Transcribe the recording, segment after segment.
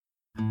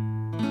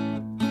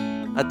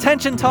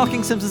Attention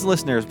Talking Simpsons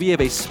listeners, we have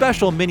a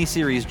special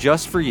mini-series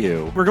just for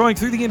you. We're going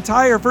through the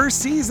entire first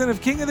season of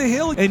King of the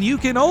Hill, and you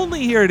can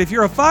only hear it if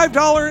you're a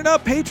 $5 and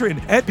up patron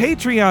at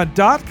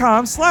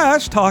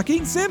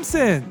patreon.com/Talking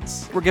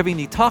Simpsons. We're giving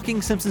the Talking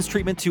Simpsons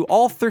treatment to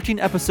all 13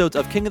 episodes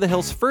of King of the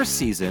Hill's first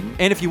season,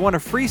 and if you want a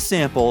free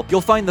sample,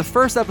 you'll find the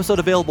first episode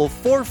available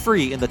for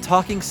free in the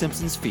Talking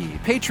Simpsons feed.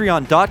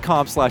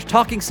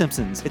 Patreon.com/Talking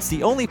Simpsons. It's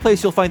the only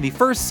place you'll find the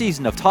first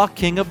season of Talk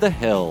King of the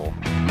Hill.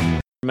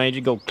 Made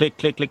you go click,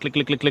 click, click, click,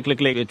 click, click, click, click,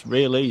 click. It's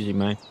real easy,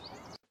 man.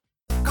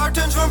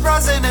 Cartoons from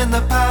present and the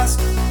past.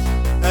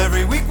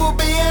 Every week will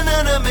be an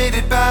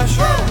animated bash.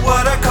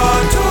 What a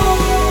cartoon!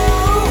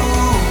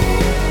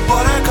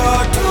 What a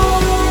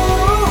cartoon!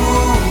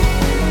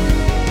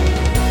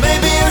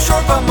 Maybe a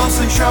short but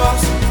mostly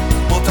shows.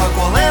 We'll talk,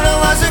 we'll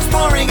analyze,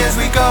 exploring as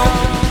we go.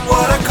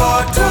 What a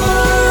cartoon!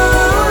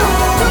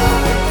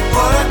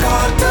 What a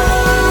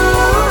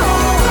cartoon!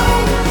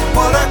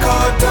 What a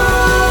cartoon!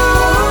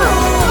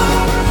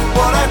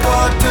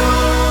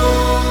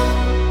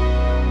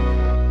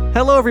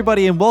 Hello,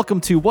 everybody, and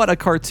welcome to What a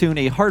Cartoon,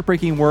 a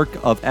heartbreaking work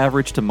of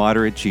average to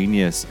moderate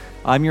genius.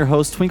 I'm your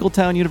host,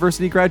 Twinkletown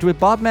University graduate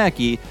Bob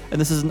Mackey, and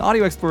this is an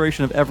audio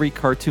exploration of every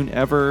cartoon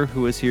ever.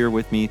 Who is here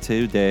with me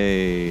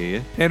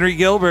today? Henry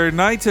Gilbert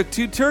and I took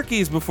 2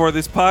 turkeys before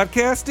this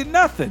podcast and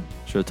nothing.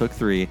 Should have took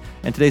 3.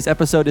 And today's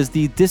episode is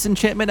the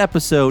Disenchantment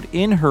episode,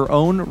 In Her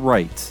Own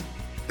Right.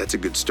 That's a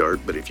good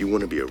start, but if you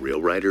want to be a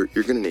real writer,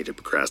 you're going to need to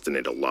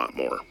procrastinate a lot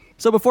more.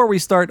 So before we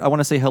start, I want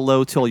to say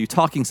hello to all you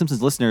Talking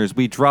Simpsons listeners.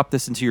 We dropped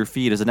this into your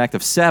feed as an act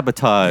of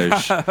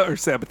sabotage. Or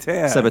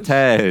sabotage.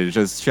 Sabotage,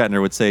 as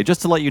Shatner would say.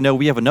 Just to let you know,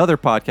 we have another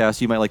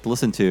podcast you might like to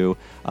listen to.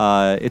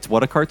 It's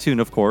What a Cartoon,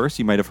 of course.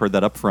 You might have heard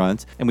that up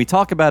front. And we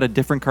talk about a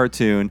different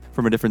cartoon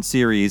from a different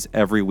series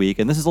every week.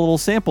 And this is a little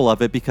sample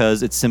of it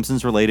because it's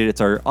Simpsons related.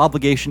 It's our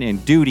obligation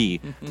and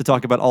duty to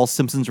talk about all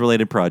Simpsons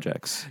related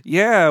projects.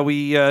 Yeah,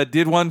 we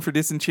did one for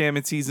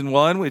Disenchantment Season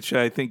 1, which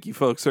I think you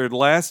folks heard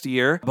last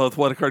year. Both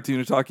What a Cartoon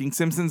and Talking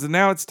Simpsons, and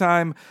now it's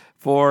time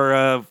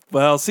for,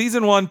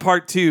 Season 1,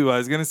 Part 2. I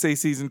was going to say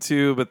Season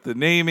 2, but the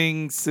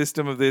naming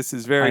system of this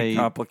is very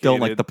complicated. I don't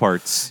like the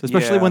parts,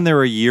 especially when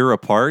they're a year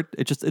apart.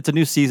 It's a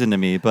new season to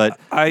me, but...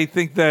 I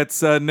think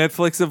that's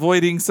Netflix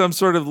avoiding some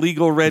sort of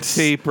legal red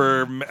tape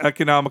or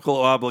economical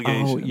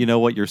obligation. Oh, you know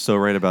what? You're so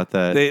right about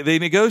that. They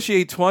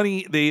negotiate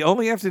 20... They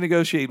only have to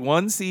negotiate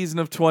 1 season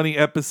of 20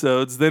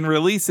 episodes, then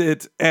release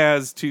it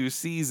as 2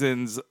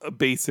 seasons,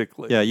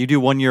 basically. Yeah, you do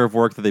 1 year of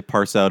work that they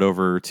parse out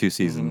over 2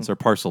 seasons, or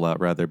parcel out,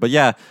 rather. But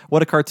yeah,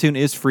 What a Cartoon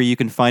is free. You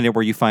can find it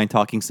where you find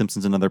Talking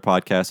Simpsons and other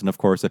podcasts, and of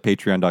course at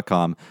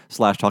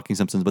patreon.com/Talking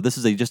Simpsons. But this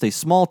is just a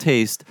small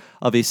taste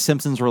of a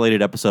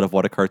Simpsons-related episode of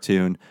What a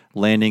Cartoon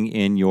landing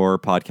in your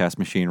podcast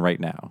machine right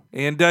now.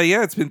 And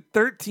it's been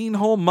 13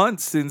 whole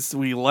months since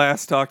we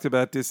last talked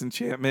about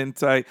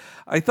Disenchantment. I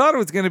thought it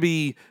was going to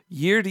be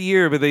year to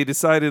year, but they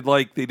decided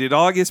they did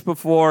August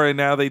before, and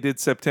now they did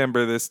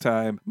September this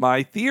time.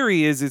 My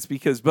theory is it's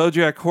because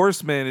BoJack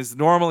Horseman is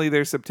normally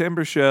their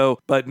September show,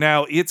 but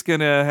now it's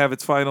going to have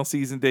its final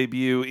season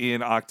debut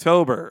in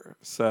October.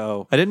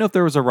 So I didn't know if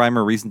there was a rhyme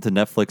or reason to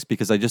Netflix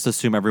because I just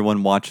assume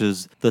everyone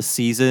watches the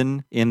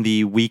season in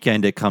the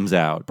weekend it comes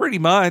out. Pretty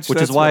much.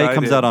 Which is why it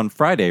comes out on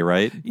Friday,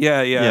 right?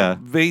 Yeah.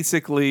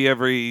 Basically,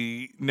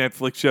 every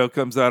Netflix show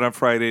comes out on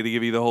Friday to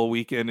give you the whole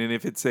weekend. And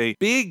if it's a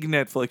big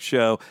Netflix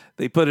show,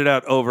 they put it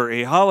out over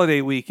a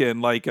holiday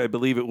weekend, like I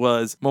believe it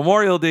was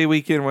Memorial Day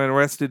weekend when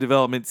Arrested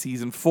Development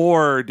Season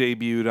 4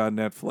 debuted on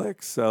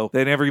Netflix. So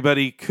then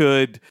everybody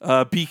could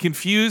be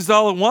confused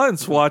all at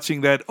once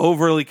watching that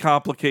overly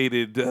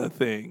complicated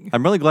thing.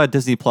 I'm really glad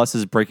Disney Plus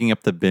is breaking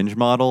up the binge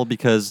model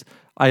because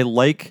I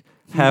like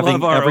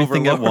having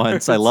everything at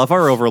once. I love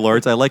our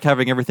overlords. I like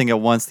having everything at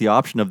once, the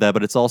option of that,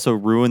 but it's also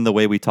ruined the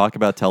way we talk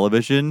about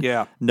television.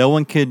 Yeah. No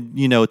one could,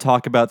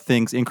 talk about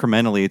things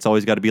incrementally. It's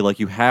always got to be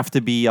you have to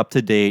be up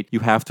to date.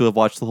 You have to have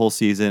watched the whole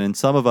season. And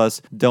some of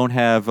us don't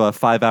have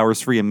 5 hours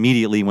free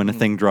immediately when a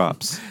thing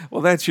drops.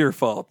 Well, that's your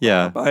fault.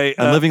 Yeah.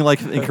 I'm living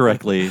life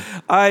incorrectly.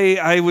 I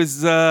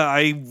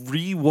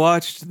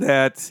rewatched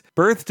that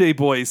Birthday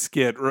Boy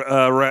skit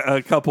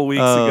a couple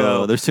weeks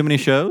ago. There's too many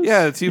shows?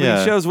 Yeah, too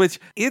many shows, which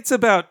it's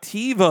about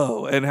TiVo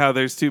and how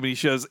there's too many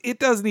shows. It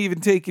doesn't even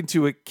take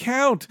into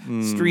account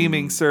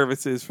streaming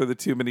services for the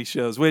too many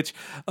shows, which,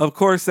 of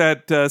course,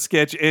 that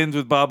sketch ends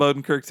with Bob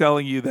Odenkirk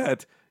telling you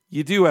that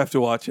you do have to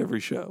watch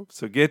every show,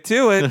 so get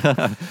to it.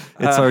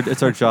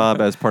 It's our job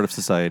as part of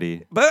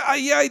society. But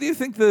I do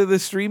think the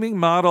streaming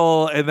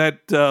model, and that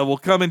will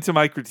come into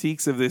my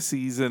critiques of this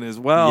season as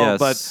well. Yes.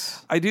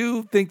 But I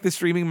do think the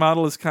streaming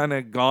model has kind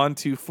of gone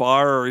too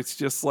far, or it's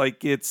just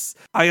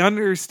I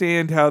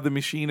understand how the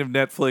machine of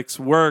Netflix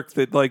works,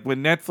 that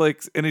when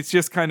Netflix, and it's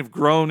just kind of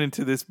grown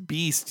into this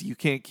beast you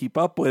can't keep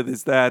up with,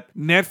 is that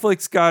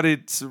Netflix got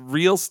its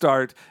real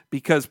start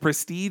because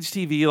prestige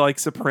TV like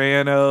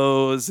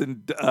Sopranos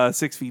and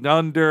 6 Feet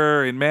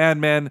Under and Mad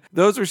Men,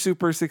 those were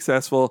super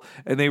successful,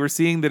 and they were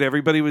seeing that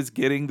everybody was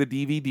getting the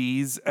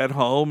DVDs at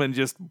home and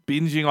just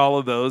binging all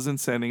of those and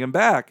sending them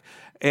back.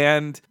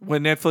 And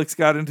when Netflix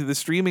got into the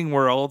streaming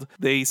world,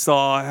 they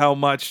saw how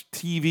much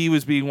TV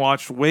was being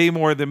watched way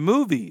more than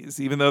movies,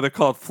 even though they're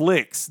called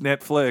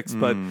Netflix,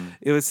 but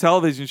it was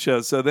television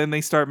shows. So then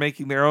they start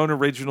making their own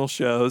original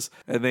shows,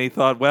 and they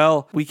thought,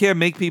 well, we can't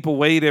make people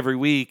wait every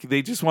week.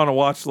 They just want to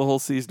watch the whole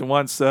season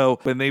once. So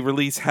when they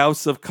release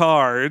House of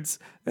Cards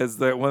as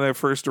one of their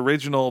first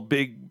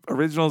big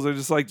originals, are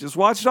just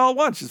watch it all at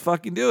once, just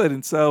fucking do it.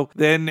 And so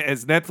then,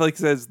 as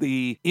Netflix, as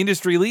the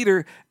industry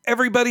leader,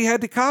 everybody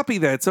had to copy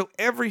that. So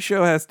every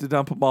show has to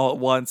dump them all at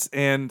once.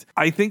 And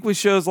I think with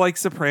shows like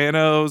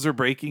Sopranos or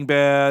Breaking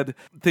Bad,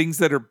 things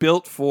that are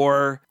built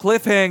for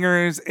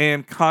cliffhangers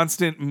and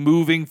constant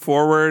moving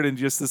forward and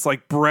just this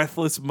like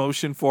breathless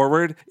motion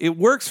forward, it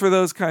works for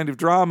those kind of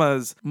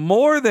dramas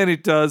more than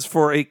it does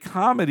for a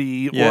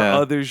comedy or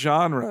other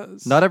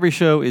genres. Not every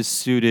show is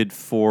suited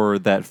for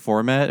that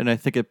format, and I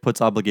think it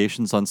puts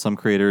obligations on some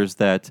creators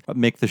that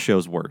make the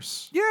shows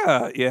worse.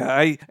 Yeah.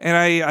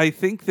 I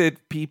think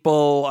that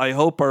people, I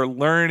hope, are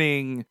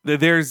learning that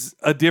there's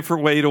a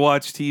different way to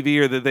watch TV,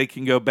 or that they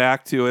can go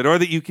back to it, or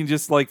that you can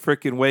just like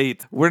frickin'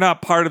 wait. We're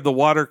not part of the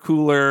water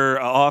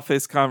cooler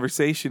office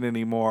conversation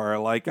anymore.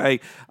 Like I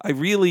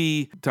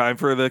really, time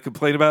for the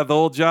complain about the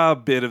old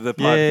job bit of the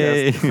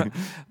podcast.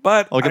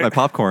 But I'll get my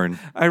popcorn.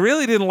 I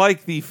really didn't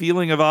like the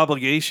feeling of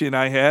obligation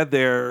I had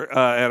there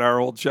at our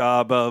old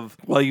job of,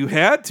 well, you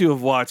had to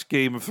have watched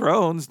Game of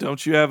Thrones.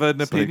 Don't you have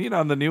an opinion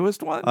on the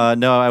newest one?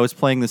 No, I was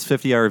playing this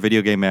 50-hour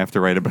video game I have to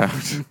write about.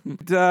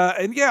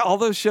 And yeah, all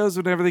those shows,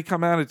 whenever they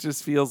come out, it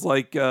just feels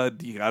like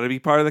you got to be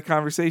part of the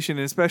conversation.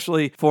 And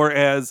especially for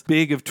as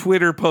big of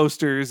Twitter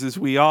posters as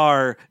we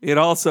are, it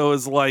also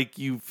is like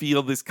you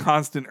feel this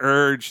constant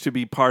urge to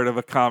be part of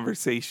a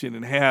conversation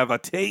and have a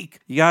take.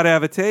 You got to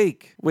have a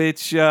take,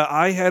 which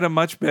I had a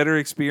much better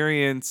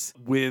experience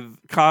with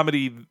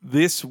comedy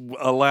this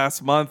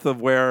last month,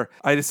 of where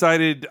I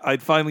decided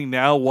I'd finally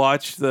now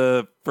watch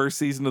the first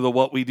season of the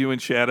What We Do in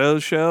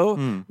Shadows show,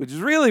 which is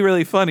really,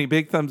 really funny.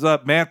 Big thumbs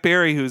up. Matt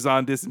Berry, who's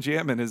on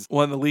Disenchantment, is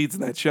one of the leads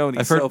in that show, and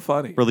he's so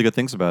funny. Really good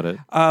things about it.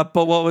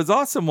 But what was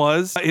awesome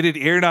was it had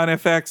aired on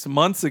FX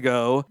months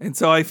ago, and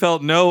so I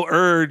felt no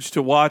urge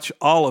to watch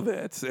all of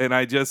it. And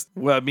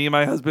me and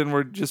my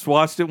husband just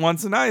watched it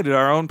once a night at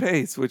our own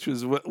pace, which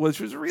was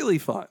really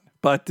fun.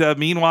 But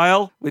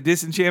meanwhile, with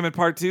Disenchantment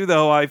Part 2,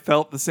 though, I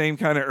felt the same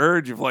kind of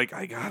urge of like,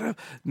 I gotta,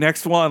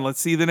 next one, let's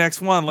see the next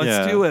one,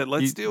 let's do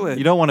it.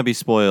 You don't want to be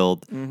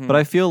spoiled, but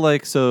I feel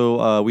like,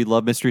 we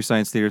love Mystery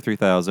Science Theater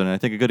 3000, and I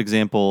think a good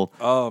example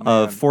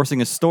of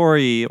forcing a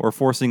story or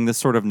forcing this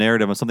sort of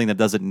narrative on something that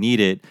doesn't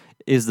need it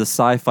is the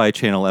Sci-Fi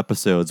Channel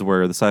episodes,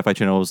 where the Sci-Fi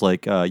Channel was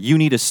like, you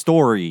need a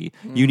story,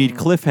 you need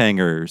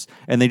cliffhangers,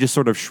 and they just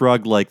sort of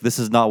shrugged like, this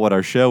is not what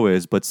our show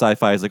is, but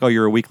Sci-Fi is like, oh,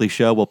 you're a weekly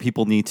show, well,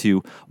 people need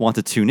to want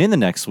to tune in the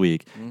next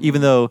week,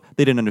 even though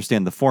they didn't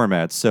understand the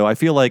format. So I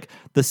feel like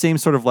the same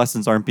sort of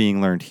lessons aren't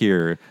being learned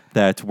here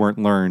that weren't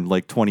learned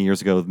like 20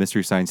 years ago with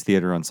Mystery Science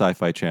Theater on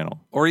Sci-Fi Channel.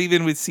 Or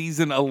even with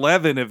season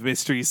 11 of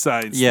Mystery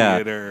Science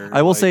Theater.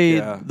 I will say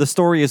the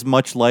story is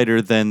much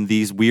lighter than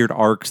these weird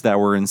arcs that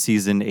were in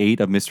season 8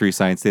 of Mystery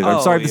Science Theater.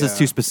 I'm sorry if this is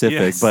too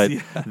specific, but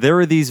there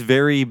are these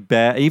very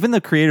bad, even the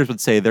creators would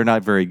say they're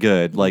not very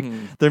good. Like,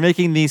 they're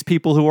making these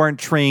people who aren't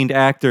trained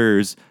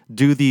actors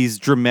do these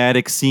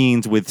dramatic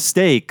scenes with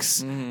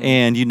stakes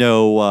and,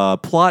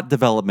 plot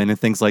development and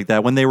things like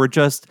that, when they were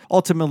just,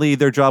 ultimately,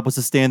 their job was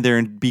to stand there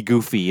and be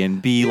goofy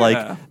and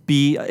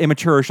be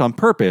immature-ish on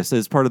purpose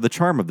as part of the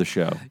charm of the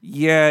show.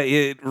 Yeah,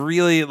 it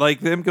really, like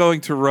them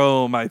going to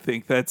Rome, I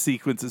think that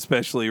sequence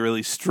especially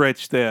really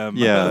stretched them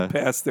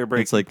past their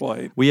breaking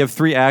point. We have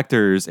 3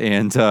 actors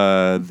and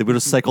they would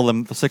just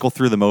cycle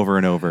through them over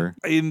and over.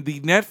 In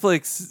the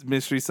Netflix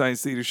Mystery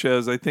Science Theater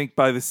shows, I think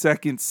by the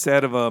second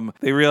set of them,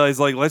 they realized,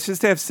 like, let's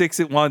just have 6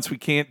 at once. We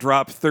can't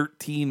drop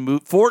 14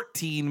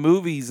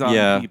 movies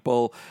on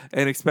people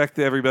and expect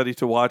everybody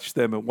to watch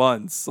them at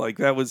once. Like,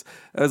 that was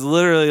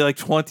literally like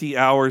 20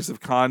 hours of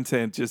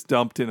content just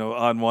dumped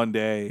on one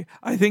day.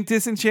 I think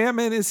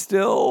Disenchantment is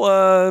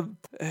still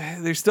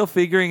they're still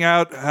figuring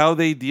out how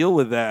they deal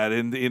with that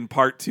in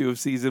part 2 of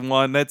season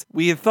 1.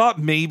 We had thought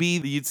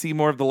maybe you'd see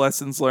more of the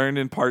lessons learned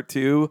in part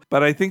 2,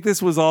 but I think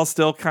this was all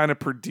still kind of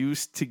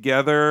produced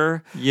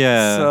together.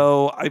 Yeah.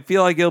 So I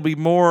feel like it'll be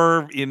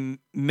more in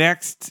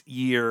next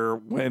year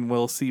when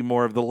we'll see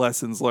more of the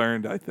lessons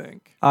learned, I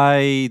think.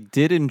 I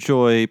did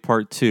enjoy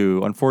part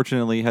 2.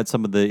 Unfortunately, had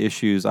some of the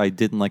issues I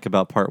didn't like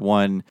about part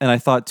 1. And I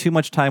thought too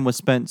much time was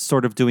spent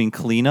sort of doing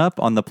cleanup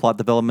on the plot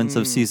developments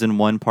of season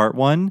 1, part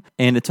 1.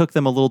 And it took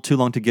them a little too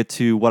long to get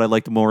to what I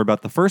liked more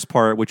about the first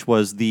part, which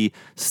was the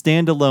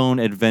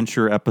standalone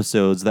adventure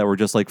episodes that were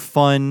just like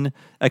fun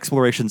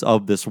explorations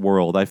of this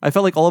world. I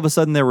felt like all of a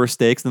sudden there were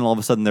stakes, and then all of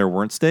a sudden there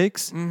weren't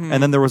stakes. And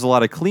then there was a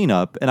lot of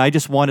cleanup. And I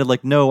just wanted,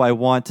 like, no, I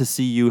want to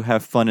see you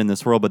have fun in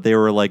this world. But they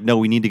were like, no,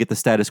 we need to get the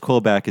status quo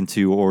back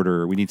into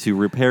order. We need to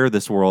repair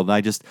this world.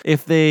 And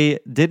if they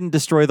didn't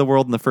destroy the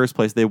world in the first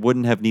place, they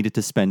wouldn't have needed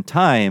to spend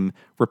time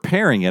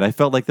repairing it. I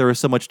felt like there was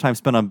so much time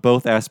spent on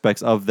both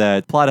aspects of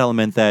that plot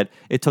element that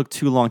it took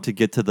too long to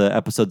get to the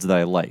episodes that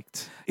I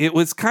liked. It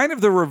was kind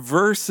of the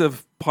reverse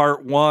of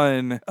part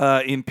one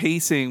in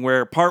pacing,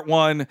 where part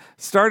one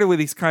started with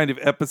these kind of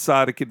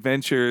episodic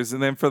adventures,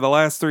 and then for the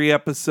last 3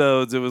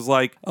 episodes, it was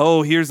like,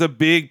 oh, here's a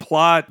big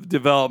plot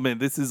development.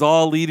 This is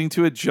all leading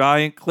to a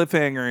giant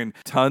cliffhanger and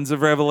tons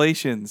of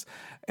revelations.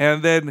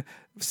 And then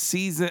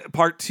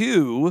part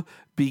 2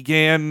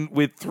 began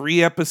with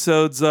 3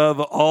 episodes of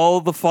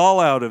all the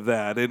fallout of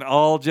that, and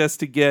all just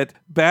to get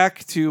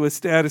back to a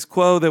status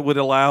quo that would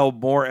allow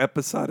more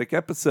episodic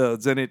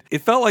episodes. And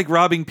it felt like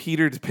robbing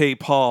Peter to pay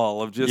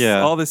Paul, of just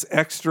all this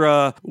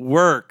extra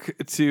work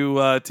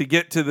to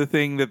get to the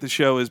thing that the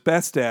show is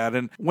best at.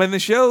 And when the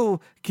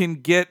show can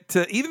get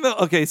to, even though,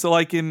 okay, so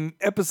like in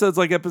episodes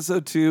like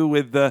episode 2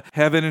 with the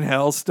heaven and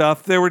hell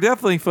stuff, there were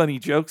definitely funny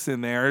jokes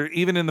in there.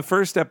 Even in the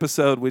first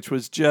episode, which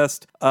was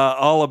just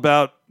all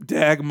about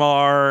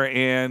Dagmar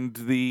and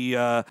the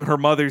her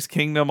mother's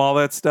kingdom, all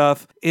that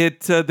stuff.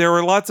 There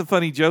were lots of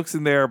funny jokes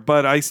in there,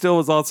 but I still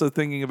was also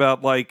thinking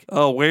about like,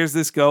 oh, where's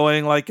this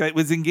going? Like, it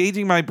was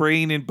engaging my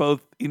brain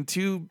in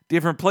 2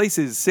 different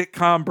places,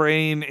 sitcom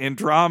brain and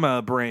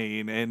drama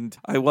brain, and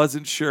I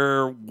wasn't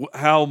sure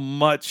how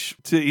much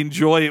to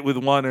enjoy it with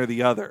one or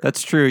the other.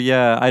 That's true,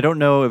 yeah. I don't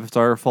know if it's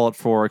our fault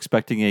for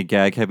expecting a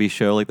gag-heavy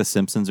show like The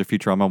Simpsons or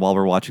Futurama while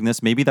we're watching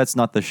this. Maybe that's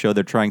not the show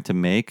they're trying to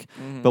make,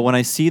 but when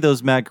I see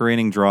those Matt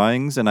Groening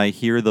drawings and I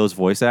hear those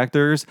voice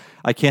actors,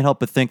 I can't help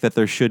but think that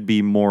there should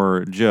be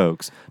more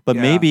jokes. But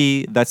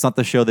maybe that's not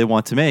the show they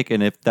want to make,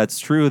 and if that's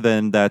true,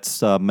 then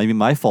that's maybe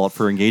my fault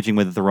for engaging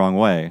with it the wrong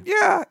way.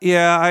 Yeah.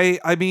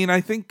 I mean, I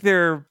think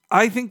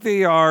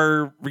they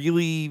are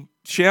really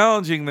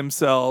challenging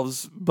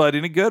themselves, but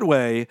in a good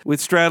way, with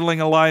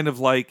straddling a line of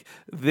like,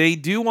 they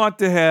do want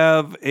to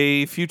have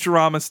a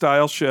Futurama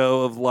style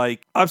show of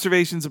like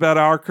observations about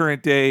our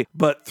current day,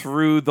 but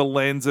through the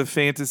lens of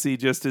fantasy,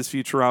 just as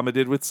Futurama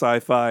did with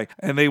sci-fi.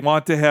 And they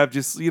want to have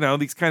just, these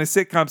kind of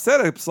sitcom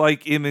setups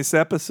like in this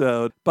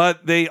episode,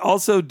 but they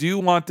also do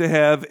want to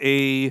have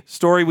a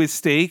story with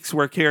stakes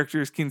where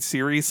characters can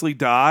seriously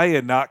die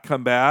and not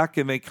come back.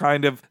 And they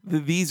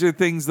these are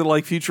things that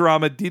like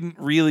Futurama didn't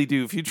really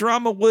do.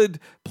 Futurama would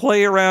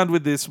play around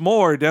with this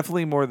more,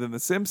 definitely more than The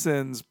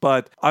Simpsons,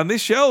 but on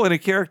this show, when a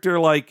character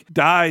like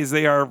dies,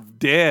 they are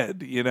dead,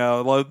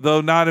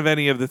 though not of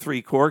any of the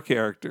 3 core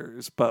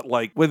characters. But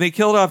like when they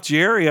killed off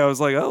Jerry, I was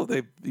like, oh,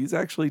 he's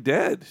actually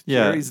dead.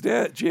 Yeah. Jerry's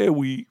dead.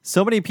 Jerry.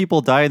 So many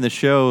people die in the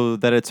show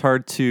that it's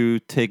hard to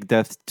take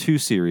death too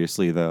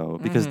seriously, though,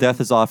 because death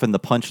is often the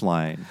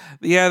punchline.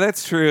 Yeah,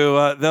 that's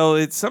true.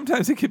 Though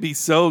sometimes it can be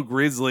so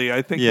grisly.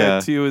 I think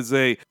that too is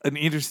an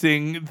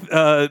interesting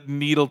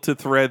needle to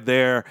thread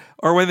there.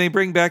 Or when they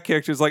bring back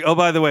characters like, oh,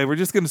 by the way, we're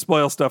just going to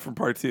spoil stuff from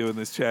part 2 in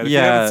this chat. If you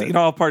haven't seen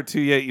all part 2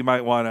 yet, you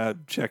might want to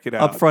check it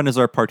out. Up front is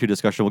our part 2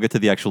 discussion. We'll get to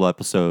the actual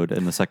episode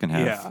in the second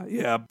half.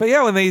 Yeah. But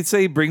yeah, when they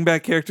say bring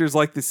back characters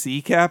like the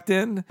sea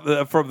captain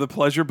from the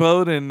pleasure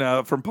boat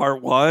and from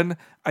part 1,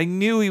 I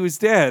knew he was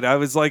dead. I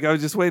was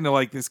just waiting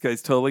to this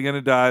guy's totally going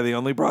to die. They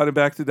only brought him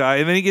back to die,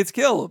 and then he gets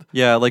killed.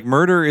 Yeah, like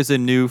murder is a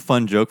new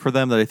fun joke for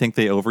them that I think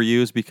they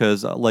overuse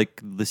because like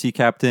the sea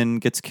captain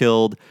gets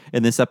killed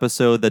in this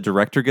episode, the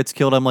director gets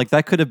killed. I'm like,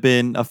 that could have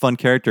been a fun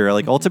character.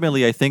 Like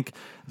ultimately, I think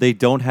they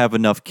don't have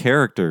enough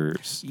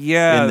characters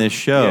in this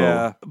show.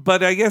 Yeah.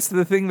 But I guess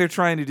the thing they're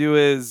trying to do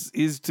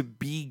is to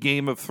be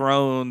Game of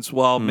Thrones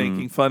while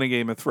making fun of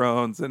Game of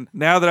Thrones. And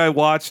now that I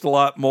watched a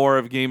lot more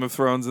of Game of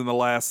Thrones in the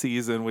last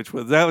season,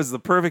 that was the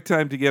perfect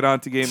time to get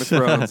onto Game of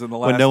Thrones in the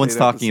last when no one's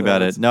talking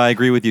about it. No, I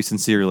agree with you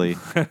sincerely.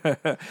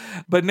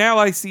 But now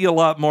I see a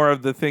lot more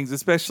of the things,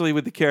 especially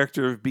with the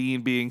character of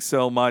Bean being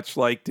so much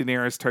like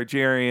Daenerys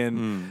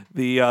Targaryen,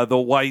 the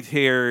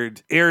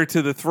white-haired heir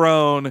to the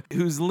throne,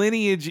 whose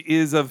lineage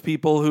is of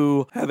people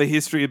who have a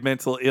history of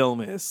mental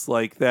illness.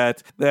 Like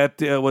that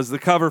was the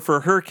cover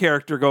for her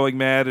character going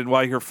mad and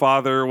why her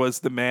father was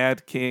the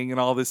Mad King and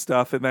all this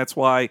stuff. And that's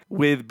why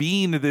with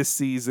Bean this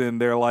season,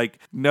 they're like,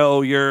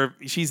 no,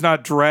 she's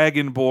not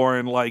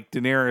dragonborn like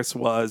Daenerys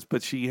was,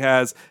 but she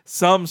has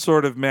some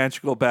sort of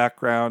magical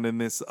background in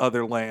this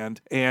other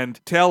land. And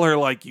tell her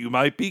like, you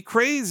might be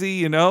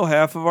crazy,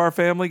 half of our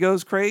family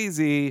goes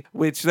crazy,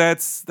 which that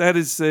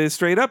is a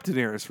straight up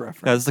Daenerys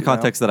reference. That's the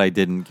context that I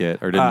didn't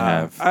get or didn't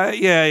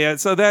have. Yeah.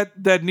 So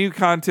that new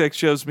context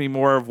shows me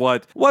more of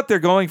what they're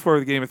going for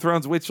with Game of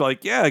Thrones, which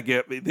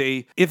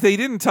if they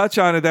didn't touch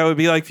on it, that would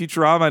be like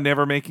Futurama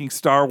never making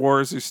Star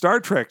Wars or Star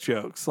Trek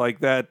jokes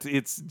like that.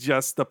 It's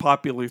just the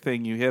popular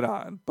thing you hit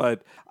on.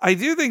 But I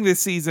do think this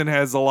season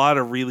has a lot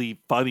of really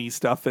funny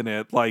stuff in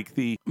it. Like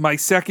my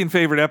second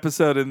favorite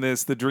episode in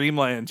this, the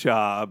Dreamland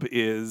job,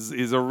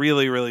 is a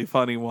really, really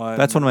funny one.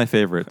 That's one of my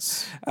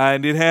favorites.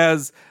 And it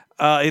has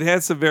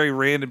some very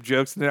random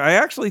jokes in there. I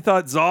actually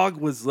thought Zog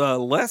was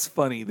less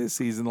funny this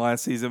season,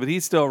 last season, but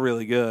he's still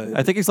really good.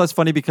 I think he's less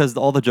funny because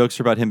all the jokes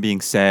are about him being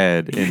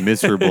sad and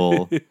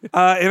miserable.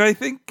 And I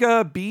think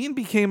Bean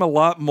became a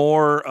lot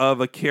more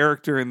of a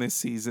character in this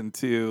season,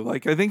 too.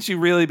 Like, I think she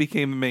really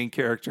became the main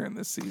character in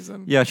this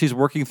season. Yeah, she's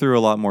working through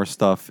a lot more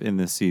stuff in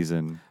this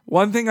season.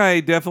 One thing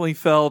I definitely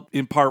felt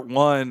in part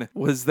 1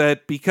 was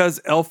that because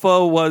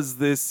Elfo was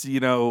this,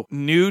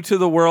 new to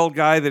the world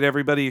guy that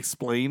everybody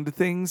explained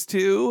things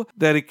to,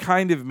 that it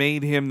kind of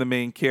made him the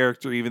main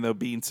character, even though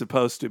Bean's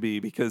supposed to be,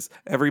 because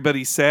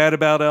everybody's sad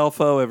about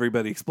Elfo,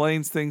 everybody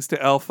explains things to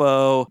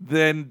Elfo.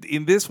 Then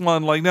in this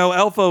one, no,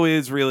 Elfo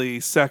is really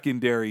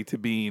secondary to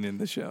Bean in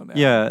the show now.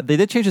 Yeah, they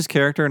did change his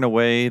character in a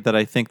way that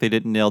I think they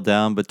didn't nail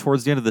down, but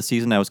towards the end of the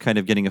season, I was kind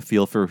of getting a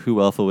feel for who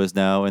Elfo is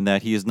now, and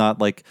that he is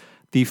not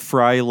the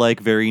Fry-like,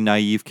 very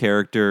naive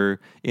character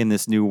in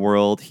this new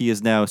world. He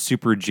is now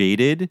super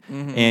jaded,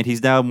 and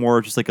he's now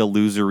more just like a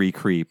losery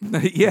creep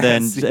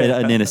than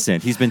an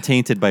innocent. He's been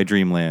tainted by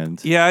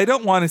Dreamland. Yeah, I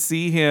don't want to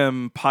see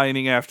him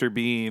pining after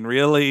Bean.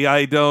 Really,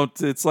 I don't.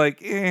 It's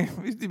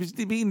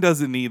Bean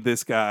doesn't need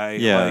this guy.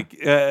 Yeah.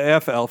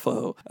 F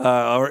Elfo,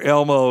 or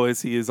Elmo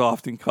as he is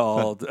often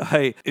called.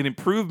 An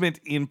improvement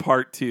in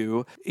part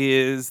 2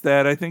 is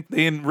that I think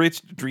they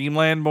enriched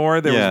Dreamland more.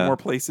 There was more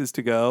places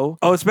to go.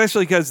 Oh,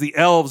 especially because the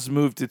elves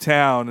moved to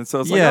town, and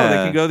so it's they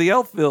can go to the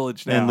elf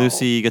village now. And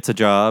Lucy gets a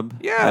job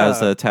as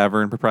a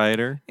tavern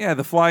proprietor. Yeah,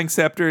 the Flying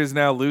Scepter is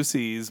now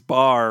Lucy's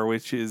bar,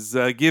 which is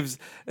I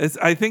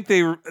think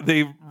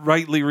they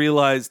rightly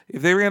realized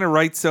if they were going to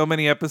write so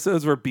many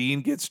episodes where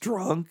Bean gets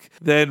drunk,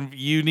 then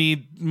you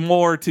need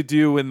more to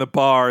do in the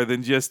bar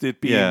than just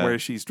it being where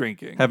she's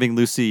drinking. Having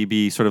Lucy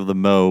be sort of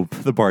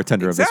the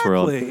bartender of this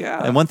world.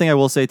 Yeah. And one thing I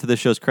will say to this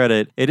show's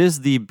credit, it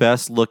is the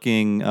best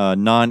looking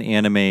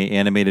non-anime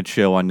animated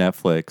show on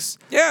Netflix.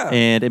 Yeah.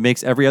 And it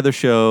makes every other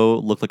show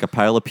look like a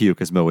pile of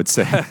puke, as Mo would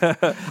say.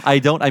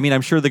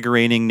 I'm sure the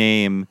Groening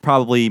name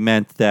probably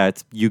meant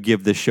that you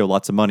give this show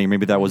lots of money.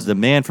 Maybe that was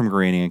demand from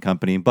Groening and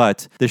Company,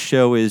 but the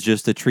show is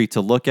just a treat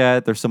to look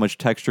at. There's so much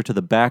texture to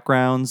the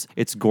backgrounds.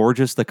 It's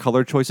gorgeous. The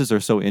color choices are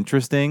so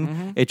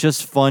interesting. It's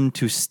just fun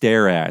to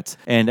stare at.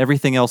 And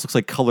everything else looks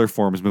like color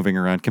forms moving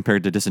around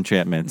compared to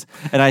Disenchantment.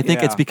 And I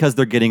think it's because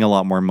they're getting a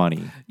lot more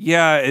money.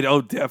 Yeah,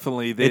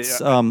 definitely.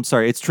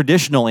 It's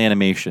traditional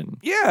animation.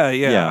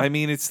 Yeah. I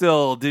mean, it's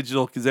still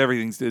digital because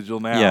everything's digital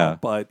now. Yeah.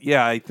 But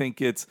I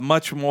think it's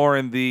much more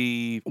in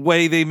the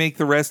way they make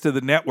the rest of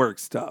the network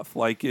stuff.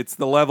 It's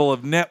the level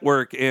of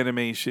network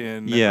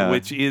animation,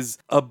 which is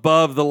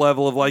above the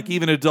level of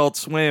even Adult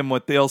Swim,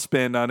 what they'll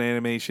spend on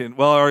animation.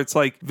 Well, or it's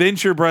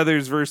Venture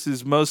Brothers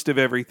versus most of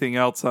everything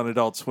else on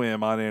Adult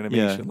Swim on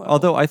animation level.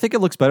 Although I think it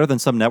looks better than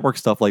some network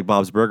stuff like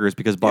Bob's Burgers,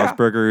 because Bob's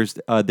Burgers,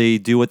 they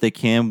do what they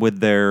can with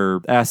their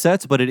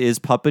assets, but it is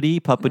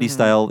puppety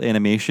style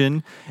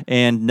animation.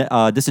 And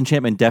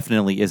Disenchantment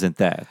definitely isn't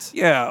that.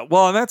 Yeah,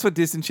 well, and that's what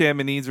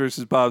Disenchantment needs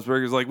versus Bob's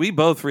Burgers. We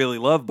both really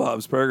love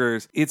Bob's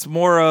Burgers. It's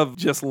more of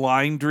just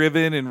line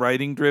driven and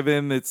writing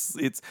driven.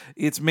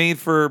 It's made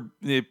for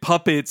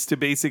puppets to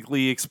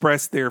basically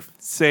express their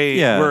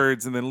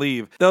words and then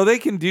leave. Though they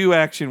can do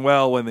action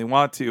well when they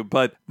want to,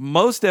 but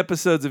most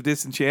episodes of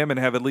Disenchantment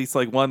have at least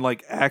one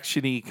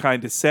action-y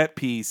kind of set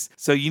piece.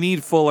 So you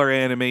need fuller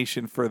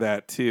animation for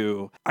that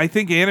too. I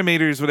think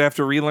animators would have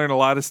to relearn a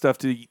lot of stuff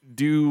to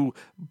do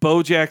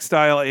BoJack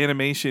style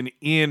animation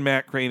in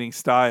Matt Groening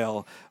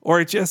style, or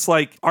it's just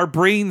our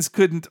brains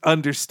couldn't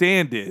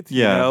understand it.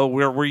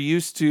 We're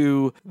used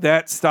to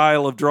that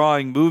style of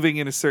drawing moving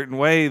in a certain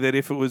way that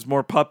if it was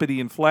more puppety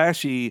and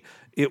flashy,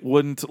 it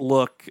wouldn't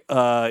look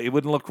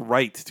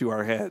right to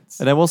our heads.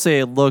 And I will say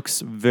it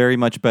looks very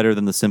much better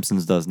than The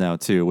Simpsons does now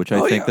too, which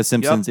I think The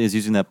Simpsons is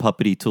using that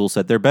puppety tool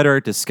set. They're better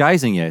at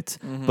disguising it,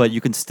 but you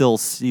can still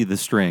see the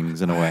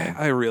strings in a way.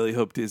 I really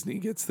hope Disney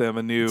gets them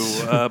a new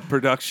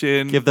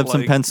production. Give them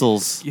some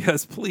pencils.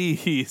 Yes,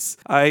 please.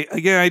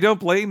 I don't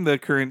blame the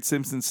current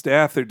Simpsons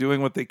staff. They're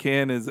doing what they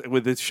can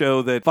with this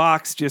show that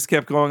Fox just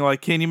kept going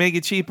can you make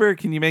it cheaper?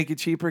 Can you make it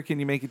cheaper? Can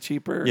you make it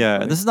cheaper?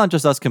 Yeah, this is not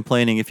just us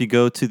complaining. If you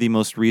go to the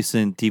most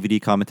recent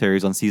DVD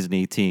commentaries on season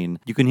 18,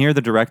 you can hear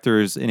the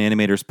directors and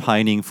animators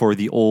pining for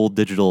the old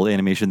digital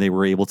animation they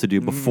were able to do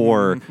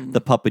before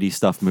the puppety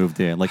stuff moved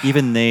in.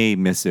 Even they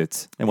miss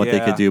it and what they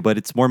could do, but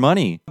it's more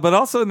money. But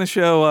also in the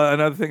show,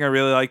 another thing I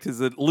really liked is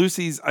that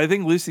Lucy's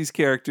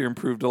character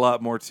improved a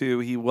lot more too.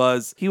 He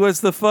was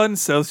the fun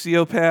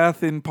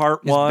sociopath in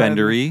part 1.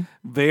 Bendery.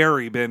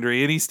 Very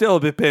bendery, and he's still a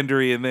bit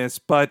bendery in this,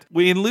 but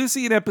in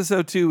Lucy in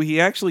episode 2, he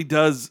actually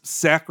does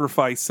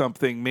sacrifice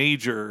something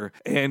major,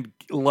 and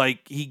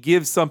he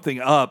gives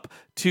something up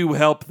to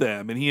help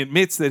them, and he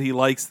admits that he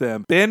likes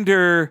them.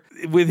 Bender,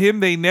 with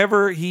him,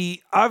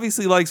 he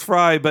obviously likes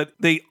Fry, but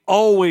they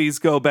always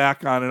go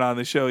back on it on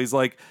the show. He's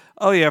like,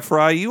 oh yeah,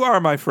 Fry, you are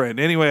my friend.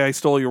 Anyway, I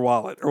stole your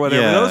wallet, or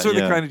whatever. Those are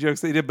the kind of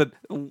jokes they did, but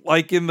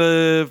in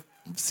the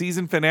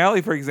season finale,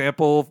 for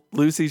example,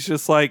 Lucy's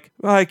just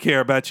I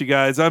care about you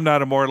guys. I'm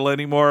not immortal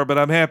anymore, but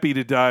I'm happy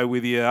to die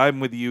with you. I'm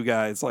with you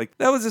guys.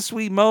 That was a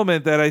sweet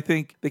moment that I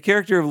think the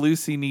character of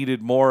Lucy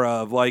needed more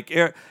of.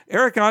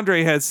 Eric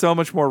Andre has so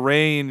much more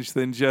range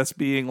than just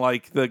being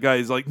the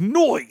guy who's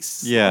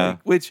noise. Yeah.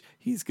 Which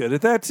He's good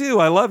at that too.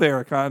 I love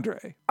Eric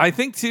Andre. I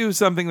think too,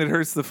 something that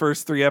hurts the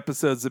first 3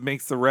 episodes that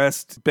makes the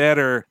rest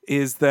better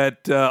is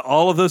that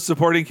all of those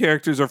supporting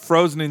characters are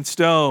frozen in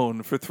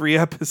stone for 3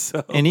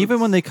 episodes. And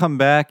even when they come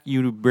back,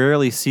 you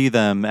rarely see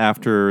them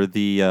after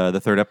the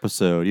 3rd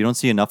episode. You don't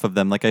see enough of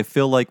them. Like, I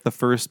feel like the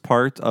first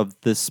part of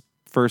this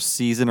first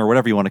season, or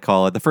whatever you want to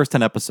call it, the first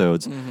 10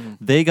 episodes,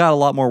 they got a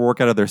lot more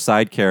work out of their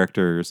side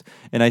characters.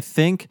 And I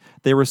think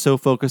they were so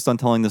focused on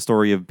telling the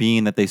story of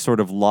Bean that they sort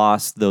of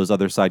lost those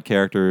other side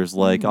characters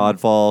like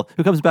Oddfall,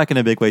 who comes back in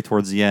a big way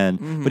towards the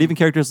end. But even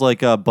characters like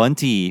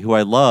Bunty, who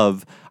I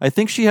love, I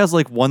think she has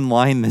like one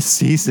line this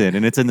season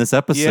and it's in this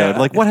episode. Yeah,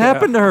 like, what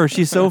happened to her?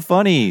 She's so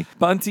funny.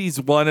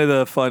 Bunty's one of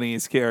the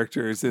funniest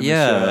characters in the show.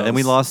 Yeah, and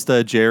we lost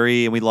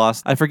Jerry, and we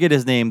lost, I forget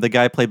his name, the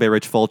guy played by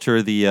Rich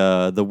Fulcher,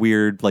 the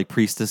weird like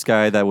priestess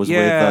guy that was with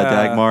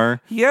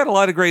Dagmar. He had a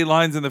lot of great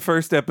lines in the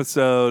first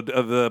episode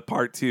of the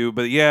part 2,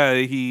 but yeah,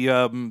 he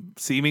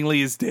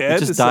seemingly is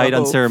dead. He just died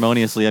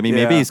unceremoniously. I mean,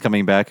 maybe he's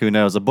coming back. Who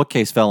knows? A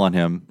bookcase fell on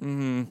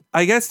him.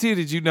 I guess, too,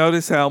 did you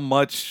notice how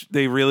much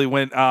they really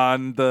went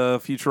on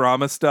the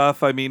Futurama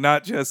stuff? I mean,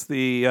 not just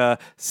the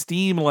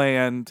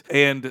Steamland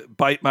and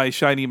Bite My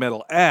Shiny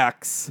Metal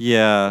Axe.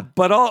 Yeah.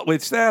 But I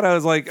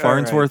was like,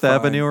 Farnsworth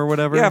Avenue or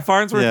whatever? Yeah,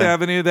 Farnsworth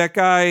Avenue. That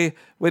guy,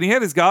 when he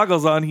had his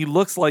goggles on, he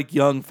looks like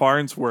young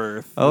Farnsworth.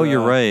 Oh,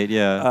 you're right.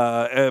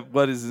 Yeah.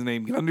 What is his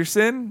name?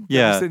 Gunderson?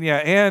 Yeah. Gunderson, yeah.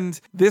 And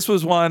this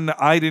was one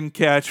I didn't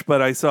catch,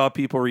 but I saw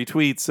people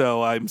retweet,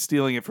 so I'm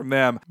stealing it from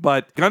them.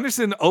 But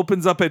Gunderson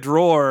opens up a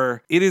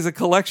drawer. It is a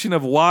collection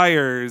of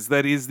wires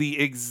that is the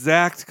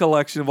exact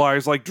collection of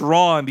wires, like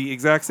drawn the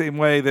exact same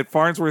way that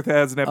Farnsworth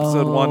has in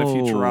episode 1 of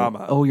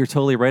Futurama. Oh, you're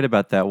totally right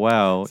about that.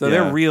 Wow. So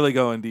they're really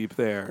going deep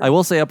there. I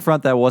will say up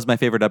front that was my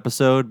favorite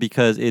episode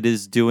because it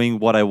is doing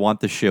what I want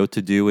the show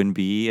to do and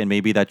be, and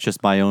maybe that's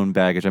just my own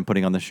baggage I'm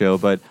putting on the show,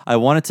 but I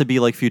want it to be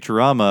like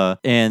Futurama,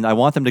 and I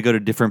want them to go to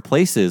different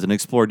places and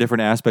explore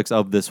different aspects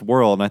of this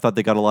world, and I thought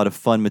they got a lot of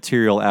fun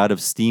material out of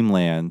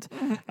Steamland.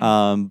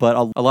 But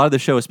a lot of the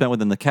show is spent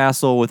within the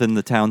castle, within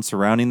the town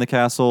surrounding the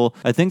castle.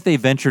 I think they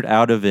ventured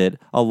out of it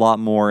a lot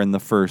more in the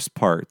first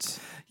part.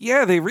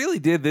 Yeah, they really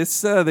did.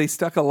 This they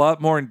stuck a lot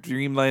more in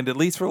Dreamland, at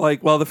least for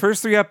the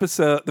first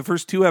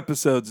 2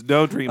 episodes,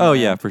 no Dreamland. Oh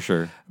yeah, for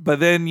sure. But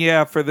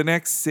then, for the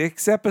next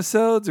 6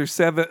 episodes or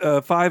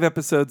 5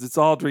 episodes, it's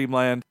all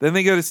Dreamland. Then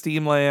they go to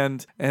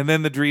Steamland, and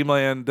then the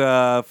Dreamland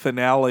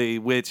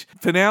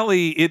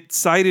finale, it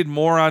cited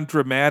more on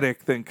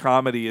dramatic than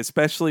comedy,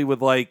 especially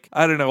with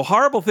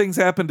horrible things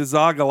happen to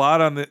Zog a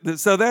lot on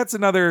so that's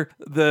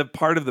the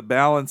part of the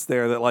balance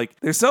there that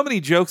there's so many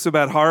jokes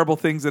about horrible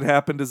things that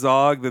happen to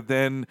Zog that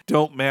then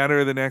don't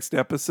matter the next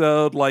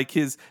episode. Like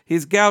his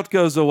gout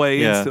goes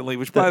away instantly,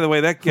 which by the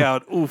way, that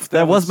gout,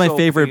 that was my so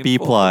favorite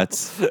painful.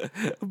 B-plots.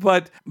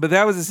 But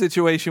that was a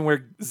situation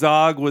where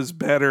Zog was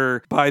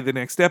better by the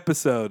next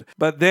episode.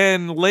 But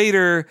then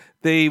later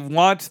they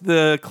want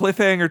the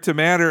cliffhanger to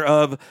matter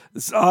of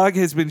Zog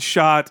has been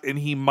shot and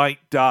he might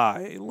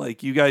die.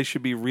 Like, you guys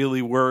should be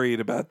really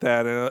worried about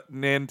that.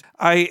 And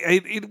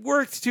it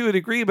worked to a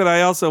degree, but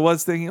I also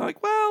was thinking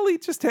well, he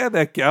just had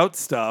that gout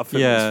stuff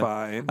and it was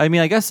fine. I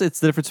mean, I guess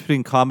it's the difference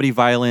between comedy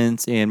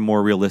violence and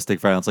more realistic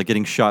violence, like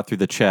getting shot through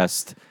the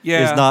chest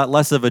is not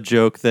less of a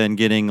joke than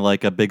getting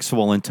a big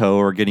swollen toe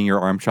or getting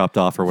your arm chopped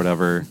off or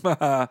whatever.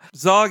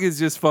 Zog is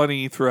just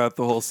funny throughout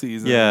the whole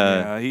season.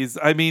 Yeah. He's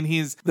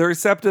the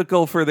receptacle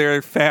for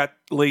their fat,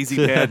 lazy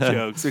dad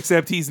jokes,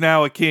 except he's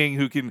now a king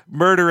who can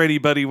murder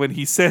anybody when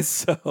he says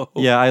so.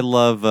 Yeah, I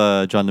love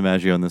John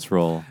DiMaggio in this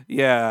role.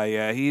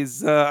 Yeah.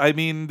 He's,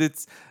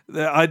 it's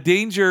a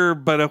danger,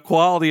 but a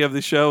quality of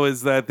the show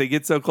is that they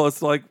get so close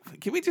to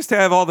can we just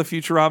have all the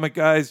Futurama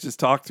guys just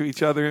talk to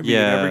each other and be in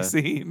every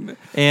scene?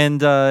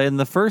 And in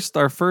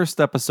our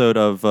first episode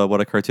of What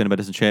a Cartoon About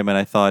Disenchantment,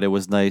 I thought it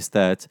was nice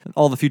that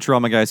all the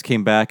Futurama guys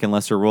came back in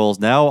lesser roles.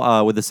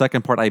 Now, with the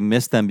second part, I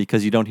miss them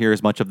because you don't hear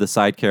as much of the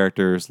side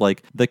characters,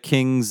 like the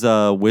King's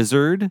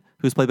Wizard,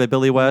 who's played by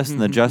Billy West, and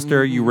the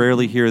Jester. You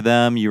rarely hear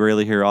them. You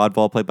rarely hear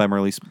Oddball, played by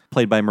Maurice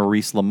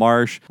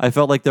LaMarche. I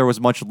felt like there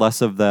was much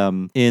less of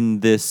them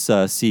in this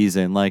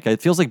season.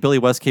 It feels like Billy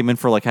West came in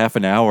for half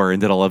an hour and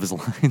did all of his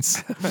lines.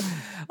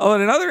 Oh,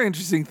 and another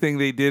interesting thing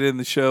they did in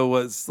the show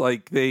was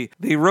they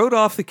wrote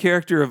off the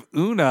character of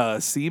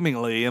Una,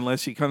 seemingly,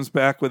 unless she comes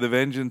back with a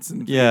vengeance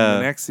in the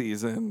next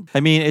season. I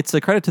mean, it's a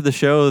credit to the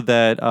show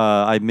that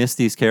I miss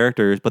these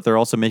characters, but they're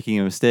also making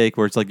a mistake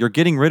where it's you're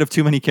getting rid of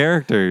too many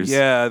characters.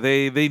 Yeah,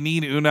 they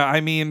need Una. I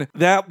mean,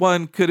 that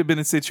one could have been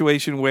a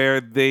situation where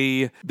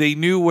they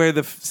knew where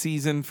the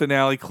season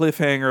finale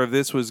cliffhanger of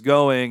this was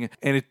going,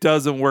 and it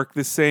doesn't work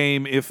the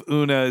same if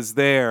Una is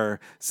there.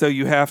 So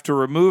you have to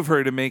remove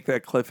her to make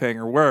that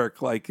cliffhanger work.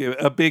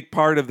 A big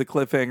part of the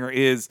cliffhanger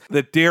is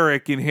that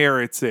Derek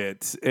inherits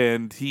it,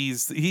 and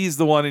he's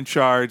the one in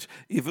charge.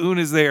 If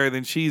Una's there,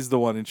 then she's the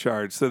one in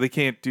charge. So they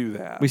can't do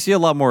that. We see a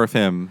lot more of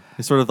him.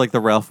 He's sort of like the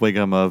Ralph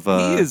Wiggum of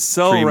he is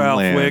so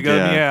Dreamland. Ralph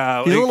Wiggum,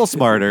 yeah. He's a little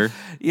smarter.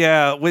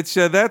 Yeah, which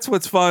that's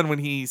what's fun when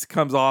he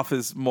comes off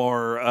as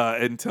more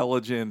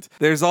intelligent.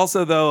 There's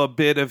also, though, a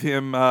bit of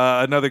him,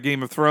 another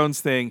Game of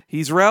Thrones thing.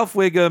 He's Ralph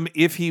Wiggum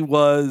if he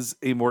was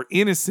a more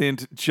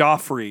innocent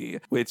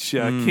Joffrey, which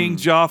King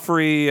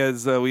Joffrey,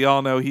 as we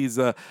all know, he's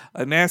a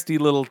nasty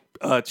little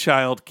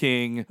child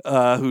king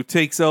who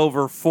takes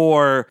over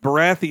for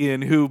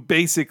Baratheon, who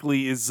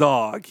basically is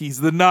Zog.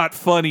 He's the not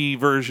funny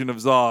version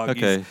of Zog.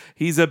 Okay.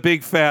 He's a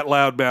big fat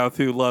loudmouth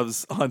who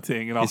loves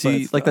hunting and all Is he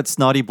that like stuff. that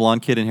snotty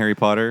blonde kid in Harry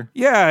Potter?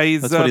 Yeah,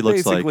 he's That's what he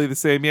looks basically like. the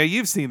same. Yeah,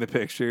 you've seen the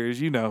pictures.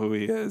 You know who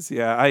he is.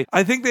 Yeah,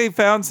 I think they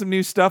found some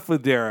new stuff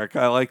with Derek.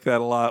 I like that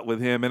a lot with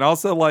him. And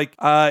also, like,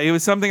 it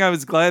was something I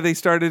was glad they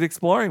started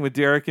exploring with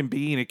Derek and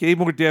Bean. It gave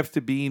more depth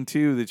to Bean,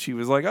 too, that she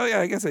was like, oh,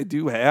 yeah, I guess I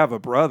do have a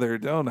brother,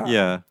 don't I?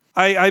 Yeah.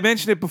 I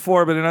mentioned it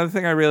before, but another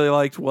thing I really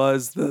liked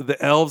was the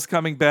elves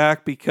coming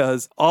back,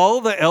 because all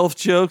the elf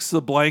jokes,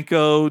 the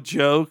Blanco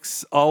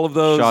jokes, all of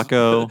those,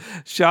 Shaco,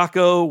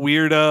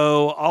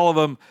 Weirdo, all of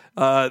them,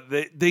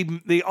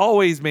 they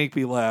always make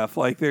me laugh.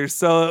 Like, they're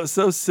so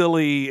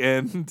silly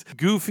and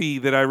goofy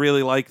that I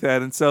really like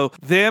that. And so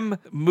them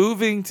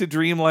moving to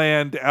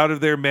Dreamland out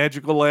of their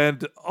magical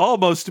land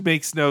almost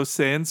makes no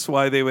sense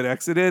why they would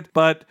exit it.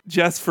 But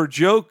just for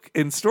joke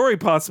and story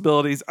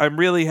possibilities, I'm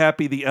really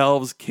happy the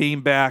elves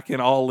came back and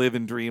all live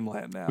in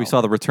Dreamland now. we saw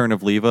the return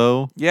of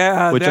Levo.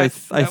 Yeah, Which I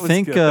that was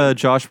think good.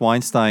 Josh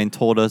Weinstein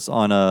told us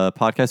on a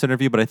podcast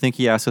interview, but I think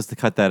he asked us to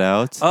cut that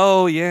out.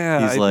 Oh, yeah.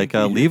 He's I like,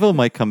 think Levo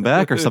might come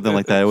back or something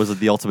like that. It was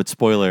the ultimate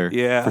spoiler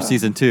Yeah. for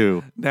season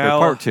 2, Now- or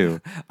part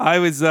 2. I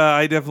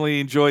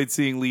definitely enjoyed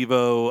seeing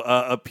Levo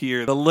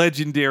appear, the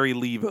legendary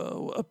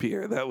Levo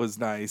appear. That was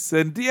nice.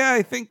 And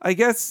yeah, I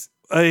guess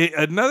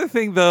another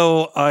thing,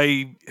 though,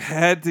 I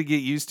had to get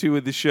used to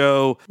with the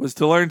show was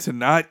to learn to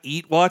not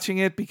eat watching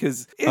it,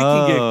 because it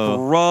can get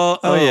gross.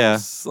 Oh, yeah.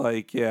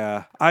 Like,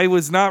 yeah. I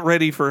was not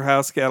ready for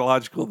how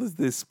scatological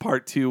this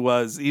part 2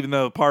 was, even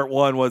though part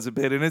 1 was a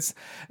bit. And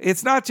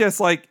it's not just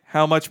like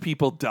how much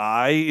people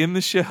die in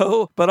the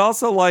show, but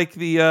also like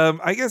the,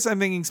 I guess I'm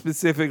thinking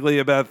specifically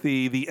about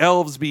the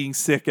elves being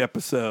sick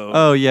episode.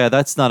 Oh, yeah,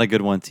 that's not a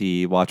good one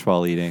to watch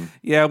while eating.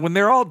 Yeah, when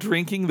they're all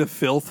drinking the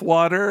filth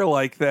water,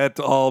 like that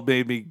all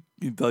made me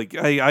like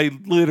I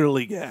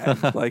literally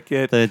gagged. Like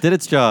it. Then it did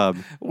its job.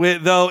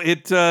 Though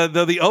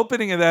the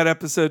opening of that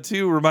episode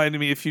too reminded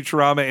me of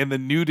Futurama and the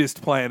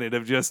nudist planet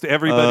of just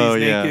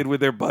everybody's naked with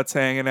their butts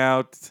hanging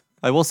out.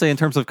 I will say, in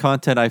terms of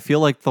content, I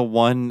feel like the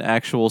one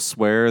actual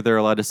swear they're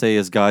allowed to say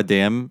is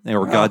 "goddamn"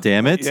 or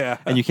 "goddamn it," yeah.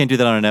 and you can't do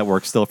that on a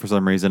network still for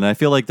some reason. And I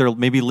feel like they're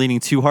maybe leaning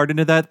too hard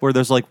into that, where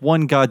there's like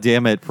one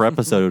 "goddamn it" per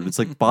episode. It's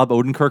like Bob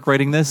Odenkirk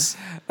writing this.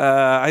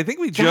 I think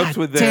we joked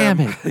with them.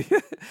 Damn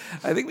it!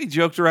 I think we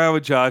joked around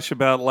with Josh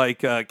about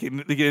like,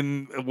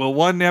 will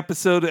one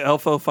episode of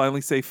Elfo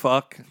finally say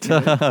 "fuck"?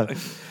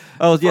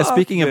 Oh, yeah, Fuck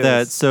speaking of that,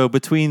 this. so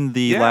between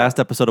the last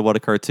episode of What a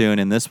Cartoon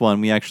and this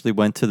one, we actually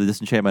went to the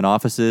Disenchantment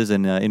offices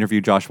and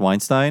interviewed Josh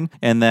Weinstein,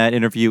 and that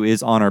interview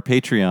is on our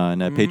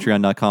Patreon at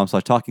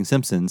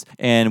patreon.com/TalkingSimpsons,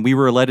 and we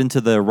were led into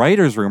the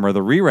writer's room or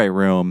the rewrite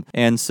room,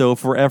 and so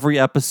for every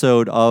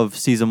episode of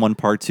Season 1,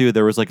 Part 2,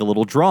 there was like a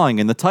little drawing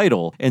in the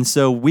title, and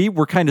so we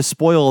were kind of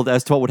spoiled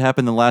as to what would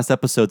happen in the last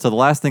episode, so the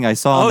last thing I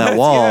saw on that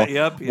wall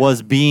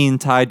was Bean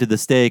tied to the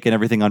stake and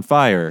everything on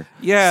fire.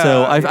 Yeah.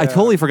 So I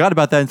totally forgot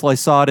about that until I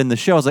saw it in the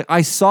show. I was like,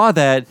 I saw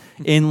that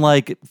in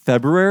like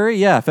February.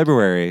 Yeah,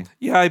 February.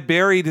 Yeah, I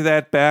buried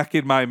that back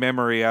in my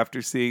memory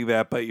after seeing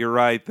that, but you're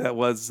right. That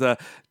was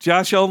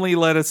Josh only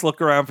let us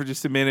look around for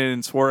just a minute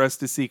and swore us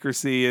to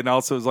secrecy, and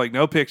also was like,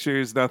 no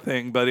pictures,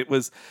 nothing. But it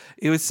was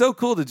so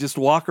cool to just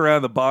walk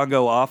around the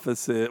Bongo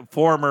office,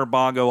 former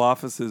Bongo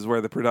offices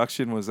where the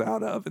production was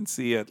out of, and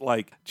see it.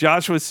 Like,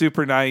 Josh was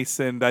super nice,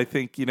 and I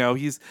think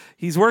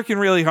he's working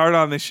really hard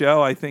on the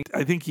show. I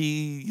think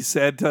he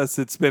said to us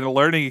it's been a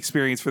learning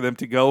experience for them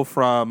to go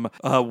from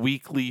a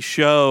weekly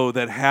show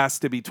that has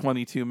to be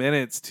 22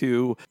 minutes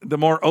to the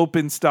more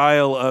open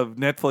style of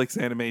Netflix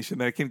animation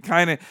that can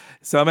kind of,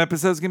 some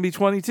episodes can be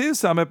 22,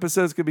 some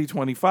episodes could be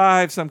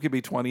 25, some could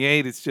be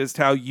 28. It's just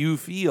how you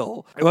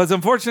feel. It was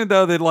unfortunate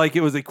though that like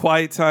it was a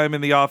quiet time in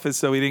the office,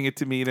 so we didn't get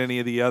to meet any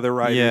of the other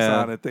writers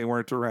on it. They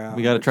weren't around.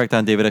 We got to track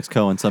down David X.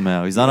 Cohen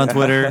somehow. He's not on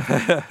Twitter.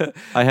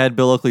 I had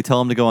Bill Oakley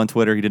tell him to go on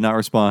Twitter. He did not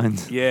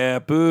respond. Yeah,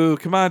 boo.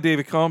 Come on,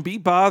 David Cohen. Be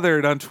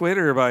bothered on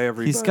Twitter by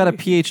everybody. He's got a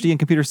PhD in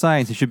computer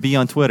science. He should be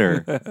on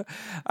Twitter.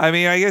 I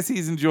mean, I guess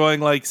he's enjoying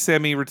like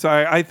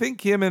semi-retire. I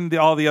think him and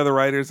all the other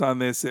writers on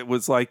this, it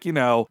was like,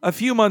 a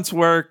few months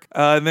work.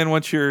 And then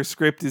once your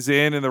script is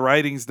in and the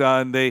writing's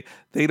done, they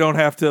don't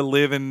have to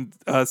live in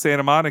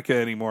Santa Monica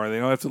anymore. They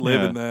don't have to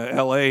live in the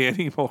LA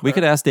anymore. We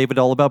could ask David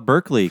all about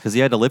Berkeley because he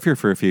had to live here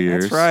for a few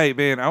years. That's right,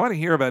 man. I want to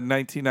hear about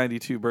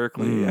 1992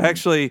 Berkeley.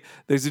 Actually,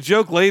 there's a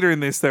joke later in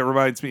this that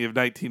reminds me of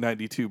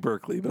 1992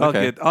 Berkeley, but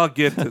I'll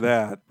get to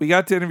that. We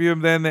got to interview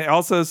him then.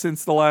 Also,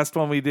 since the last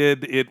one we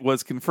did, it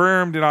was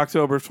confirmed in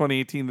October of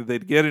 2018 that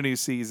they'd get a new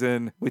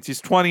season, which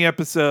is 20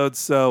 episodes.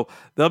 So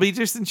they'll be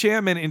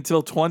Disenchantment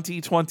until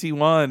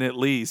 2021 at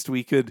least.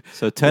 We could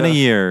 10 a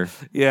year.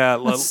 Yeah,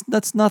 That's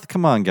let's not.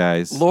 Come on,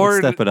 guys.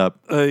 Lord, let's step it up.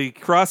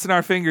 Crossing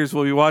our fingers,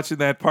 we'll be watching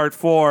that part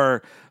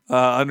 4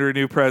 under a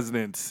new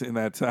president in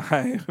that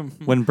time.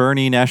 When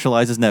Bernie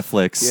nationalizes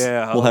Netflix,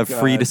 Yeah, we'll oh have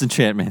free God.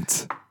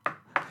 disenchantment.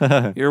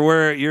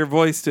 Your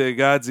voice to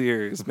God's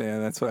ears,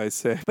 man. That's what I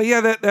say. But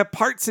yeah, that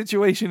part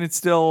situation, it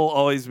still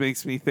always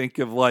makes me think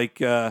of like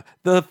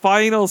the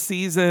final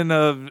season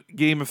of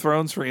Game of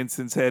Thrones, for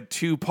instance, had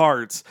 2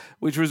 parts,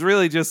 which was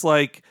really just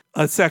like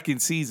a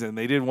second season.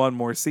 They did one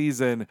more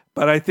season,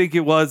 but I think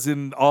it was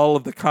in all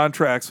of the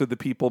contracts with the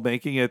people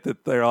making it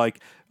that they're like,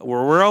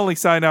 we're only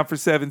signed up for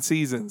 7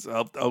 seasons.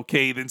 Oh,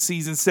 okay, then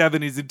season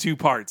 7 is in 2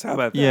 parts. How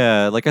about that?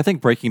 Yeah, like I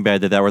think Breaking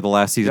Bad did that, where the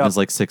last season Yep. is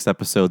like 6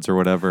 episodes or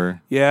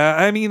whatever. Yeah,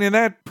 I mean, and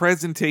that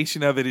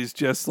presentation of it is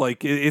just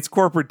like it's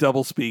corporate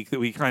doublespeak that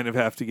we kind of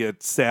have to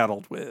get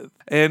saddled with.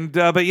 And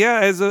but yeah,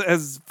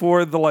 as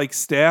for the like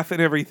staff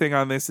and everything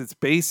on this, it's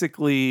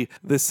basically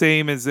the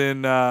same as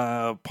in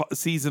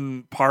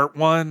season part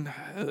 1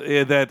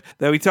 that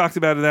we talked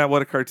about in that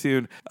What a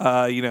Cartoon.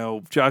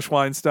 Josh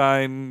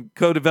Weinstein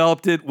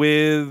co-developed it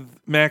with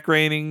Matt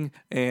Groening,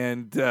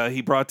 and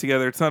he brought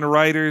together a ton of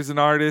writers and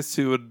artists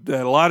who had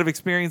a lot of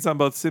experience on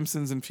both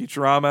Simpsons and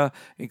Futurama,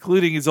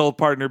 including his old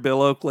partner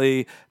Bill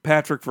Oakley,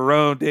 Patrick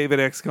Verone, David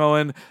X.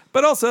 Cohen,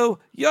 but also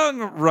young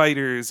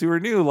writers who are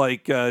new,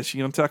 like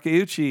Shion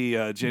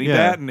Takeuchi, Jenny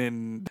Batten,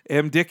 and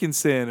M.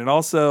 Dickinson, and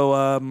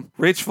also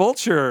Rich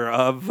Fulcher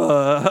of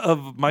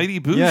Mighty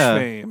Boosh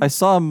fame. I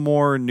saw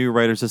more new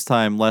writers this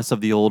time, less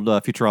of the old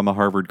Futurama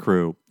Harvard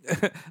crew.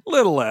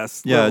 Little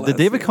less. Yeah, little did less,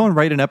 David yeah. Cohen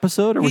write an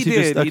episode, or was he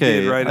just He okay?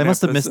 did write I an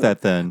must have missed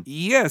episode. that then.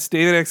 Yes,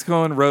 David X.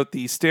 Cohen wrote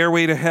the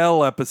Stairway to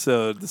Hell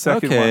episode, the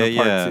second one Okay, of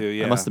part yeah. 2.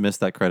 Yeah, I must have missed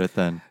that credit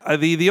then.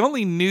 The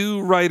only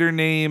new writer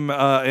name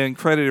and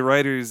credited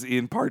writers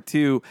in part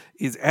 2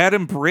 is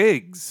Adam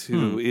Briggs,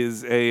 who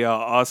is a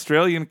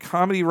Australian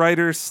comedy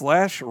writer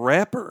 /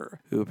 rapper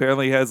who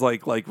apparently has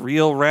like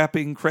real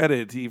rapping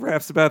credit. He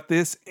raps about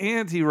this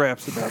and he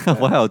raps about that.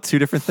 Wow, 2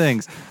 different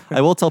things. I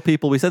will tell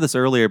people, we said this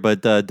earlier,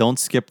 but don't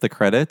skip the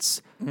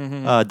credits.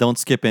 Don't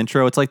skip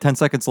intro. It's like 10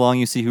 seconds long.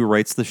 You see who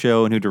writes the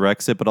show and who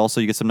directs it, but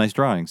also you get some nice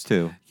drawings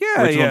too.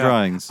 Yeah, Original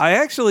drawings. I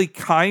actually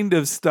kind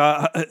of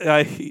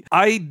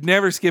I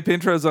never skip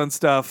intros on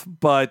stuff,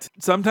 but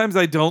sometimes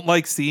I don't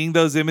like seeing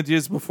those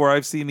images before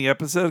I've seen the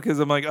episode because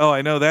I'm like, oh,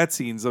 I know that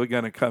scene's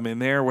going to come in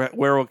there.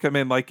 Where will come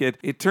in? Like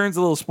it turns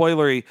a little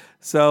spoilery.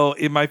 So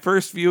in my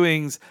first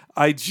viewings,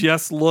 I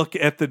just look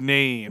at the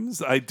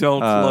names. I don't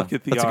look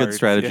at the that's art. a good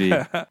strategy.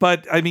 Yeah.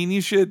 But I mean,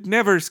 you should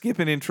never skip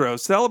an intro.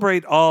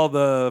 Celebrate all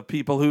the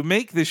people who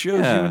make the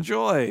shows you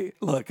enjoy.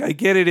 Look, I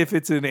get it if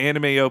it's an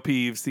anime OP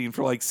you've seen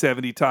for like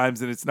 70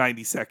 times and it's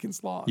 90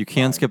 seconds long. You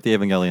can skip the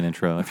Evangelion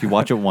intro if you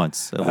watch it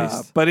once, at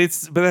least. But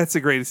that's the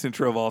greatest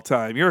intro of all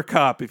time. You're a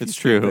cop if you It's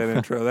skip true. that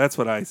intro. That's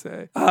what I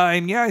say.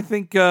 And yeah, I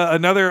think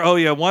one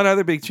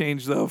other big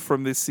change though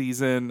from this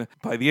season,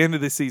 by the end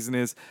of this season,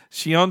 is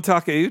Shion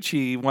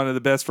Takeuchi, one of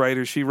the best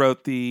writers. She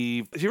wrote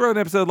an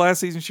episode last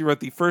season. She wrote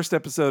the first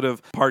episode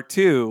of part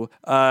 2.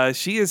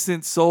 She has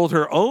since sold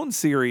her own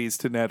series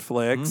to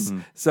Netflix,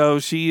 so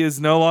she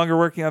is no longer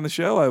working on the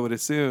show. I would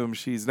assume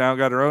she's now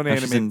got her own Now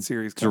she's in animated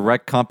series. coming.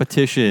 direct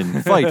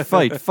competition. Fight,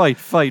 fight, fight,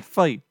 fight,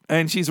 fight.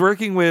 And she's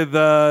working with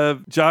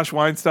Josh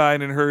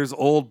Weinstein and her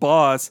old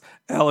boss,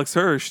 Alex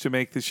Hirsch, to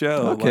make the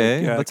show.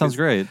 Okay, that sounds 'cause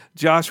great.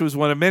 Josh was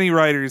one of many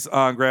writers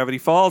on Gravity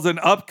Falls, and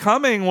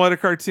upcoming What a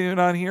Cartoon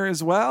on here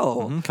as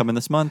well. Coming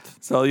this month.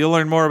 So you'll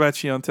learn more about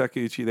Shion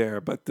Takeuchi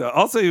there. But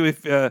also,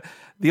 if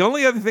the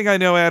only other thing I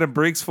know Adam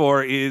Briggs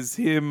for is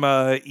him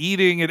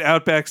eating at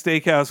Outback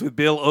Steakhouse with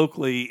Bill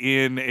Oakley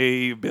in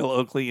a Bill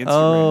Oakley Instagram.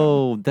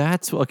 Oh,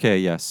 that's okay.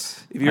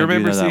 Yes, If you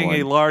remember seeing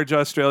a large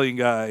Australian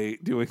guy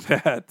doing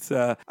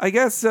that. I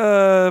guess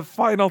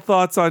final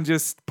thoughts on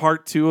just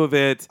part 2 of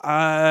it.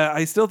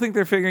 I still think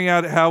they're figuring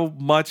out how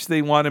much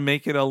they want to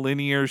make it a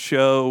linear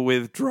show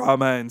with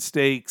drama and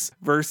stakes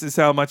versus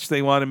how much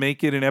they want to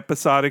make it an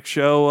episodic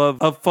show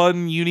of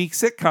fun, unique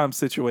sitcom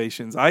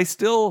situations. I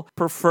still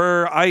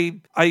prefer,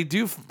 I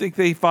do think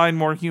they find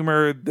more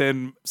humor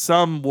than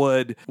some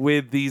would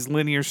with these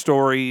linear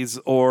stories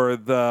or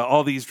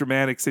all these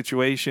dramatic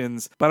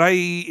situations. But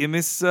in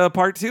this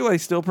part 2, I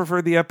still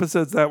prefer the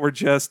episodes that were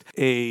just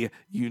a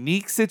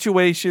unique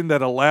situation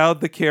that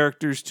allowed the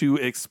characters to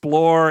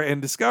explore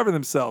and discover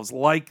themselves,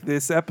 like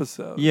this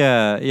episode.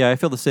 Yeah, I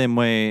feel the same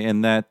way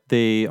in that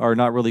they are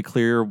not really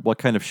clear what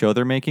kind of show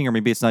they're making, or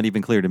maybe it's not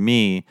even clear to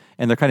me,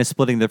 and they're kind of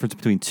splitting the difference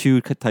between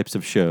 2 types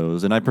of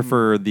shows, and I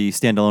prefer the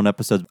standalone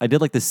episodes. I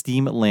did like the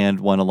Steamland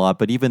one a lot,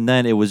 but even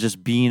then it was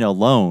just being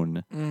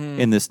alone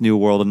in this new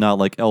world and not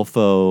like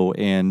Elfo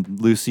and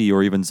Lucy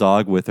or even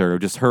Zog with her,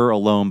 just her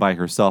alone by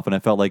herself, and I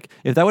felt like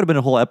if that would have been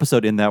a whole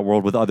episode in that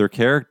world with other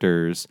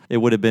characters, it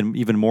would have been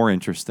even even more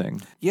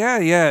interesting. Yeah,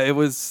 it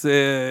was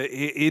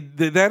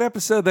that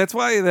episode. That's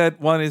why that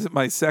one isn't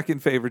my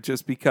second favorite,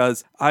 just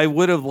because I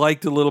would have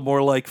liked a little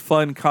more like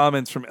fun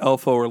comments from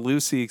Elfo or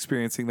Lucy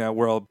experiencing that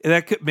world.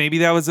 Maybe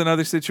that was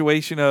another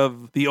situation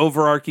of the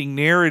overarching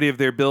narrative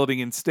they're building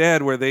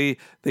instead, where they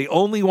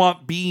only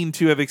want Bean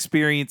to have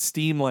experienced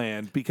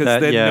Steamland, because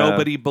then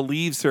nobody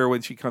believes her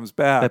when she comes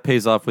back. That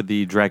pays off with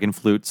the dragon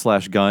flute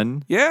 /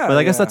 gun. Yeah, but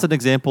I guess that's an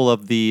example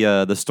of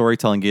the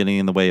storytelling getting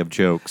in the way of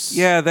jokes.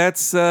 Yeah,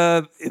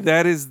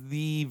 that is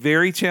the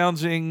very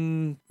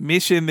challenging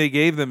mission they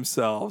gave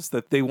themselves,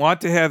 that they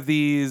want to have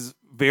these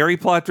very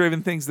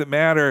plot-driven things that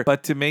matter,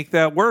 but to make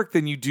that work,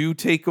 then you do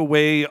take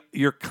away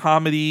your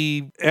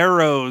comedy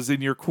arrows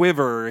in your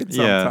quiver at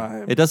some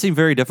time. It does seem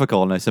very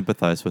difficult, and I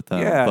sympathize with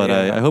them.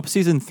 I hope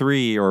season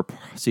 3 or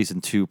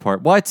season 2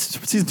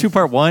 season 2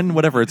 part 1,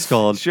 whatever it's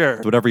called, sure,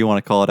 whatever you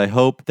want to call it. I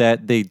hope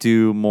that they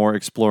do more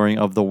exploring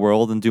of the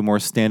world and do more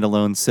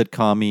standalone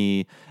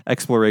sitcom-y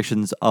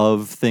explorations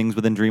of things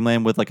within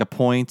Dreamland with like a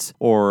point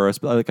or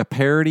like a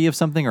parody of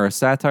something or a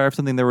satire of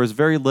something. There was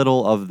very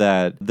little of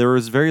that. There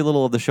was very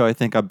little of the show, I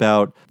think,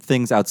 about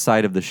things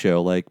outside of the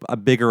show, like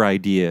bigger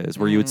ideas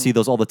where you would see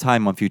those all the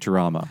time on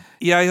Futurama.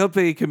 Yeah, I hope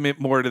they commit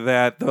more to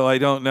that, though. I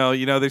don't know.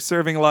 They're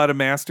serving a lot of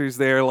masters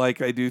there.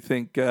 Like, I do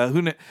think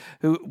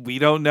who we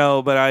don't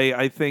know, but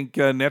I think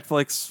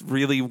Netflix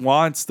really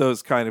wants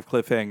those kind of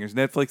cliffhangers.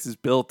 Netflix is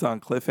built on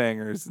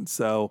cliffhangers, and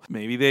so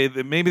maybe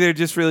they're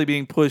just really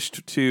being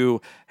pushed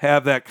to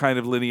have that kind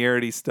of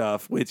linearity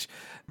stuff, which,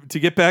 to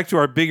get back to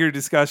our bigger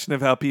discussion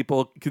of how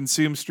people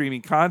consume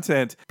streaming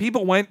content,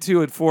 people went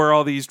to it for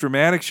all these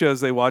dramatic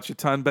shows they watch a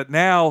ton, but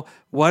now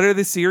what are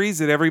the series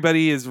that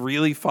everybody is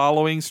really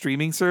following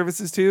streaming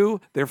services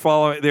to?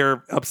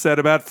 They're upset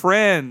about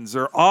Friends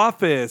or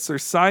Office or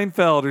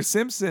Seinfeld or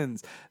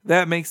Simpsons.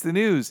 That makes the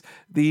news.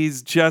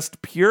 These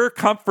just pure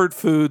comfort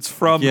foods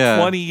from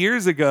 20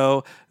 years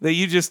ago that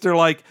you just are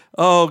like,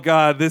 oh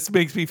God, this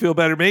makes me feel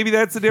better. Maybe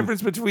that's the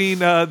difference between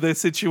the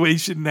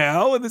situation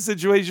now and the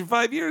situation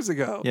 5 years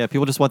ago. Yeah,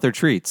 people just want their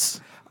treats.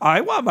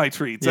 I want my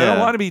treats. I don't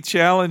want to be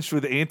challenged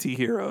with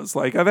anti-heroes.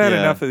 Like, I've had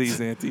enough of these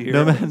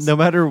anti-heroes. No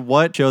matter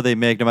what show they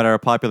make, no matter how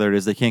popular it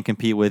is, they can't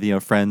compete with,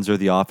 Friends or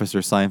The Office or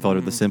Seinfeld or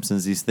The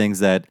Simpsons, these things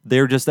that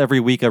they're just every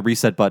week a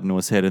reset button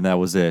was hit and that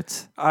was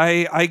it.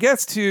 I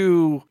guess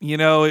too,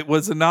 it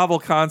was a novel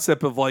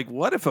concept of like,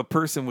 what if a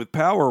person with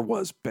power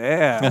was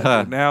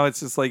bad? Now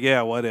it's just like,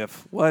 yeah, what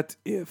if? What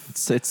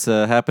if? It's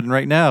happening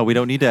right now. We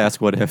don't need to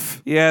ask what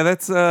if. Yeah,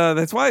 that's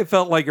why it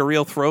felt like a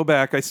real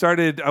throwback.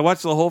 I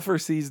watched the whole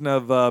first season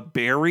of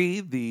Barry,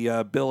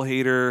 the Bill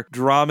Hader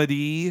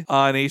dramedy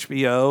on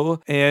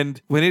HBO,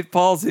 and when it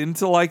falls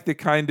into like the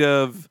kind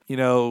of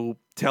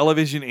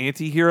television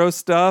anti-hero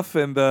stuff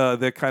and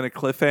the kind of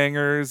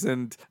cliffhangers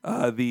and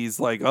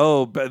these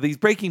these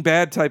Breaking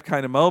Bad type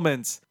kind of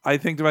moments, I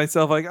think to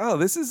myself like, oh,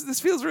 this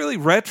feels really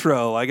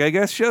retro. Like, I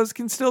guess shows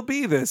can still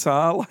be this,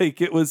 huh?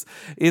 Like,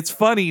 it's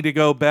funny to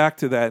go back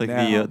to that, like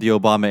now. The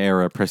Obama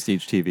era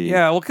prestige TV.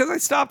 Yeah, well, because I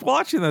stopped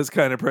watching those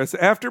kind of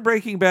after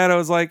Breaking Bad. I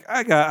was like,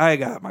 I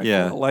got my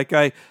fill. Like,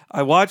 I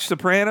watched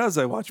Sopranos,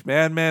 I watched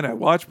Mad Men, I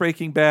watched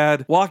Breaking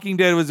Bad. Walking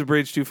Dead was a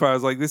bridge too far. I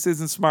was like, this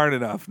isn't smart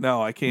enough.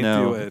 No, I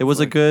can't do it. It was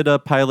a good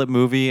pilot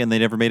movie, and they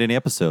never made any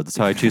episodes. That's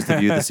how I choose to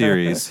view the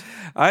series.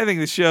 I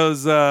think the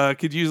shows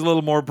could use a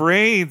little more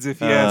brains,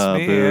 if you ask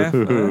me.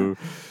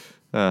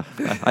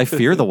 I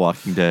fear The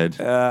Walking Dead.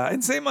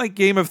 And same like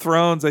Game of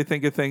Thrones. I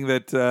think a thing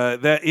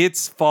that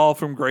its fall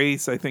from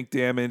grace, I think,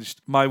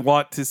 damaged my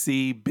want to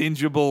see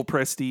bingeable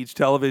prestige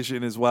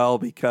television as well,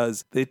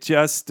 because it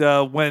just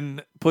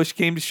when push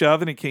came to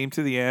shove and it came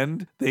to the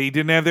end, they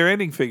didn't have their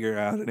ending figured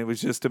out, and it was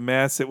just a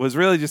mess. It was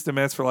really just a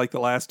mess for like the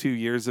last 2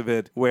 years of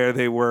it, where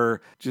they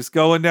were just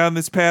going down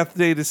this path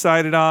they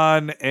decided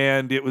on,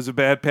 and it was a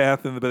bad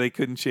path, but they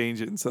couldn't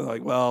change it. And so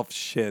like, well,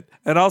 shit.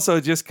 And also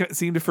it just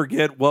seemed to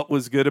forget what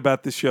was good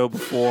about the show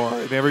before,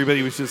 and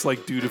everybody was just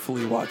like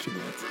dutifully watching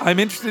it. I'm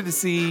interested to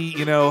see,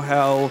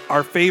 how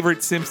our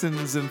favorite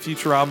Simpsons and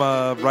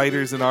Futurama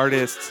writers and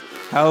artists,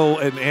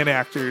 and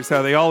actors,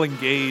 how they all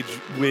engage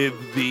with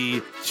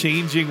the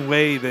changing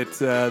way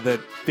that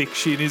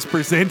fiction is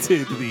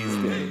presented these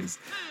days.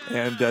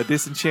 And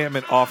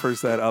Disenchantment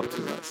offers that up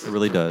to us. It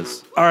really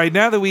does. All right,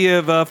 now that we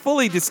have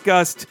fully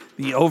discussed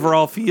the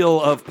overall feel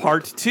of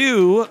part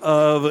 2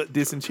 of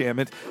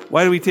Disenchantment,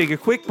 why don't we take a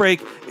quick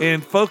break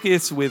and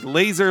focus with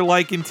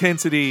laser-like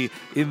intensity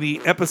in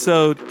the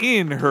episode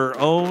In Her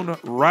Own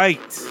Right.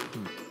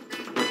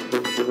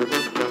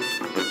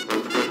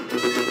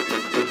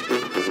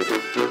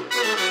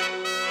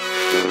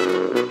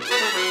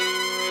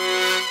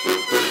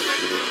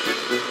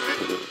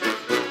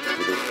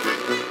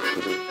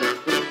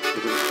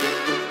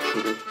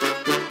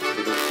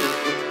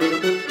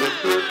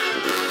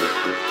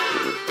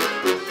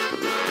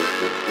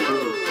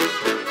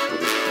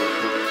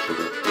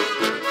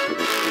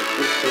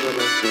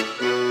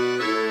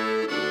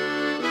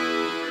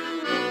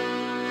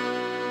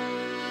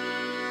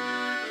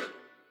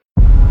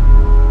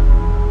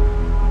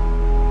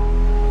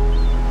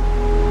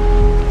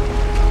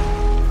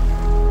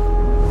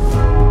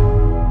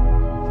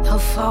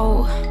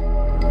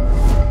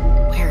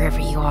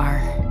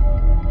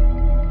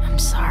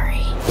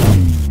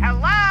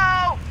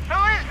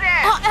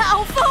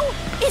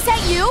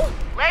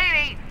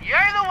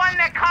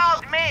 that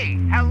called me.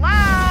 Hello?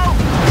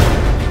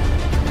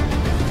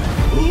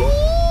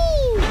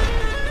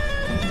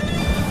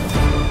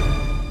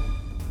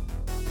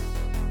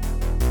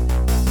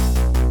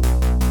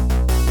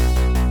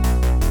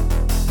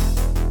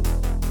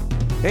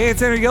 Hey,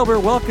 it's Henry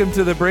Gilbert. Welcome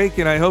to The Break,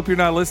 and I hope you're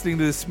not listening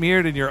to this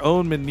smeared in your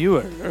own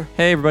manure.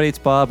 Hey, everybody, it's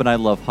Bob, and I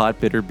love hot,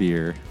 bitter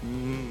beer.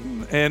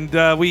 And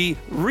we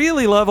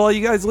really love all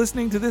you guys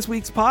listening to this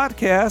week's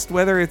podcast,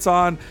 whether it's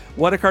on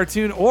What a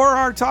Cartoon or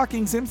our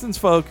Talking Simpsons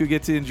folk who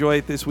get to enjoy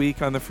it this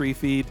week on the free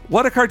feed.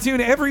 What a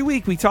Cartoon, every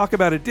week we talk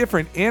about a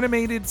different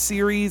animated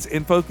series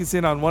and focus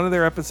in on one of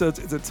their episodes.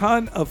 It's a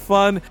ton of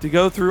fun to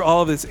go through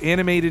all of this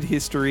animated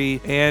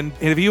history. And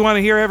if you want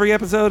to hear every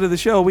episode of the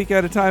show a week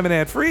at a time and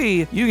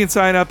ad-free, you can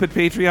sign up at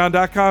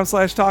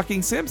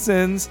patreon.com/Talking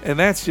Simpsons, and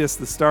that's just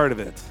the start of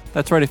it.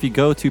 That's right. If you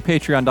go to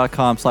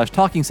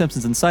patreon.com/Talking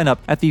Simpsons and sign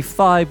up at the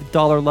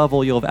 $5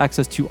 level, you'll have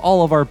access to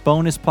all of our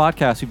bonus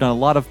podcasts. We've done a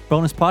lot of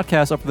bonus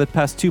podcasts over the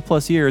past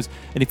 2+ years.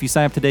 And if you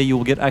sign up today, you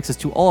will get access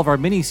to all of our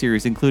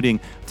mini-series, including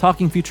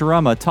Talking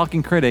Futurama,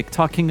 Talking Critic,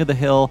 Talking of the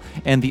Hill,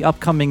 and the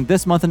upcoming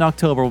this month in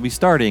October will be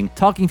starting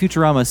Talking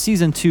Futurama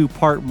Season 2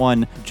 Part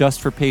 1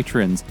 just for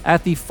patrons.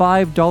 At the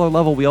 $5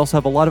 level, we also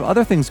have a lot of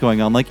other things going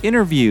on, like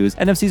interviews,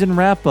 end of season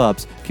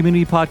wrap-ups,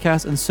 community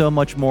podcasts, and so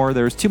much more.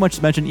 There's too much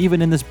to mention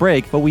even in this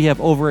break, but we have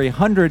over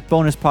 100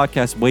 bonus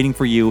podcasts waiting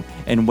for you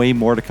and way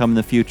more to come in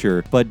the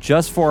future. But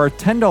just for our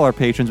 $10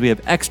 patrons, we have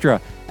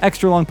extra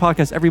long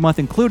podcasts every month,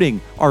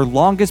 including our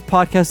longest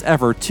podcast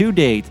ever to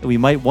date. We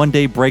might one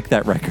day break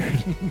that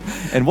record.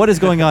 And what is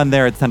going on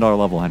there at the $10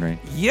 level, Henry?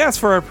 Yes,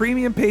 for our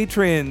premium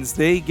patrons,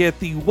 they get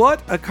the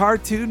What a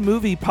Cartoon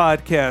Movie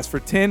podcast for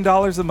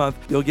 $10 a month.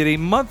 You'll get a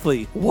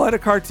monthly What a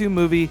Cartoon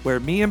Movie where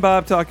me and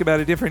Bob talk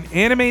about a different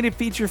animated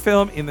feature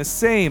film in the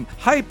same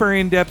hyper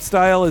in-depth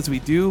style as we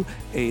do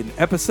an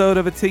episode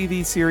of a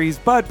TV series.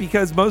 But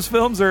because most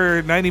films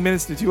are 90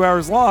 minutes to 2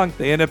 hours long,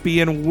 they end up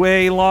being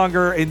way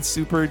longer and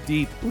super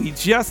deep. We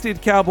just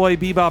did Cowboy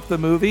Bebop the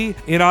movie.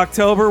 In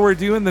October, we're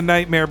doing The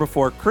Nightmare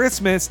Before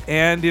Christmas.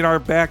 And in our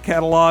back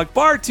catalog,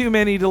 far too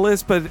many to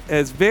list, but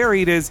as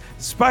varied as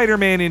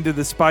Spider-Man Into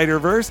the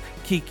Spider-Verse,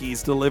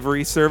 Kiki's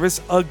Delivery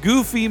Service, A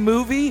Goofy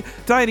Movie,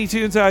 Tiny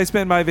Toons How I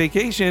Spent My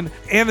Vacation,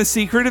 and The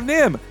Secret of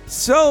NIMH.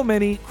 So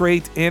many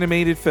great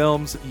animated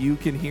films you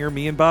can hear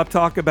me and Bob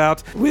talk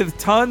about, with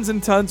tons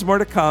and tons more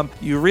to come.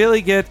 You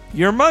really get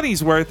your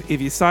money's worth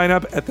if you sign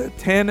up at the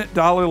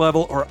 $10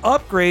 level or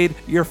upgrade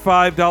your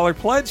 $5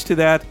 pledge to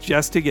that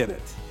just to get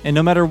it. And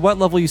no matter what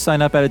level you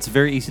sign up at, it's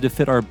very easy to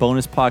fit our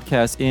bonus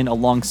podcast in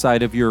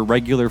alongside of your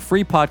regular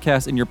free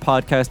podcast in your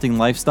podcasting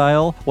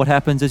lifestyle. What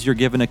happens is you're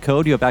given a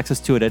code. You have access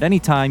to it at any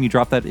time. You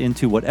drop that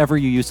into whatever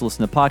you use to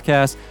listen to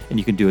podcasts, and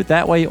you can do it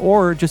that way,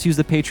 or just use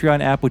the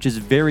Patreon app, which is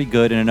very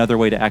good and another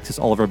way to access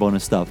all of our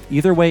bonus stuff.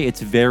 Either way,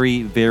 it's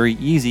very, very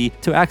easy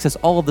to access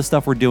all of the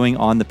stuff we're doing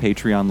on the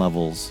Patreon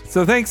levels.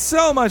 So thanks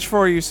so much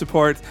for your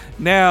support.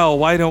 Now,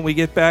 why don't we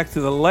get back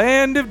to the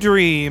land of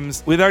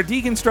dreams with our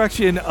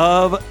deconstruction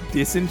of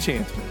Disenchantment.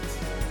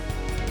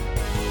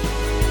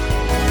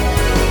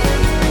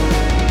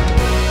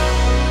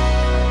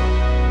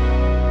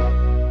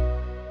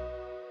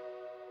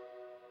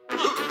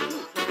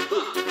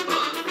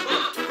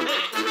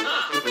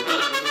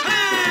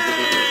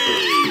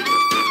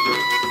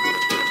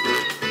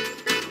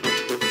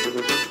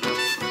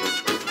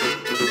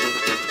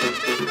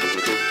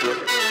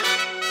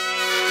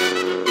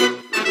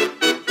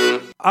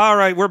 All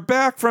right, we're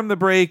back from the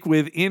break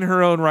with In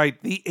Her Own Right,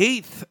 the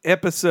 8th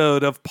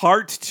episode of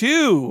Part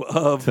 2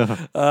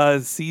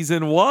 of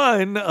Season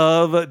 1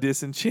 of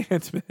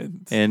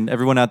Disenchantment. And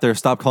everyone out there,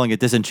 stop calling it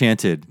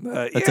Disenchanted.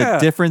 That's yeah. a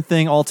different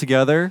thing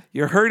altogether.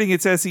 You're hurting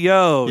its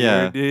SEO.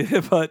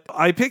 Yeah. But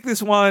I picked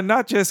this one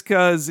not just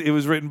because it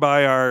was written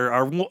by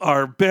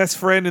our best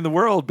friend in the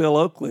world, Bill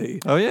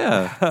Oakley. Oh,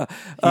 yeah.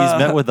 He's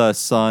met with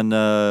us on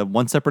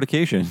one separate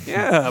occasion.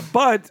 Yeah,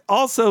 but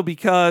also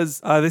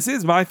because this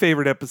is my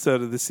favorite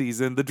episode of the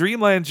season, the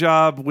Dreamland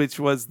Job, which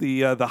was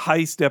the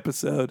heist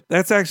episode.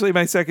 That's actually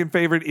my second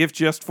favorite, if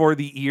just for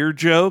the ear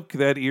joke.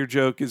 That ear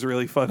joke is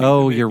really funny.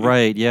 Oh, you're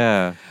right.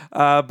 Yeah.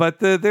 But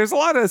there's a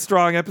lot of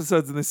strong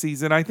episodes in the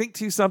season. I think,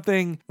 too,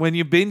 something when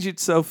you binge it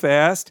so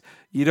fast,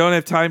 you don't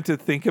have time to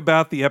think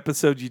about the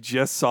episode you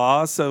just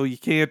saw, so you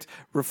can't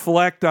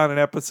reflect on an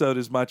episode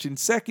as much. In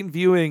second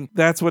viewing,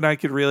 that's when I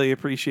could really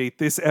appreciate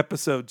this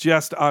episode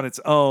just on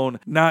its own,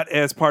 not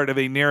as part of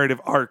a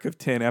narrative arc of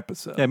 10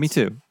 episodes. Yeah, me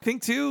too. I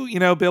think, too,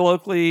 Bill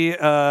Oakley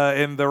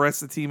and the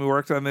rest of the team who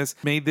worked on this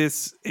made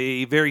this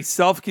a very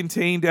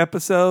self-contained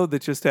episode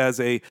that just has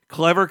a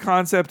clever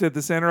concept at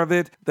the center of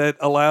it that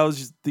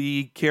allows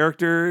the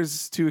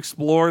characters to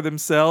explore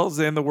themselves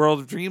and the world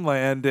of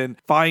Dreamland and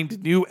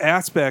find new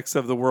aspects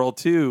of the world,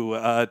 too,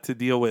 to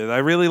deal with. I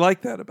really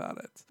like that about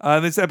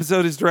it. This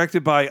episode is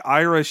directed by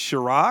Ira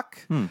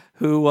Chirac,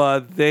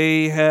 who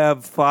they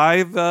have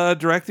 5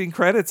 directing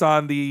credits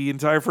on the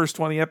entire first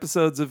 20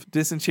 episodes of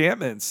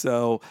Disenchantment.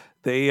 So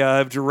They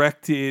have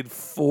directed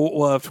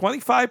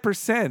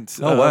 25%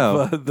 Oh, wow.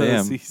 of the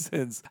Damn.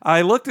 seasons.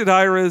 I looked at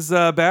Ira's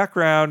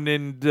background,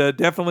 and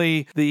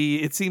definitely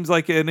it seems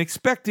like an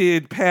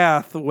expected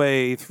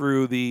pathway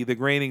through the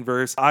graining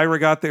verse. Ira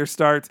got their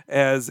start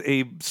as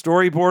a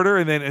storyboarder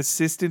and then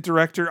assistant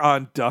director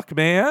on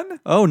Duckman.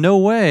 Oh, no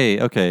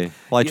way. Okay.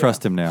 Well, I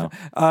trust him now.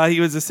 He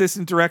was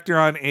assistant director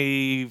on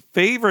a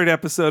favorite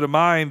episode of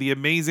mine, The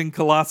Amazing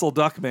Colossal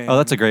Duckman. Oh,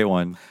 that's a great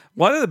one.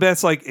 One of the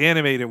best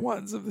animated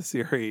ones of the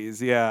series,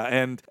 yeah.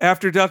 And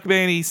after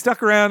Duckman, he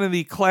stuck around in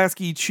the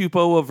Klasky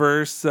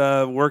Chupo-verse,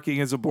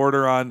 working as a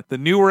boarder on the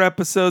newer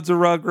episodes of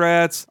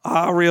Rugrats,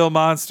 Real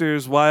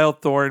Monsters,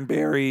 Wild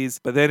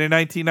Thornberries. But then in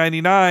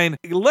 1999,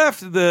 he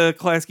left the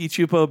Klasky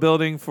Chupo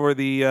building for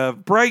the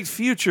bright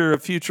future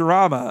of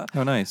Futurama.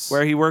 Oh, nice.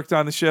 Where he worked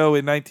on the show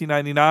in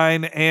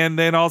 1999, and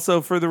then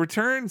also for the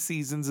return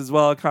seasons as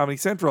well at Comedy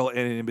Central.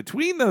 And in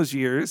between those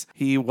years,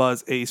 he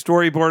was a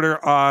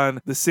storyboarder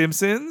on The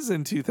Simpsons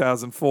in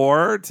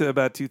 2004 to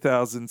about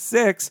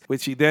 2006,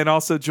 which he then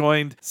also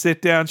joined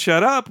Sit Down,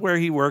 Shut Up, where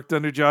he worked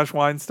under Josh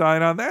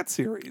Weinstein on that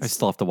series. I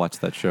still have to watch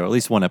that show, at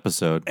least one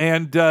episode.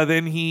 And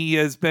then he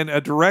has been a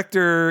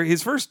director.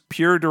 His first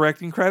pure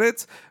directing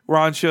credits were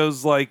on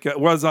shows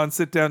was on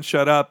Sit Down,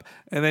 Shut Up,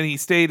 and then he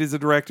stayed as a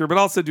director, but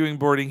also doing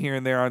boarding here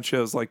and there on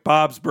shows like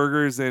Bob's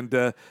Burgers and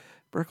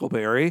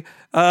Brickleberry.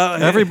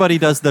 Everybody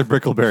does their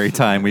Brickleberry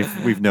time,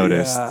 we've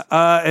noticed.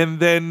 Yeah. And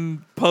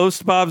then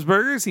post Bob's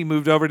Burgers, he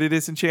moved over to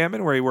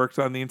Disenchantment, where he worked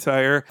on the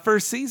entire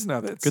first season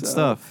of it. Good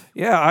stuff.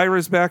 Yeah,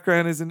 Ira's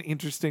background is an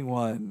interesting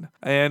one.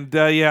 And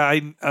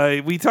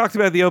we talked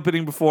about the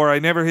opening before. I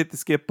never hit the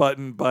skip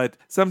button, but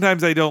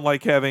sometimes I don't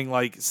like having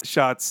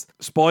shots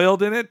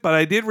spoiled in it. But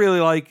I did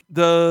really like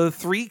the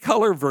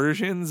 3-color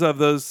versions of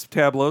those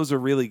tableaus are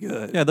really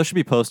good. Yeah, those should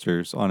be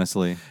more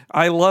honestly.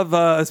 I love,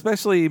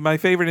 especially my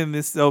favorite in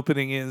this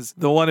opening is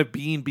the one of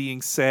Bean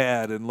being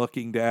sad and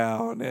looking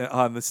down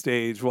on the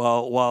stage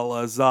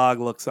while Zog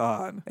looks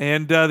on.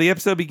 And the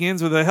episode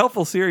begins with a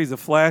helpful series of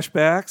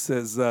flashbacks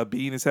as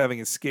Bean is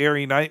having a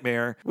scary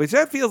nightmare, which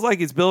that feels like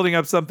it's building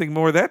up something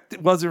more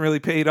that wasn't really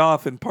paid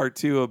off in part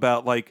 2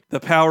 about the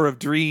power of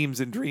dreams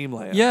in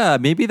Dreamland. Yeah,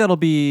 maybe that'll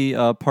be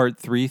a part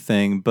 3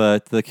 thing,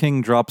 but the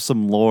king drops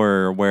some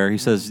lore where he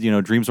says,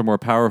 dreams are more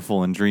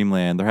powerful in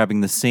Dreamland. They're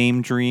having the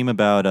same dream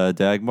about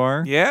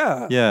Dagmar.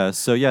 Yeah. Yeah,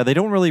 so they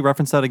don't really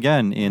reference that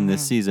again in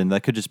this season.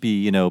 That could just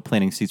be,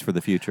 planting seeds for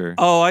the future.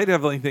 Oh, I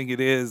definitely think it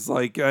is.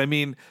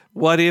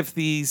 What if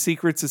the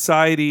secret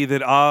society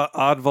that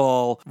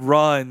Oddval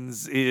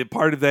runs,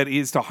 part of that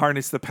is to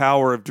harness the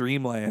power of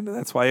Dreamland, and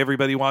that's why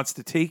everybody wants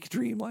to take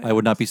Dreamland. I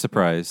would not be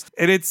surprised.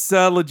 And it's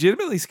a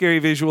legitimately scary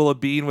visual of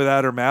Bean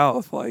without her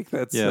mouth.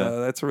 That's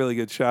a really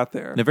good shot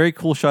there. And a very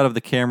cool shot of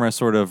the camera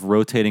sort of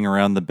rotating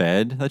around the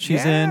bed that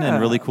she's in,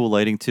 and really cool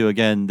lighting too.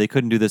 Again, they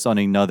couldn't do this on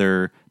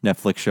another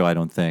Netflix show, I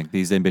don't think,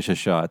 these ambitious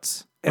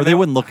shots. Or they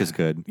wouldn't look as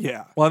good.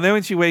 Yeah. Well, and then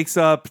when she wakes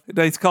up,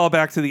 nice call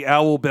back to the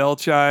owl bell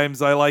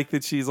chimes. I like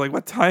that she's like,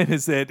 what time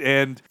is it?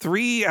 And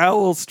 3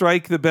 owls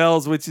strike the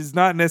bells, which does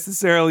not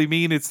necessarily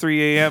mean it's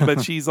 3 a.m.,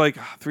 but she's like,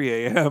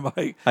 3 a.m.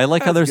 I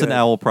like how there's an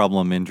owl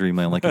problem in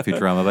Dreamland, like in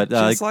Futurama. But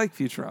just like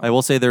Futurama. I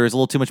will say there is a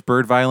little too much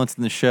bird violence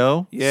in the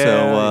show. Yeah,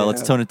 so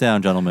let's tone it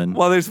down, gentlemen.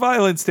 Well, there's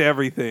violence to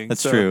everything.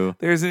 That's true.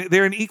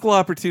 They're an equal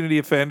opportunity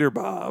offender,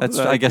 Bob.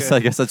 I guess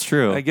that's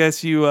true. I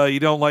guess you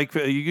don't like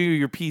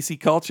your PC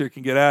culture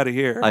can get out of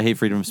here. I hate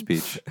freedom of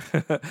speech.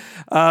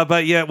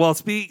 But yeah, well,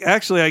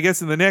 actually, I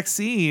guess in the next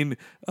scene,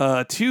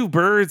 2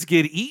 birds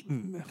get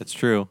eaten. That's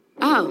true.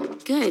 Oh,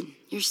 good.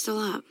 You're still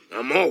up.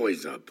 I'm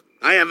always up.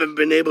 I haven't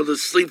been able to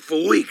sleep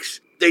for weeks.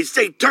 They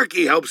say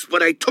turkey helps,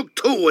 but I took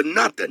 2 and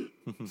nothing.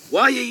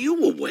 Why are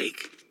you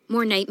awake?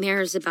 More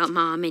nightmares about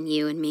Mom and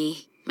you and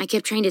me. I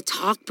kept trying to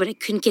talk, but I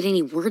couldn't get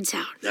any words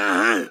out.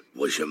 Uh-huh.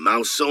 Was your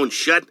mouth sewn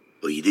shut,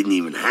 or you didn't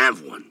even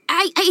have one?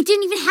 I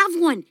didn't even have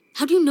one.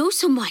 How do you know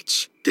so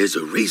much? There's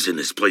a reason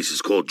this place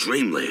is called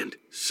Dreamland.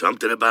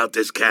 Something about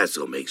this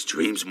castle makes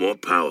dreams more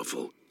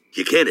powerful.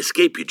 You can't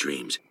escape your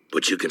dreams,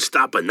 but you can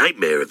stop a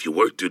nightmare if you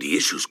work through the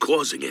issues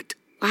causing it.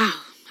 Wow,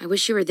 I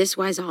wish you were this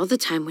wise all the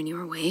time when you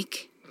were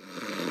awake.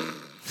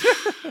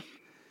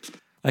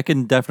 I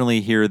can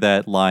definitely hear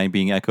that line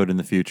being echoed in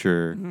the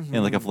future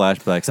in like a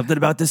flashback. Something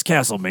about this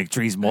castle makes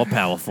dreams more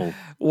powerful.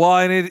 Well,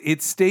 and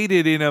it's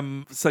stated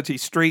in such a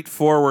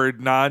straightforward,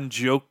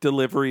 non-joke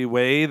delivery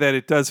way that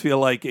it does feel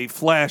like a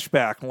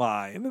flashback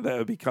line that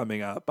would be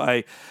coming up.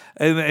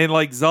 And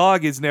like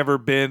Zog has never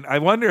been. I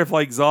wonder if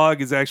like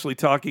Zog is actually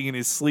talking in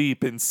his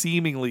sleep and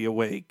seemingly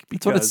awake.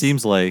 That's what it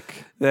seems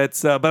like.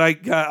 That's but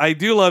I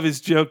do love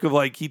his joke of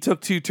like he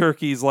took 2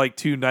 turkeys like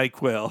 2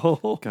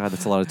 NyQuil. God,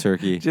 that's a lot of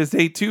turkey. Just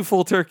ate 2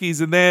 full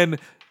turkeys and then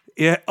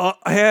it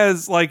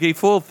has like a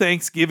full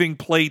Thanksgiving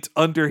plate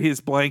under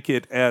his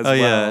blanket as Oh,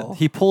 well. yeah.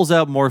 He pulls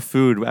out more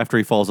food after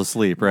he falls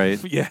asleep,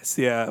 right? Yes,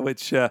 yeah.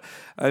 Which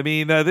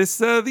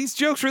these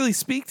jokes really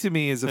speak to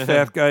me as a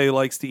fat guy who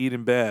likes to eat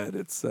in bed.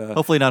 It's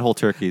Hopefully not whole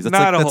turkeys. That's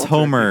Not a that's whole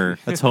Homer.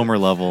 That's Homer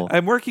level.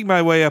 I'm working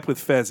my way up with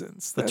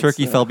pheasants. The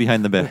turkey fell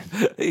behind the bed.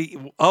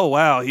 Oh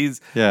wow, I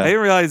Yeah.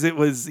 didn't realize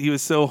he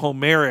was so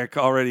Homeric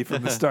already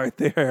from the start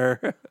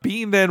there.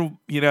 Bean then,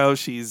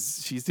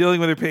 she's dealing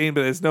with her pain,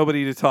 but there's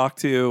nobody to talk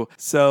to,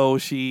 so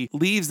she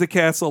leaves the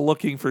castle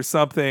looking for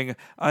something.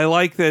 I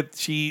like that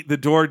the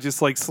door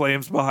just like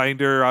slams behind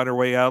her on her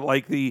way out.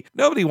 Like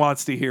nobody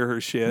wants to hear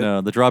her shit.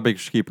 No, the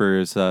drawbridge keeper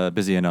is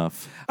busy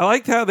enough. I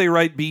liked how they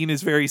write Bean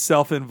is very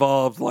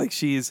self-involved. Like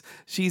she's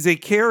a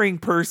caring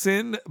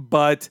person,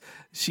 but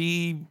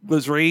she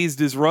was raised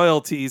as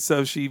royalty,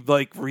 so she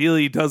like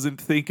really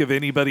doesn't think of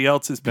anybody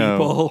else's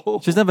people. No.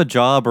 She doesn't have a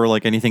job or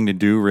like anything to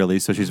do really,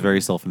 so she's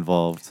very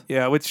self-involved.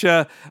 Yeah, which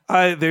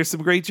there's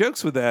some great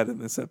jokes with that in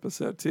this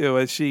episode too.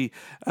 As she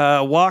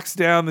walks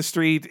down the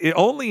street,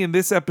 only in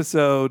this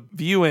episode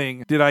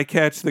viewing did I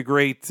catch the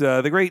great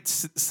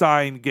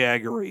sign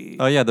gaggery.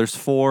 Oh yeah, there's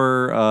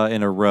 4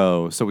 in a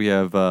row. So we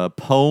have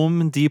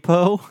Poem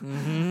Depot,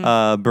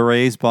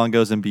 Berets,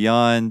 Bongos, and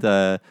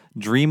Beyond.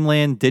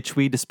 Dreamland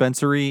Ditchweed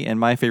Dispensary, and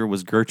my favorite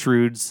was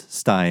Gertrude's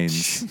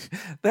Steins.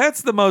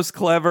 That's the most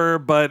clever,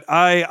 but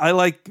I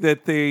like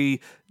that they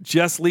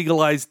just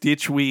legalized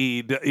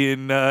ditchweed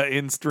in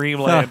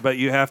Dreamland, but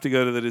you have to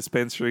go to the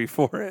dispensary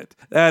for it.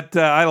 That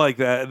I like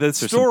that. The There's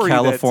story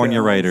some California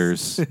that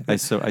writers. I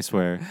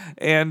swear.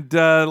 And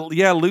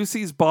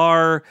Lucy's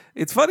bar.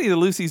 It's funny that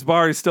Lucy's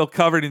bar is still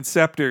covered in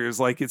scepters,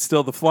 like it's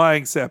still the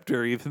flying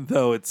scepter, even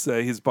though it's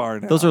his bar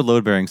now. Those are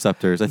load-bearing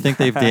scepters. I think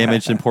they've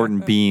damaged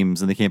important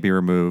beams and they can't be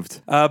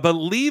removed. But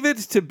leave it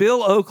to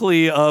Bill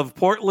Oakley of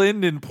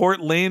Portland and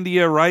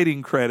Portlandia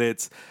writing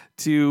credits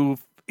to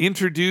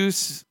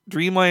introduce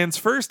Dreamland's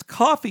first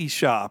coffee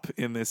shop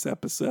in this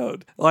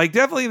episode. Like,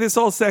 definitely this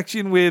whole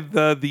section with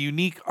the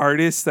unique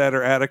artists that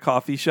are at a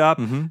coffee shop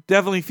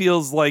definitely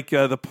feels like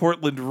the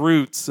Portland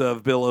roots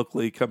of Bill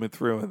Oakley coming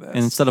through in this.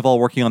 And instead of all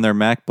working on their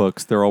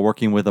MacBooks, they're all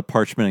working with a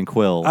parchment and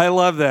quill. I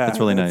love that. That's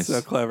really nice.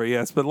 So clever,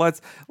 yes. But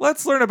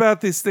let's learn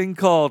about this thing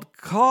called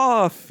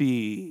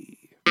coffee.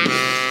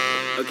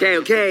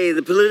 Okay,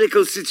 the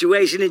political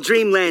situation in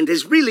Dreamland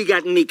has really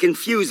gotten me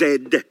confused.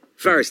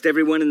 First,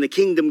 everyone in the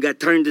kingdom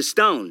got turned to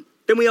stone.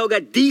 Then we all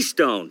got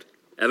de-stoned.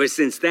 Ever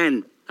since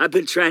then, I've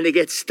been trying to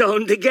get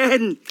stoned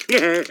again.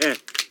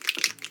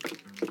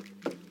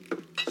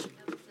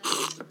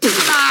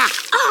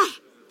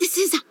 This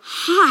is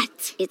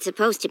hot. It's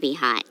supposed to be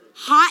hot.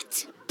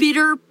 Hot,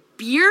 bitter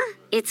beer?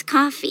 It's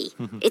coffee.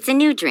 It's a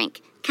new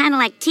drink. Kind of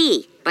like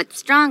tea, but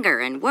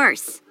stronger and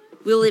worse.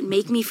 Will it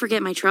make me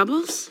forget my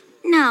troubles?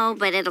 No,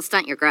 but it'll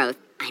stunt your growth.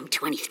 I'm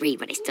 23,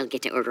 but I still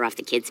get to order off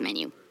the kids'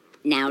 menu.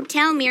 Now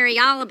tell Mary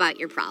all about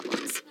your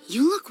problems.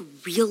 You look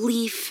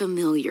really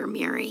familiar,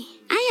 Mary.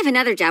 I have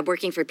another job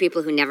working for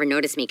people who never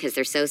notice me because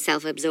they're so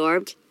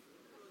self-absorbed.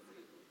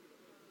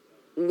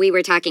 We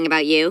were talking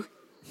about you.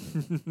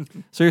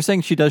 So you're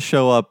saying she does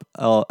show up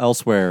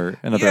elsewhere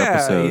in other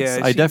episodes. Yeah,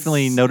 I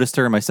definitely noticed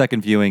her in my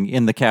second viewing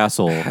in the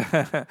castle.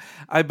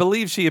 I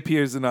believe she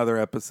appears in other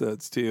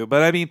episodes too.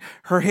 But I mean,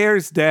 her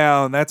hair's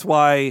down. That's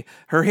why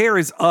her hair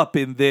is up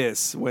in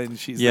this when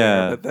she's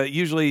there. But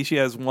usually she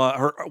has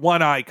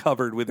one eye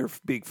covered with her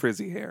big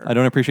frizzy hair. I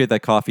don't appreciate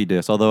that coffee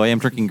dish, although I am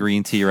drinking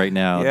green tea right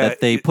now.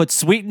 That they put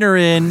sweetener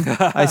in.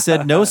 I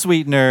said no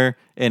sweetener,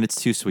 and it's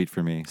too sweet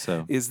for me.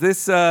 So is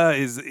this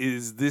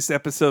is this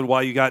episode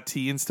why you got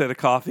tea instead of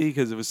coffee?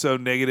 Because it was so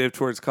negative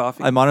towards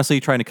coffee? I'm honestly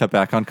trying to cut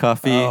back on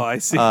coffee. Oh, I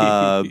see.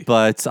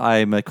 But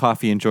I'm a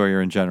coffee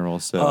enjoyer in general.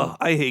 So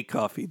I hate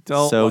coffee.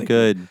 Don't so like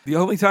good. It. The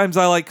only times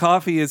I like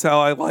coffee is how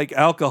I like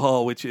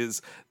alcohol, which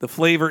is the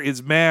flavor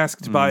is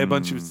masked by a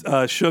bunch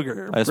of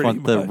sugar. I just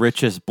want the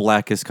richest,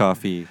 blackest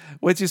coffee.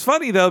 Which is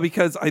funny though,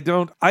 because I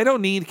don't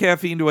need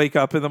caffeine to wake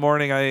up in the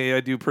morning. I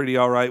do pretty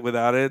all right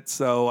without it,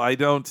 so I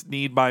don't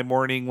need my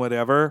morning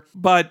whatever.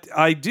 But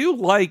I do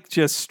like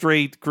just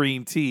straight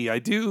green tea. I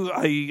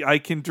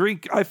can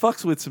drink. I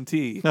fucks with some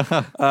tea,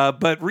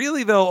 but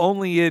really though,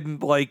 only in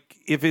like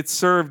if it's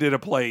served at a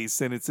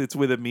place and it's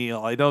with a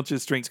meal. I don't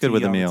just drink tea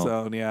with a on meal. its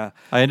own. Yeah,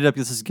 I ended up.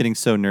 This is getting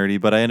so nerdy,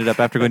 but I ended up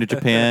after going to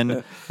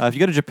Japan. If you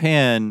go to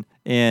Japan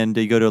and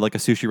you go to like a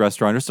sushi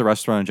restaurant, just a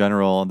restaurant in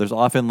general, there's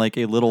often like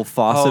a little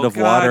faucet of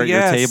water at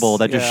your table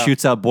that just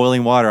shoots out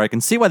boiling water. I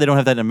can see why they don't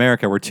have that in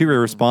America. We're too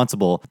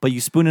irresponsible. But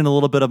you spoon in a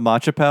little bit of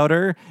matcha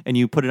powder and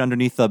you put it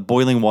underneath the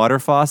boiling water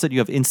faucet. You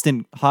have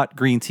instant hot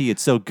green tea.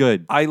 It's so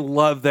good. I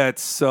love that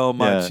so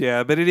much.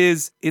 Yeah, but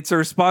it's a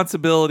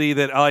responsibility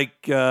that like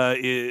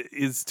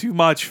is too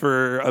much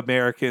for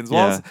Americans.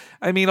 Well,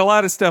 I mean, a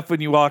lot of stuff when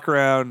you walk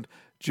around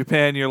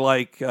Japan, you're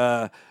like,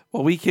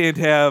 well, we can't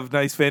have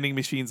nice vending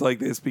machines like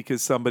this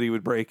because somebody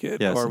would break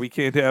it. Yes. Or we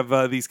can't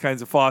have these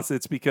kinds of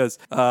faucets because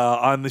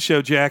on the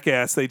show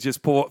Jackass, they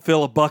just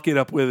fill a bucket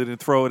up with it and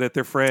throw it at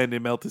their friend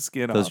and melt his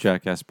skin Those off.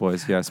 Jackass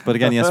boys, yes. But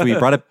again, yes, we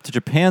brought it to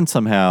Japan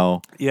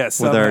somehow. Yes,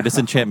 with somehow. our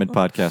Disenchantment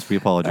podcast. We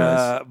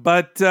apologize.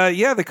 But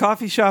the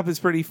coffee shop is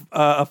pretty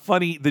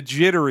funny. The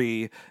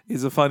Jittery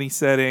is a funny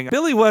setting.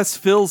 Billy West,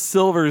 Phil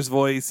Silver's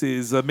voice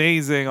is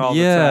amazing all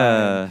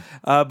the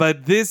time.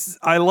 But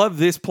I love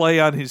this play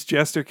on his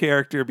jester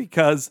character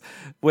because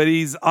when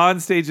he's on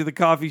stage at the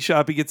coffee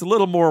shop, he gets a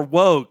little more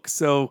woke.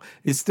 So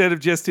instead of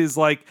just his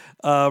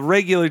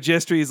regular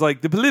gesture, he's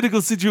like the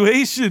political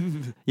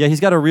situation. Yeah, he's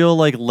got a real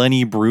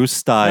Lenny Bruce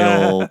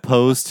style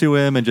pose to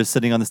him, and just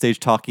sitting on the stage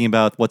talking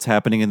about what's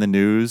happening in the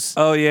news.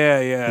 Oh yeah.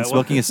 And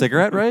smoking a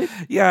cigarette, right?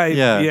 Yeah.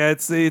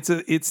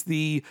 It's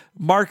the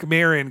Mark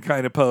Maron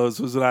kind of pose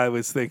was what I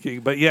was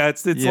thinking. But yeah,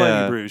 it's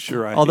Lenny Bruce.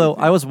 You're right. Although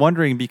I was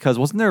wondering because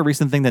wasn't there a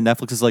recent thing that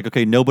Netflix is like,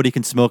 okay, nobody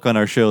can smoke on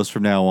our shows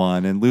from now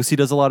on, and Lucy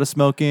does a lot of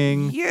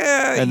smoking.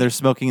 Yeah, and they're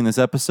smoking in this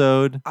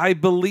episode. I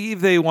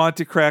believe they want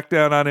to crack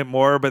down on it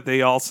more, but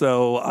they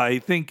also, I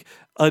think,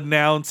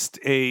 announced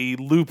a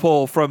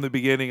loophole from the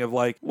beginning of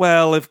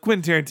if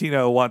Quentin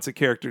Tarantino wants a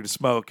character to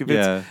smoke,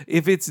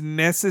 if it's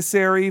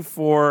necessary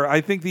for,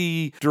 I think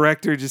the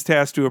director just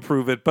has to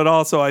approve it, but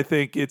also I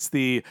think it's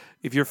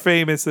if you're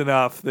famous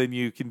enough, then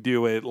you can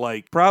do it.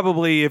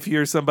 Probably if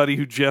you're somebody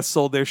who just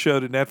sold their show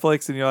to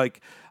Netflix and you're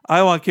like,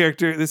 I want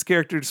this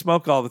character to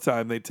smoke all the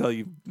time, they tell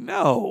you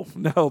no.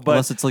 But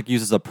unless it's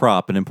used as a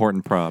prop, an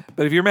important prop.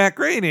 But if you're Matt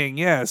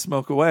Groening,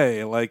 smoke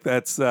away.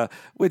 That's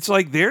which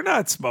they're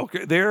not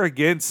smoker. They're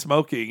against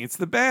smoking. It's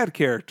the bad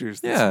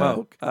characters that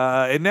smoke.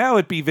 And now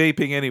it'd be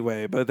vaping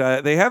anyway.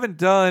 But they haven't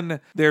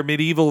done their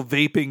medieval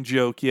vaping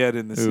joke yet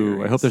in the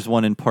series. I hope there's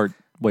one in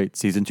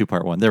season 2,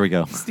 part 1. There we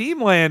go.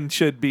 Steamland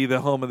should be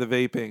the home of the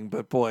vaping,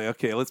 but boy,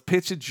 okay, let's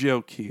pitch a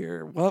joke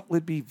here. What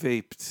would be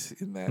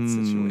vaped in that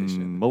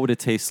situation? What would it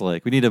taste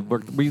like? We need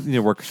to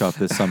workshop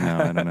this somehow.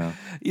 I don't know.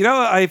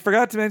 I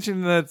forgot to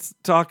mention the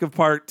talk of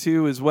part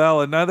 2 as well.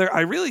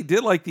 I really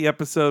did like the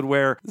episode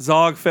where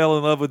Zog fell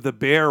in love with the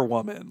bear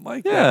woman.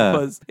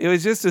 It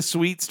was just a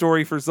sweet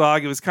story for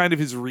Zog. It was kind of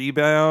his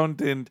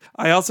rebound, and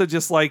I also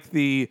just like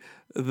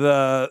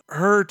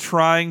her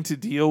trying to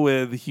deal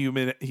with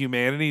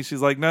humanity.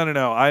 She's like,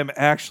 no, I'm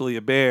actually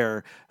a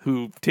bear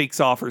who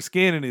takes off her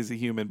skin and is a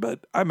human,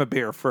 but I'm a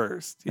bear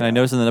first. And I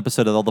noticed in that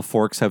episode that all the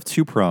forks have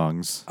 2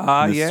 prongs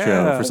in this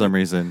show for some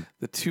reason.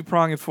 The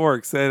 2-pronged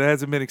forks. That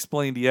hasn't been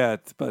explained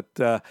yet. But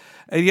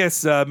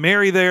yes,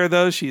 Mary there,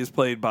 though, she is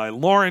played by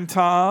Lauren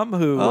Tom,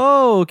 who...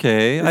 Oh,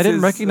 okay. I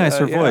didn't recognize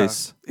her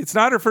voice. It's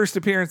not her first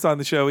appearance on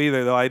the show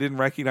either, though. I didn't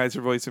recognize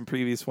her voice in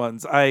previous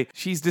ones.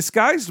 She's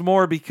disguised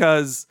more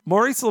because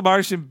Maurice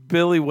LaMarche and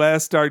Billy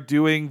West are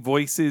doing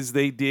voices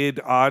they did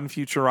on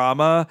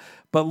Futurama,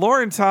 but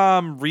Lauren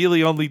Tom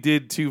really only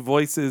did 2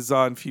 voices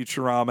on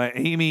Futurama,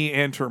 Amy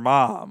and her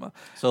mom.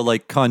 So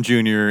Con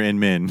Jr. and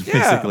Min,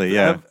 basically,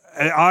 yeah.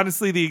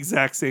 Honestly, the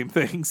exact same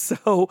thing.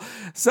 So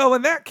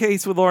in that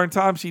case with Lauren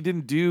Tom, she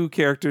didn't do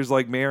characters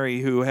like Mary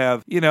who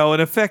have,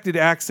 an affected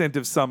accent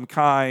of some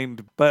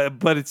kind,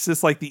 but it's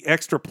just the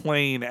extra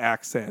plain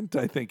accent,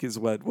 I think, is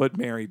what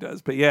Mary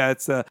does. But yeah,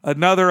 it's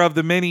another of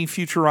the many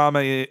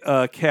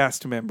Futurama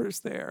cast members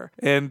there.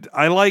 And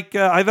I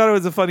thought it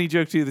was a funny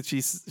joke too that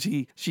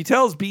she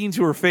tells Bean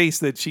to her face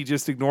that she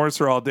just ignores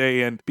her all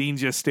day, and Bean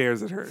just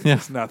stares at her. Yeah.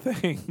 It's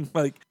nothing.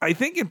 I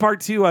think in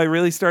part 2, I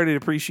really started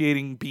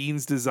appreciating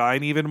Bean's design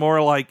even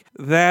more.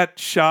 That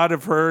shot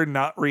of her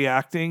not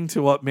reacting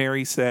to what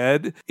Mary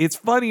said, it's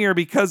funnier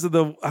because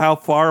of how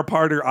far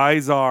apart her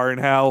eyes are and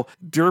how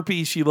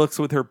derpy she looks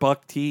with her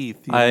buck teeth.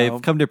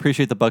 I've come to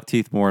appreciate the buck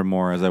teeth more and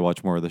more as I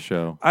watch more of the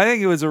show. I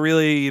think it was a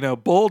really,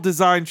 bold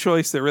design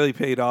choice that really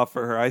paid off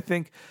for her. I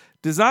think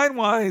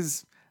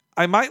design-wise,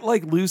 I might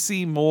like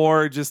Lucy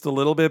more just a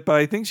little bit, but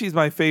I think she's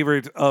my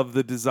favorite of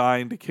the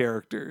designed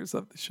characters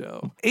of the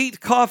show. 8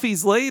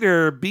 coffees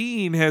later,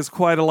 Bean has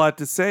quite a lot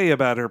to say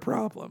about her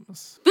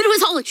problems. But it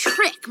was all a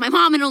trick. My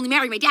mom had only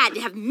married my dad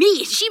to have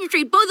me. She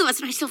betrayed both of us,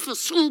 and I still feel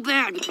so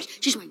bad because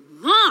she's my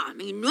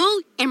mom,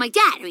 And my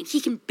dad, he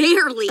can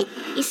barely...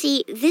 You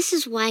see, this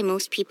is why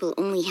most people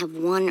only have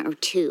 1 or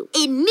 2.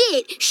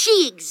 Admit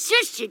she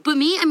existed, but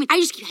me, I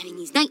just keep having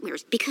these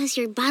nightmares. Because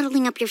you're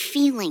bottling up your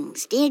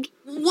feelings, dig?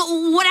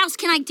 What else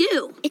can I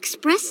do?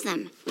 Express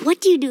them. What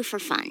do you do for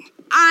fun?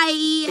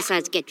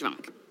 Besides get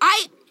drunk.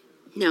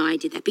 No, I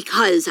did that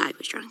because I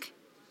was drunk.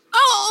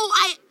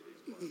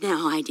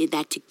 No, I did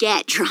that to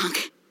get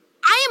drunk.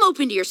 I am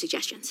open to your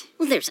suggestions.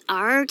 Well, there's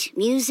art,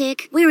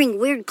 music, wearing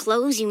weird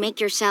clothes you make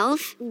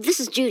yourself. This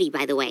is Judy,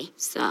 by the way.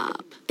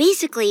 Sup?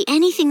 Basically,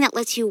 anything that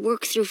lets you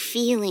work through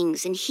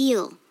feelings and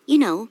heal.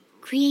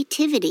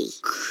 Creativity.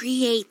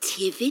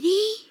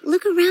 Creativity?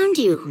 Look around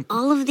you.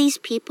 All of these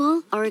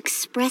people are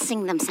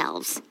expressing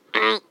themselves.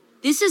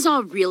 This is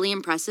all really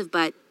impressive,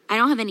 but I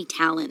don't have any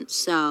talent,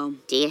 so...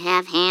 Do you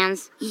have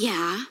hands?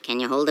 Yeah. Can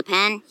you hold a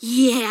pen?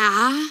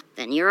 Yeah.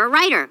 Then you're a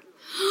writer.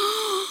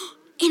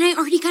 And I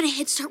already got a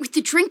head start with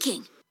the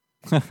drinking.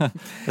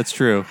 That's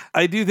true.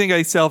 I do think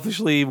I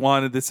selfishly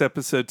wanted this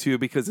episode too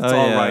because it's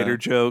all writer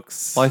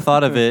jokes. Well, I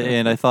thought of it,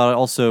 and I thought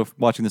also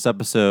watching this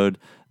episode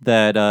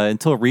that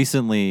until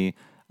recently,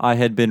 I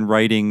had been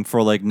writing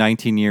for like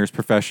 19 years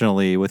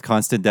professionally with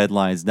constant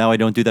deadlines. Now I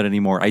don't do that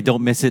anymore. I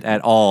don't miss it at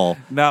all.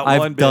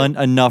 I've done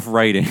enough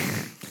writing.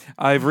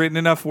 I've written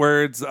enough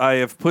words. I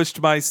have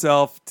pushed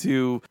myself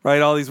to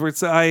write all these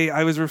words.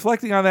 I was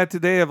reflecting on that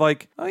today of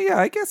like, oh yeah,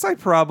 I guess I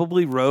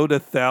probably wrote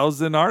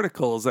 1,000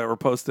 articles that were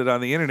posted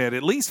on the internet.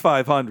 At least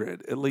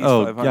 500. At least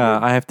 500. Yeah,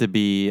 I have to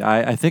be.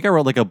 I think I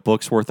wrote like a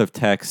book's worth of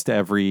text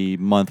every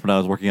month when I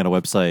was working on a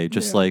website.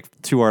 Just like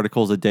 2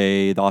 articles a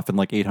day, often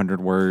like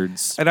 800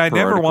 words. And I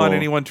never article. Want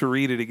anyone to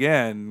read it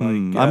again.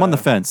 Like, I'm on the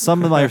fence.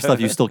 Some of my stuff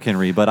you still can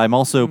read, but I'm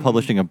also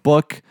publishing a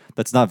book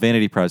that's not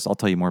Vanity Press. I'll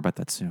tell you more about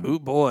that soon. Oh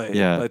boy.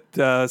 Yeah.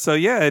 But so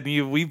yeah,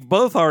 and we've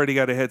both already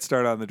got a head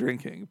start on the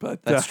drinking.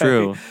 But that's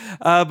true.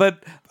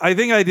 But I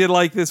think I did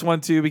like this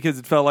one too because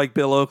it felt like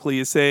Bill Oakley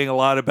is saying a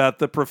lot about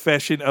the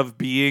profession of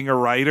being a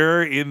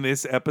writer in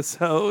this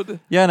episode.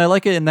 Yeah, and I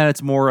like it in that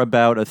it's more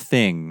about a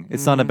thing.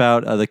 It's not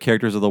about the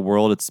characters of the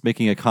world. It's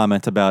making a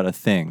comment about a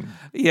thing.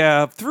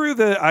 Yeah,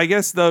 I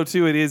guess though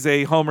too, it is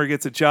a Homer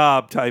gets a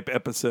job type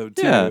episode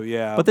too.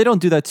 Yeah. But they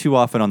don't do that too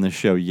often on this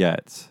show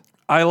yet.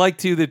 I like,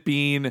 too, that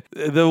Bean,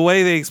 the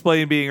way they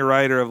explain being a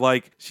writer of,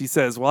 like, she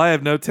says, well, I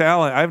have no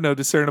talent. I have no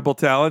discernible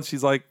talent.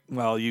 She's like,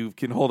 well, you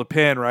can hold a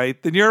pen,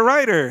 right? Then you're a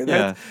writer.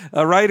 Yeah.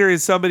 A writer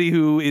is somebody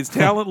who is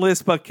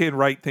talentless but can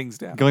write things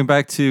down. Going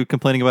back to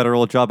complaining about our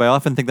old job, I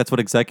often think that's what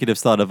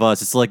executives thought of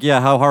us. It's like, yeah,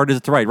 how hard is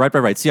it to write?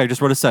 Right. See, I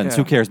just wrote a sentence.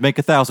 Who cares? Make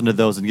 1,000 of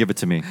those and give it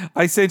to me.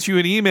 I sent you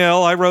an email.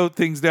 I wrote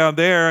things down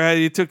there.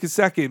 It took a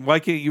second. Why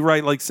can't you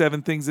write like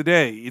 7 things a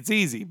day? It's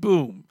easy.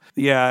 Boom.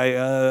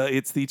 Yeah,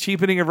 it's the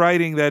cheapening of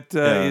writing that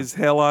is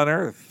hell on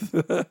earth.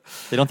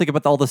 They don't think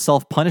about all the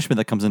self-punishment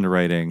that comes into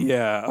writing.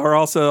 Yeah, or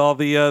also all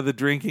the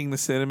drinking, the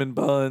cinnamon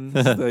buns.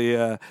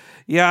 That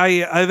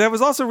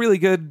was also really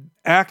good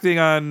acting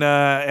on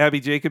Abby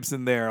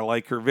Jacobson there,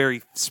 like her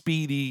very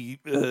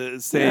speedy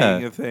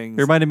saying of things.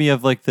 It reminded me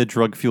of like the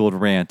drug-fueled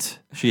rant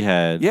she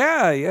had.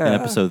 Yeah. In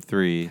episode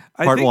 3,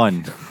 part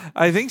 1.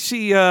 I think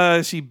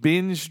she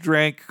binge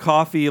drank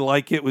coffee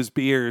like it was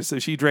beer, so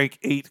she drank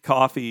 8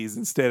 coffees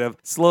instead of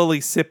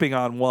slowly sipping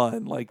on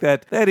one. Like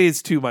that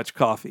is too much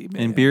coffee,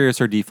 man. And beer is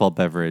her default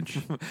beverage.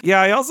 Yeah,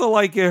 I also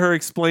like her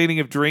explaining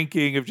of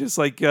drinking, of just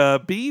like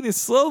Bean is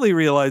slowly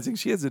realizing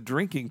she has a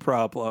drinking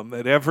problem,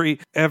 that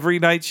every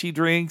night she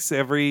drinks,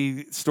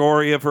 every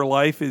story of her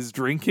life is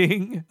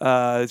drinking.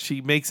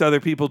 She makes other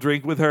people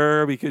drink with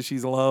her because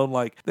she's alone.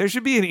 Like, there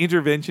should be an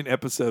intervention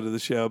episode of the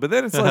show, but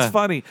then it's less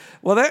funny.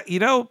 Well, that,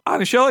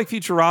 on a show like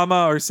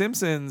Futurama or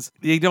Simpsons,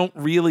 they don't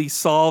really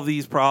solve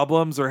these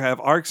problems or have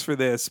arcs for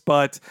this,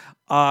 but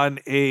on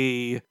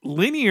a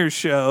linear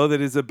show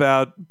that is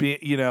about,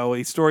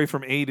 a story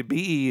from A to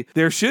B,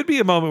 there should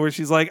be a moment where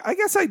she's like, I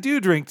guess I do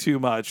drink too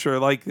much, or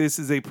like this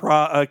is a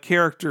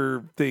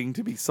character thing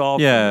to be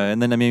solved. Yeah,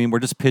 and then, we're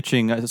just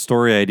pitching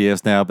story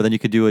ideas now, but then you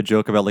could do a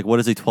joke about, like, what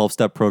is a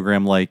 12-step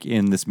program like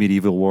in this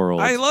medieval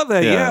world? I love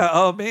that, yeah.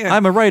 Oh, man.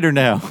 I'm a writer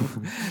now.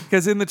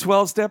 Because in the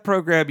 12-step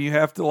program, you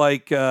have to,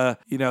 like, give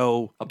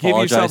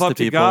yourself up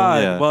to people,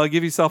 God. yeah. Well,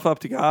 give yourself up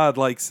to God,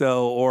 like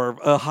so, or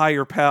a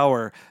higher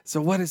power. So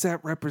what does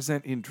that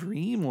represent in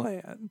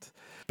Dreamland?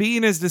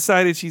 Bean has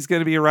decided she's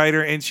going to be a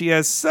writer, and she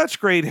has such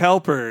great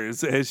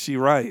helpers as she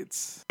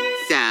writes.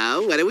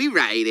 So, what are we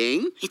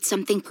writing? It's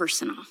something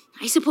personal.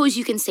 I suppose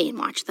you can stay and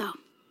watch, though.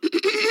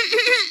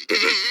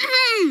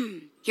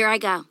 Here I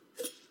go.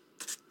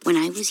 When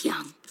I was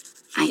young,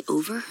 I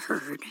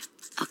overheard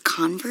a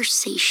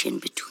conversation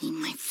between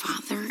my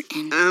father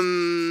and...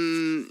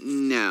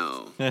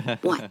 No.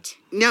 What?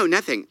 No,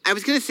 nothing. I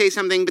was going to say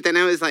something, but then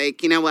I was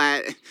like, you know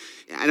what?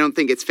 I don't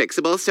think it's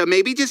fixable, so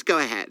maybe just go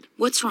ahead.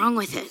 What's wrong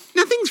with it?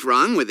 Nothing's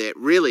wrong with it,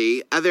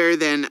 really, other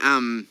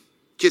than,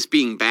 just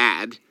being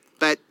bad.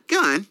 But go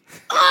on.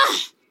 Ugh!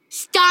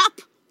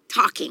 Stop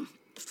talking.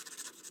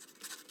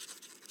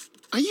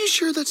 Are you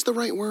sure that's the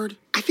right word?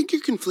 I think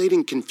you're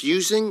conflating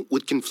confusing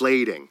with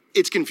conflating.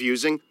 It's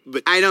confusing,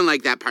 but... I don't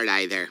like that part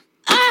either.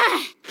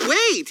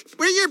 Wait,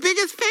 we're your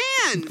biggest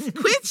fans.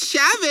 Quit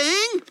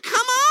shoving.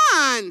 Come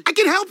on. I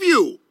can help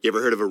you. You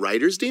ever heard of a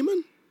writer's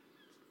demon?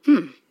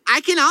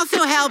 I can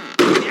also help.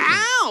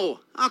 Ow!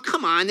 Oh,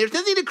 come on. There's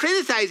nothing to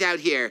criticize out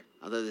here.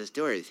 Although this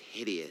door is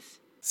hideous.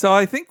 So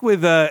I think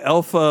with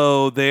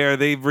Elfo there,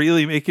 they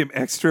really make him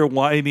extra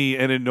whiny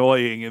and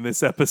annoying in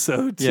this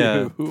episode,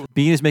 too. Yeah.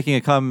 Bean is making a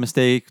common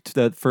mistake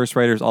that first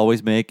writers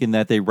always make in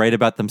that they write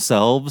about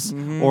themselves,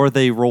 or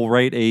they will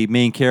write a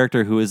main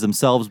character who is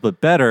themselves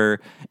but better,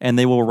 and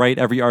they will write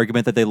every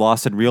argument that they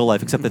lost in real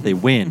life except that they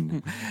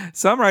win.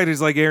 Some writers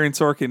like Aaron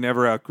Sorkin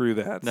never outgrew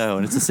that. No,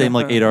 and it's the same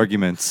like 8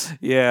 arguments.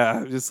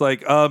 Yeah, just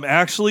like,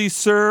 actually,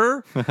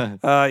 sir.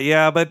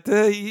 But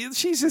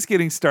she's just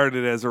getting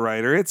started as a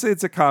writer. It's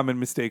a common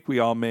mistake we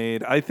all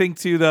made. I think,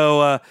 too,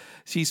 though,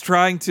 she's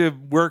trying to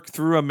work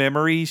through a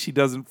memory she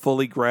doesn't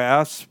fully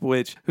grasp,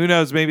 which who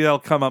knows, maybe that'll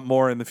come up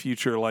more in the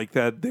future, like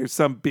that there's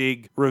some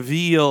big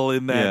reveal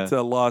in that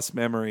lost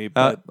memory.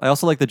 But I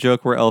also like the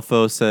joke where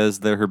Elfo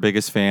says they're her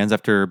biggest fans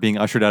after being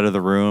ushered out of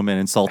the room and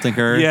insulting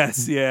her.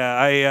 Yes,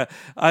 yeah,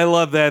 I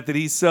love that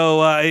he's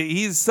so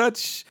he's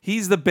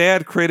the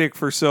bad critic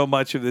for so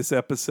much of this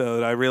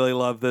episode. I really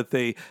love that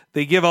they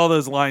give all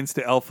those lines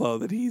to Elfo,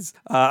 that he's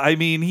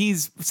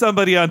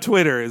somebody on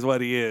Twitter is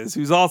what he is,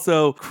 who's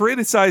also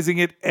criticizing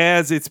it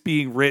as it's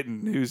being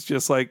written, who's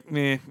just like,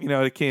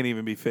 it can't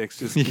even be fixed,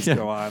 just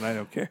go on, I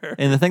don't care.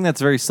 And the thing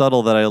that's very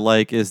subtle that I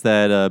like is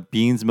that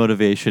Bean's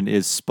motivation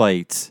is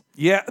spite.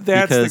 Yeah,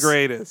 that's the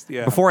greatest.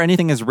 Yeah. Before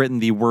anything is written,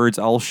 the words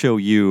 "I'll show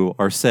you"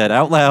 are said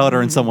out loud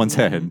or in someone's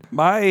head.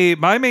 My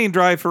main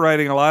drive for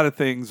writing a lot of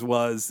things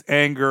was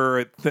anger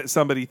at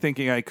somebody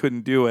thinking I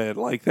couldn't do it.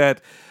 Like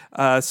that,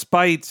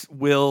 spite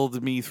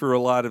willed me through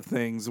a lot of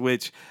things,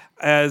 which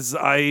as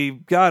I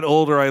got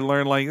older, I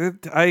learned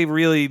like I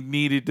really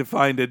needed to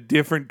find a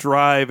different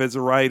drive as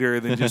a writer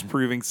than just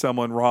proving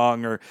someone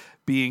wrong or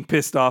being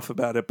pissed off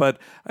about it. But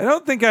I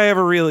don't think I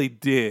ever really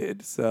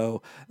did.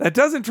 So that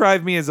doesn't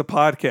drive me as a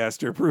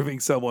podcaster, proving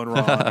someone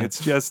wrong.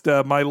 It's just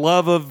my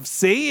love of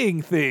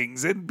saying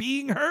things and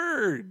being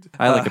heard.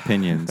 I like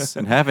opinions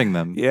and having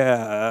them.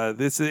 Yeah.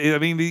 The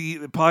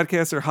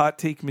podcasts are hot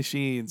take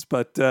machines,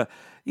 but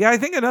yeah, I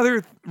think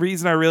another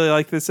reason I really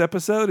like this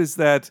episode is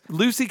that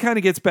Lucy kind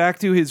of gets back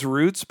to his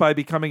roots by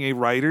becoming a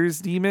writer's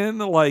demon.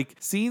 Like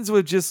scenes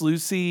with just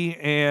Lucy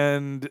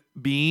and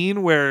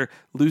Bean where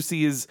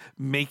Lucy is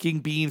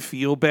making Bean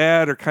feel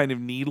bad or kind of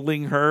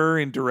needling her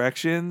in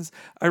directions.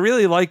 I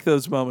really like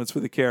those moments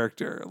with the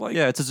character. Like,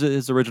 yeah,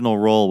 his original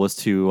role was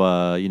to,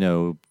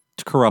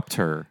 to corrupt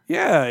her.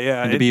 Yeah.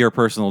 And to be her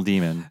personal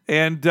demon.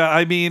 And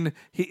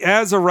he,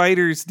 as a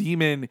writer's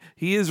demon,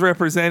 he is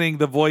representing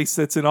the voice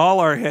that's in all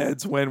our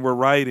heads when we're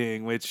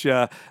writing, which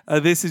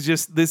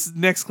this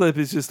next clip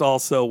is just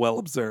also well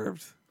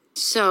observed.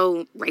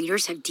 So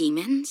writers have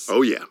demons?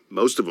 Oh, yeah.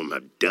 Most of them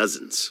have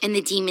dozens. And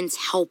the demons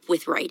help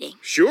with writing?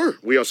 Sure.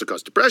 We also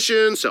cause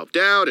depression,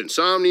 self-doubt,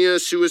 insomnia,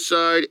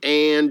 suicide,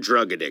 and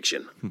drug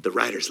addiction. The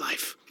writer's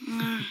life.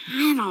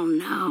 I don't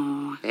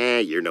know.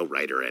 You're no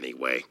writer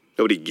anyway.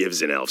 Nobody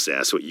gives an elf's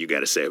ass what you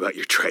got to say about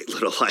your trite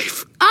little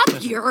life.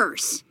 Up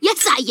yours.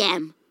 Yes, I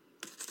am.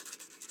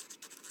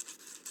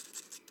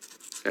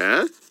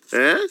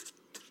 Huh?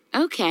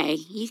 Okay,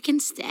 you can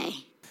stay.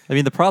 I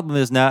mean, the problem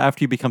is now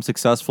after you become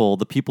successful,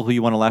 the people who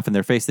you want to laugh in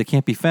their face, they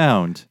can't be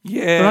found.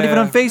 Yeah. They're not even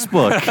on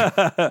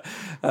Facebook.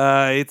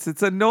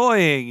 It's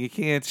annoying. You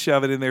can't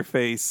shove it in their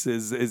face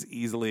as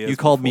easily as you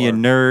called me a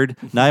nerd.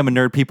 Now I'm a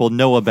nerd people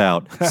know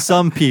about.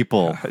 Some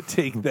people.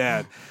 Take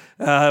that.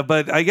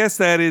 But I guess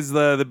that is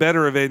the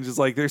better revenge is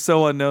like they're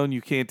so unknown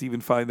you can't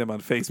even find them on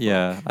Facebook.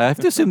 Yeah, I have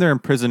to assume they're in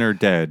prison or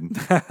dead.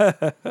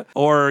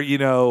 Or,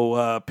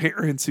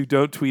 parents who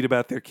don't tweet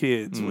about their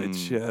kids,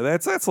 which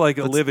that's like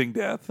a living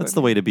death. That's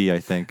the way to be, I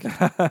think.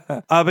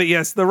 But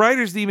yes, the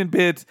writer's demon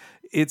bit,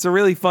 it's a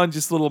really fun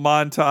just little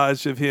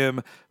montage of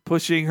him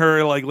pushing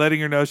her, like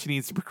letting her know she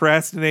needs to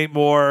procrastinate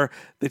more,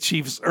 that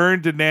she's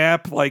earned a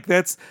nap. Like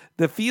that's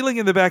the feeling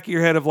in the back of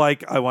your head of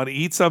like, I want to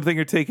eat something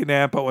or take a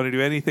nap. I want to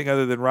do anything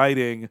other than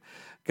writing.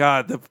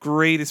 God, the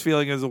greatest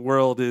feeling in the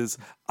world is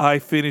I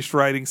finished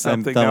writing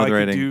something. Now I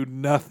can do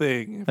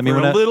nothing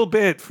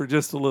for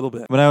just a little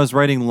bit. When I was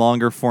writing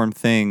longer form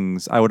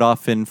things, I would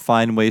often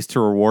find ways to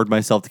reward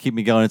myself to keep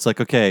me going. It's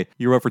like, okay,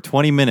 you wrote for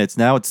 20 minutes.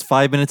 Now it's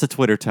 5 minutes of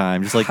Twitter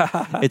time. Just like,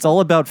 it's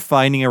all about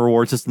finding a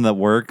reward system that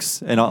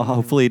works and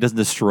hopefully it doesn't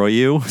destroy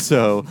you.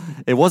 So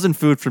it wasn't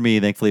food for me.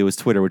 Thankfully, it was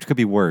Twitter, which could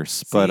be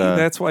worse. But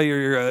that's why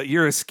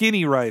you're a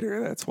skinny writer.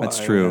 That's why. That's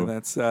true.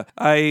 That's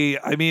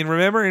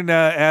remember in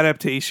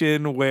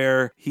Adaptation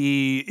where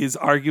he is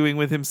arguing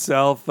with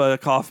himself,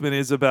 Kaufman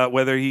is, about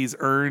whether he's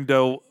earned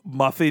a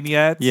muffin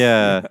yet.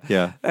 Yeah.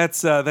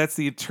 That's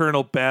the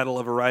eternal battle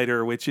of a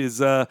writer, which is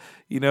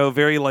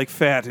very like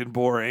fat and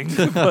boring.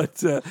 but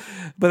that's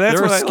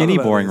there what are skinny,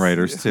 boring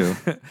writers too.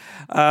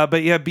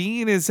 But yeah,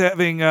 Bean is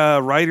having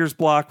writer's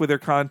block with her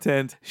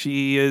content.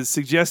 She is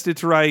suggested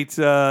to write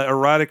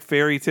erotic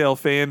fairy tale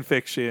fan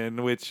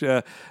fiction, which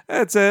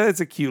it's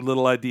a cute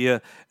little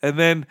idea. And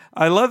then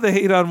I love the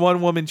hate on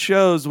one-woman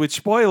shows, which,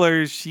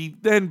 spoilers, she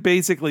then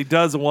basically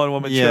does a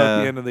one-woman show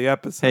at the end of the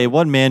episode. Hey,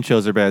 one-man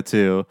shows are bad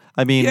too.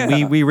 I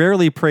mean, we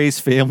rarely praise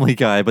Family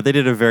Guy, but they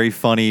did a very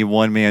funny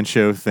one-man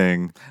show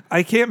thing.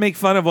 I can't make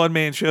fun of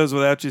one-man shows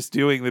without just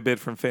doing the bit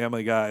from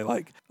Family Guy.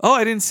 Like, oh,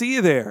 I didn't see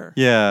you there.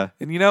 Yeah.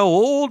 And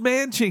old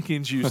man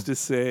Chinkins used to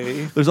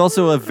say. There's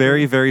also a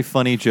very, very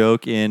funny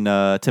joke in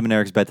Tim and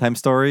Eric's Bedtime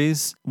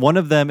Stories. One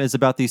of them is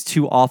about these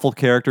two awful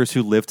characters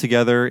who live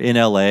together in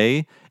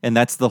L.A., and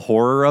that's the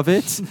horror of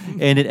it.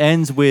 And it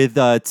ends with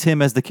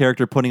Tim as the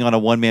character putting on a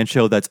one-man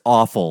show that's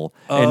awful,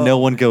 and no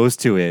one goes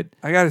to it.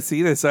 I got to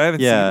see this. I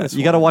haven't seen this.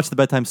 You got to watch the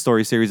Bedtime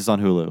Story series. It's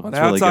on Hulu. Well, It's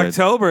now really it's good.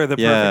 October, the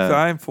perfect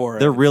time for it.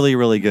 They're really,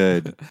 really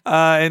good.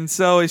 And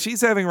so as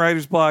she's having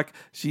writer's block,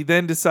 she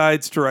then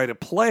decides to write a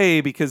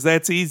play because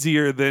that's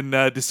easier than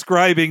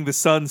describing the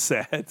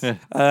sunset.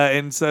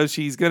 And so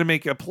she's going to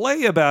make a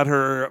play about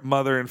her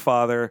mother and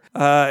father.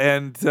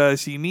 And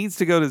she needs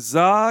to go to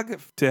Zog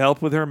to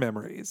help with her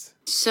memories.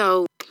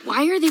 So,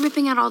 why are they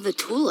ripping out all the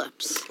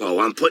tulips? Oh,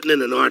 I'm putting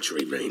in an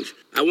archery range.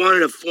 I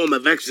wanted a form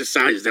of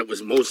exercise that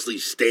was mostly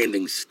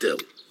standing still.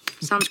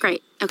 Sounds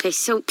great. Okay,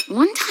 so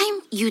one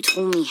time you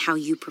told me how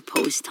you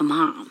proposed to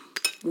Mom.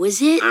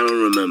 Was it? I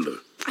don't remember.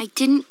 I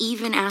didn't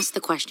even ask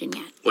the question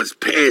yet. What's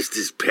past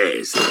is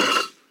past.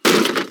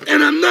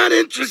 And I'm not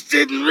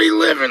interested in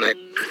reliving it.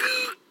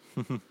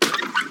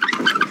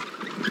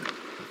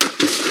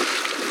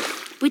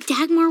 But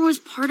Dagmar was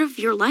part of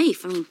your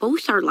life. I mean,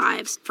 both our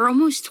lives for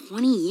almost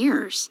 20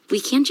 years.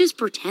 We can't just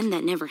pretend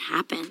that never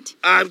happened.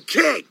 I'm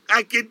king.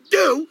 I can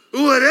do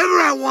whatever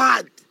I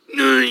want.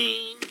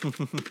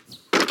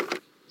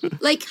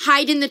 Like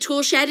hide in the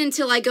tool shed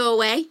until I go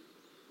away?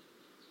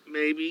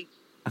 Maybe.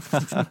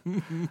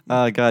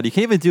 Oh, God. You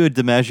can't even do a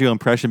DiMaggio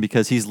impression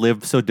because he's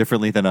lived so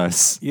differently than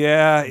us.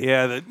 Yeah.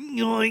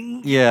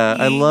 Yeah,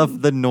 I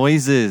love the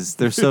noises.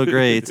 They're so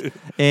great.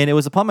 And it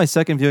was upon my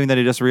second viewing that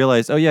I just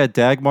realized, oh, yeah,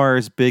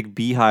 Dagmar's big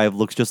beehive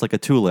looks just like a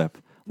tulip.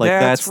 Like,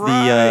 that's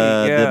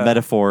right. the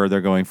metaphor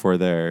they're going for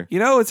there. You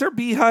know, is her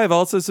beehive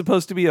also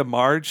supposed to be a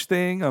Marge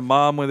thing? A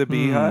mom with a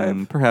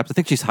beehive? Perhaps. I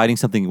think she's hiding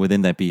something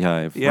within that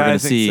beehive. Yeah, We're gonna I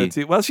think see. so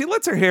too. Well, she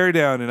lets her hair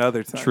down in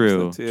other times.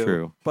 True, too.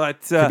 true.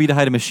 But Could be to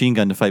hide a machine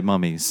gun to fight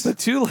mummies. But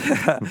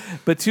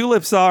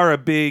tulips are a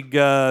big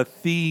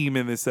theme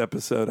in this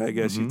episode, I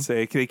guess you'd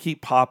say. They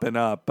keep popping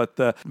up. But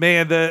the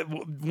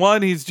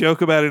one, he's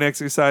joke about an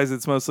exercise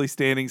that's mostly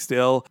standing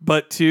still.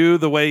 But two,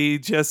 the way he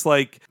just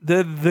like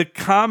the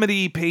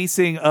comedy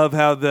pacing of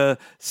how the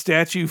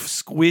statue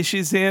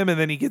squishes him and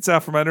then he gets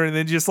out from under and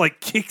then just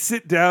like kicks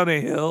it down a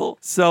hill.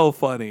 So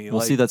funny.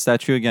 We'll see that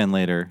statue again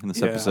later in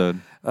this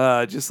episode.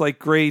 Just like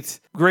great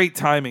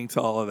timing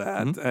to all of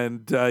that.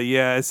 And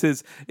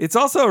it's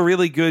also a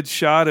really good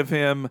shot of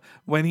him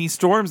when he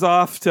storms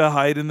off to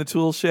hide in the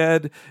tool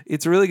shed.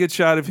 It's a really good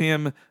shot of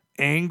him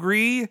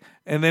angry,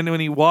 and then when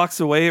he walks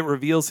away, it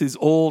reveals his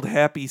old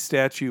happy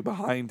statue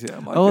behind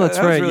him. Like, that's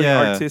that was right. Really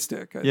yeah,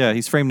 artistic. Yeah,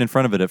 he's framed in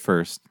front of it at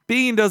first.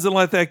 Bean doesn't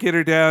let that get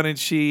her down, and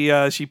she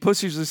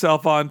pushes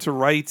herself on to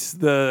write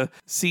the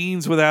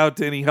scenes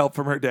without any help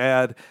from her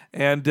dad.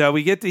 And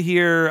we get to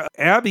hear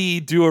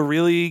Abby do a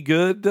really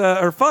good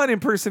or fun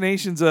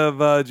impersonations of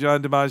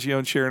John DiMaggio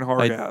and Sharon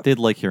Horvath. I did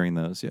like hearing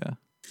those. Yeah.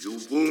 You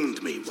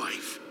wound me,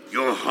 wife.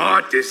 Your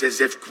heart is as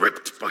if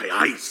gripped by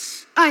ice.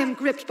 I am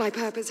gripped by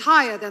purpose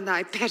higher than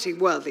thy petty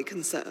worldly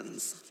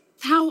concerns.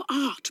 Thou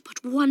art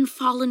but one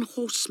fallen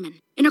horseman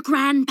in a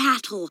grand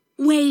battle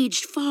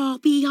waged far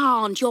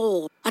beyond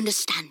your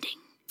understanding.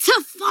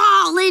 To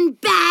fall in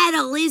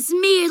battle is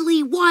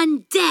merely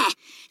one death.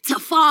 To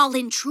fall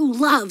in true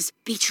love's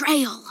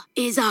betrayal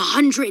is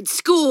 100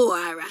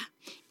 score.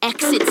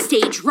 Exit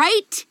stage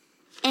right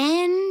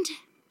and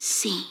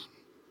scene.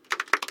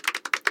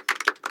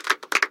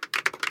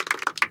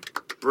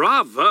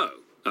 Bravo!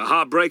 A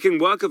heartbreaking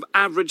work of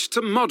average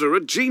to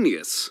moderate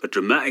genius. A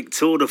dramatic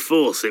tour de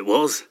force it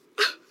was.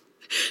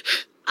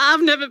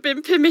 I've never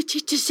been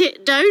permitted to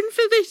sit down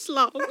for this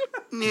long.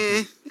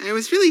 Nah, I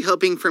was really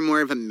hoping for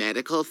more of a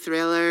medical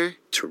thriller.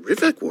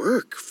 Terrific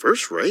work.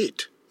 First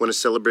rate. Want to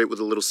celebrate with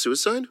a little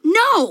suicide?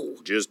 No!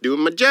 Just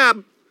doing my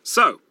job.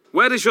 So,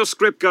 where does your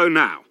script go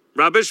now?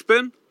 Rubbish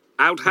bin?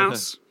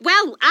 Outhouse?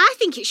 Well, I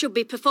think it should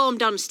be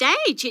performed on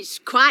stage. It's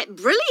quite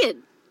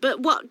brilliant. But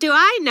what do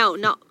I know?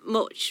 Not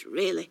much,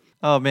 really.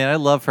 Oh, man, I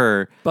love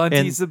her.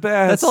 Bunty's the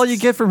best. That's all you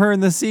get from her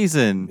in this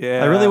season.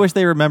 Yeah. I really wish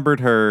they remembered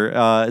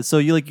her. So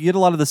you get a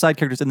lot of the side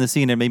characters in the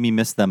scene. It made me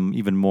miss them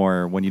even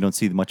more when you don't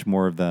see much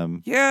more of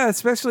them. Yeah,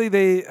 especially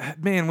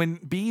when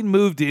Bean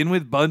moved in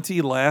with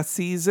Bunty last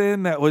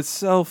season, that was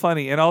so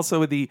funny. And also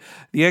with the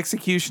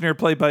executioner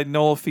played by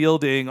Noel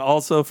Fielding,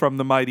 also from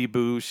The Mighty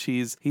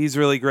Boosh. He's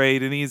really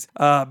great. And he's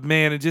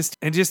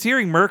and just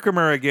hearing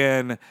Merkimer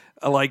again.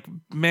 Like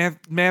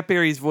Matt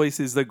Berry's voice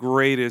is the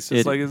greatest.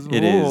 It's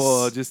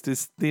is. Just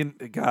this thin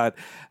God.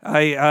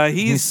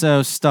 He's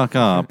so stuck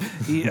up.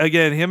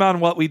 Him on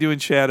What We Do in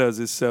Shadows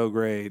is so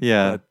great.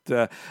 Yeah,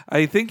 but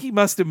I think he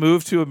must have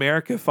moved to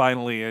America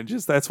finally, and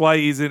just that's why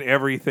he's in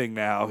everything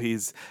now.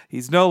 He's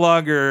no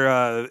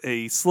longer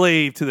a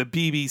slave to the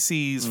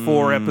BBC's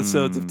 4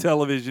 episodes of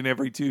television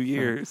every 2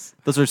 years.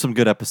 Those are some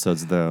good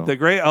episodes, though.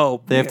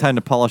 They have time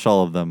to polish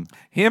all of them.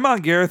 Him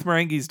on Gareth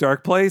Marenghi's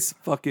Dark Place,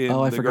 fucking.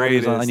 I forgot he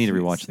was on. I need to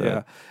rewatch that.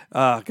 Yeah.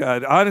 Oh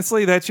God!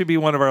 Honestly, that should be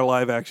one of our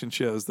live action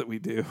shows that we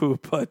do.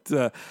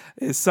 but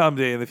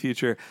someday in the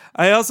future.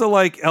 I also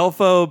like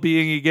Elfo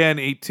being again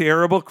a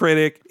terrible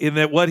critic in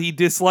that what he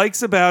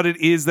dislikes about it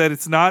is that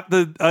it's not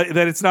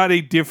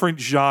a different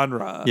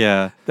genre.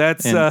 Yeah,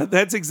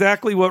 that's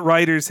exactly what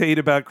writers hate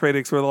about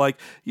critics, where they're like,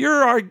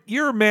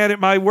 you're mad at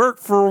my work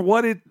for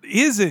what it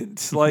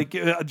isn't. Like,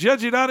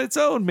 judge it on its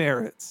own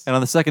merits. And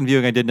on the second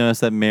viewing, I did notice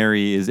that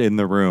Mary is in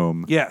the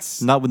room.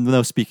 Yes. Not with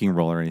no speaking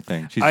role or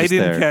anything. She's I just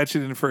didn't there. catch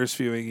it in first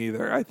viewing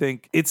either. I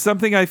think it's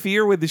something I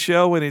fear with the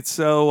show when it's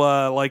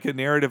so like a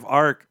narrative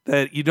arc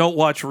that you don't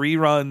watch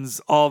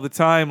reruns all the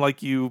time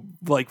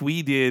like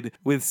we did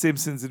with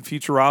Simpsons and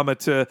Futurama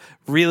to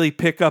really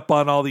pick up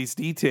on all these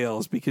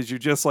details, because you're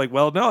just like,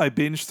 well, no, I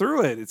binged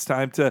through it. It's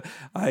time to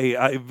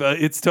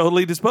it's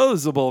totally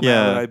disposable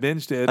now that I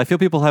binged it. I feel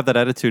people have that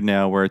attitude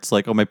now where it's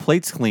like, oh, my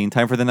plate's clean,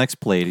 time for the next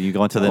plate, and you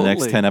go into the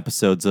next 10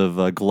 episods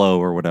of Glow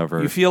or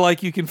whatever. You feel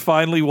like you can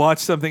finally watch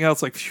something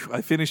else. Like, phew,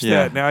 I finished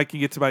that. Now I can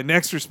get to my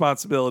next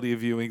responsibility of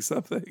viewing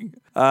something.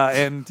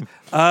 And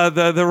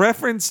the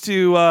reference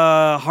to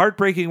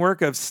heartbreaking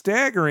work of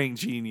staggering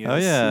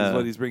genius is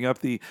what he's bringing up.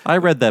 I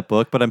read that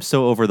book, but I'm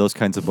so over those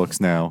kinds of books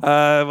now.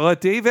 Well,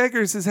 Dave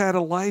Eggers has had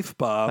a life,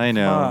 Bob. I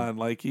know. Come on.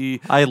 Like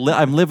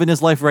I'm living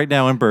his life right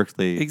now in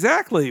Berkeley.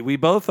 Exactly. We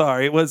both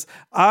are. It was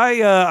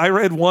I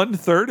read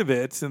 1/3 of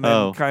it and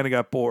then kind of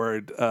got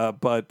bored.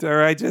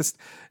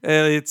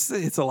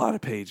 It's a lot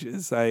of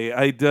pages.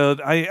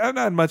 I'm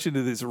not much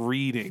into this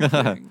reading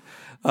thing.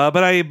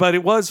 But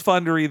it was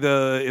fun to read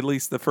at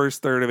least the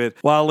first third of it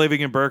while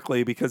living in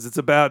Berkeley, because it's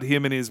about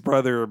him and his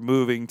brother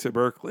moving to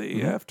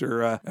Berkeley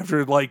after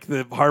like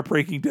the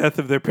heartbreaking death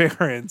of their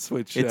parents.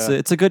 Which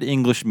it's a good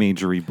English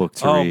majory book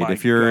to read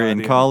if you're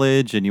in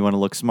college and you want to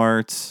look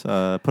smart.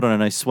 Put on a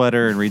nice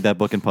sweater and read that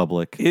book in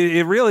public.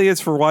 It really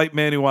is for white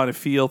men who want to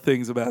feel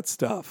things about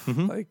stuff.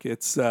 Like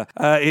it's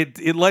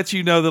it lets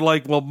you know that,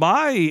 like, well,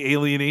 my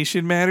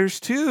alienation matters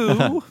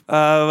too.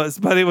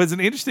 But it was an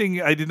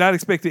interesting. I did not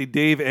expect a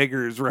Dave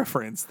Eggers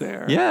reference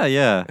there.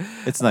 Yeah,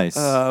 it's nice.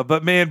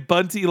 But man,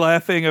 Bunty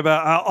laughing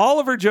about all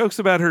of her jokes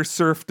about her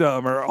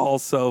serfdom are all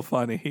so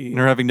funny. And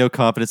her having no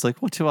confidence,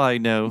 like, what do I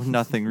know?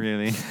 Nothing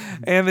really.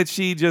 And that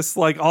she just,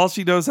 like, all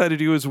she knows how to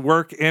do is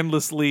work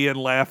endlessly and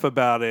laugh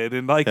about it,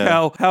 and like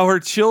how her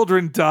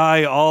children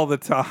die all the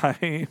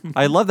time.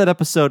 I love that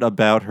episode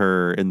about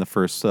her in the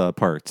first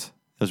part.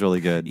 It was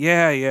really good.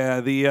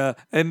 Yeah.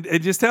 And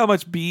just how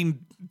much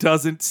Bean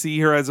doesn't see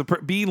her as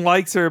Bean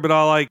likes her,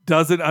 but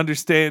doesn't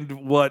understand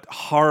what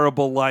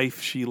horrible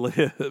life she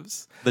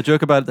lives. The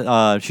joke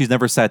about she's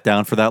never sat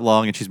down for that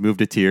long and she's moved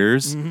to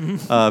tears.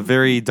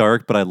 Very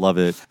dark, but I love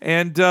it.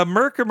 And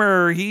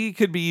Merkimer, he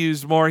could be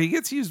used more. He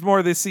gets used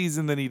more this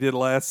season than he did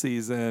last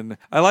season.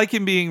 I like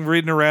him being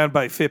ridden around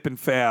by Fip and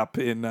Fap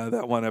in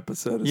that one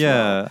episode as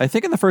well. I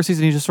think in the first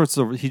season he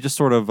just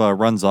sort of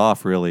runs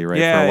off, really, right,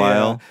 for a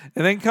while.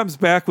 And then comes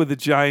back with the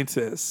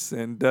Giantess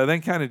and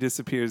then kind of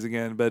disappears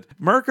again. But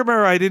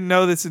Merkimer, I didn't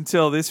know this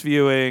until this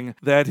viewing,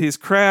 that his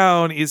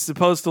crown is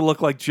supposed to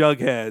look like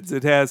Jughead's.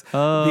 It has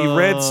the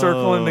red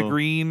circle and the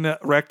green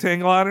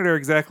rectangle on it are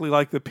exactly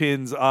like the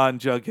pins on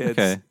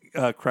Jughead's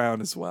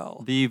crown as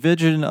well. The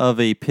vision of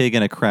a pig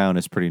in a crown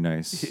is pretty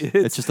nice.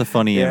 It's just a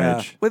funny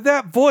image. With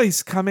that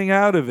voice coming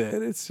out of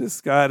it, it's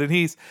just God. And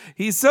he's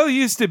so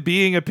used to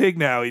being a pig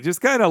now. He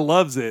just kind of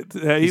loves it.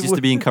 He's used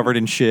to being covered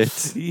in shit.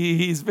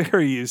 He's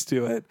very used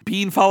to it.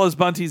 Bean follows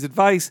Bunty's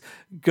advice,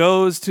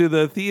 goes to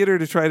the theater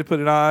to try to put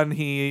it on.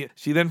 She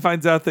then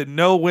finds out that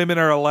no women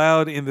are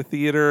allowed in the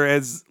theater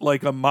as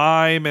like a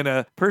mime and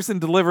a person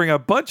delivering a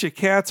bunch of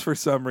cats for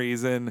some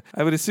reason.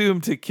 I would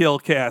assume to kill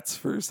cats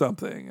for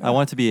something. I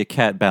want it to be a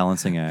cat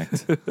balancing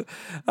act.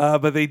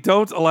 But they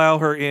don't allow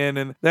her in,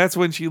 and that's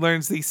when she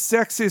learns the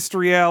sexist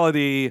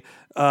reality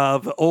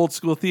of old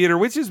school theater,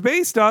 which is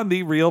based on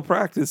the real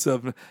practice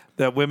of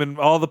that women,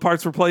 all the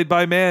parts were played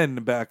by men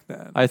back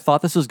then. I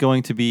thought this was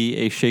going to be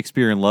a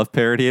Shakespeare in Love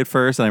parody at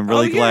first, and I'm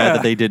really glad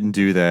that they didn't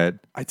do that.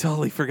 I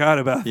totally forgot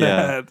about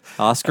that.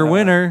 Oscar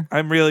winner.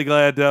 I'm really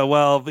glad.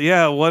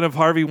 One of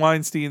Harvey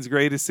Weinstein's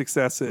greatest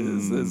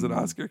successes is an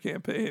Oscar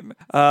campaign.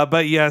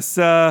 But yes,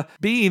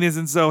 Bean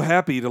isn't so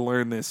happy to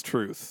learn this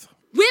truth.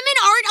 Women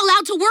aren't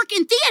allowed to work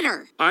in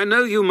theater. I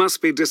know you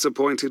must be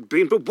disappointed,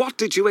 Bean, but what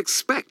did you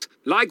expect?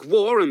 Like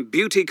war and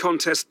beauty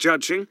contest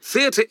judging,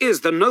 theater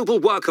is the noble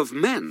work of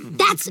men.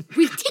 That's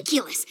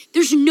ridiculous.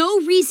 There's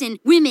no reason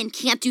women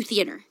can't do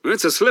theater.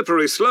 It's a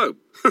slippery slope.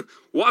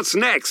 What's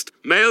next?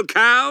 Male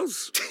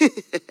cows?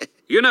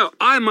 You know,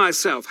 I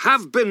myself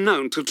have been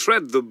known to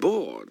tread the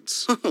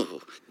boards.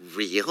 Oh,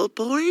 real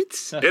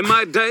boards? In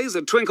my days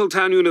at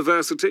Twinkletown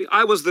University,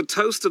 I was the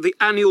toast of the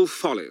annual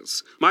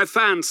Follies. My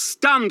fans,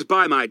 stunned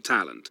by my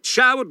talent,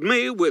 showered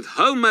me with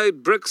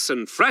homemade bricks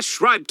and fresh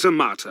ripe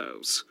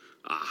tomatoes.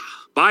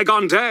 Ah,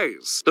 bygone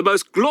days, the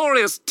most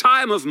glorious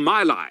time of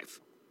my life.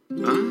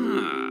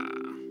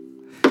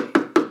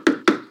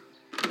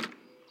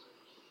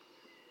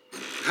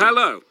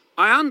 Hello.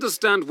 I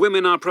understand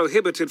women are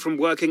prohibited from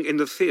working in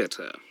the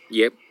theater.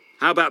 Yep.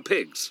 How about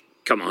pigs?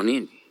 Come on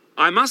in.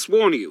 I must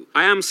warn you,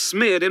 I am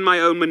smeared in my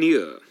own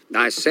manure.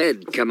 I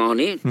said, come on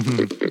in.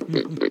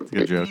 It's a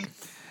good joke.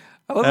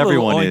 I love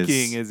Everyone the little is.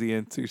 oinking as he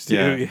answers too.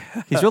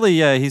 Yeah. He's really,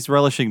 he's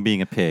relishing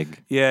being a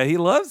pig. Yeah, he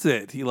loves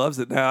it. He loves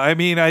it now. I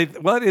mean,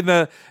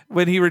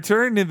 when he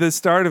returned in the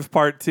start of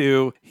part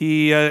 2,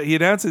 he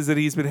announces that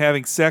he's been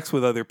having sex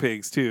with other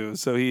pigs too.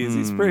 So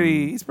he's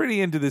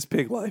pretty into this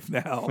pig life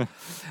now.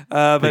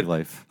 Pig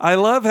life. I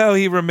love how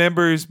he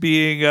remembers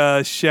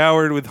being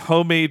showered with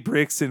homemade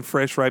bricks and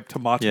fresh ripe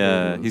tomatoes.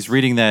 Yeah, he's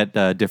reading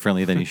that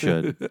differently than he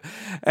should.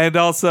 And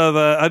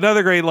also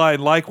another great line: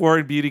 like war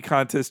and beauty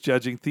contest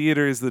judging,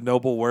 theater is the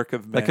noble work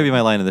of men. That could be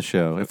my line of the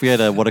show. If we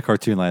had a What a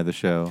Cartoon line of the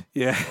show.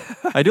 Yeah.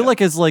 I do like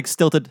his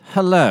stilted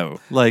hello.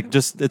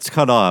 Just it's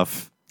cut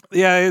off.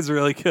 Yeah, it is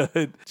really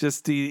good.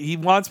 Just he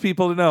wants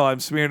people to know I'm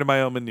smeared in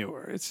my own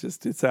manure.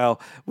 It's how,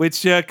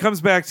 which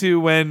comes back to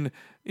when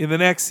in the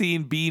next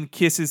scene Bean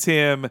kisses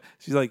him.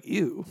 She's like,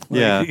 ew.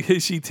 Yeah.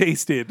 She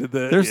tasted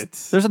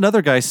There's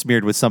another guy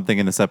smeared with something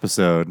in this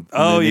episode.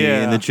 Oh,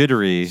 in the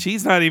jittery.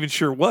 She's not even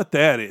sure what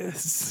that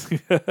is.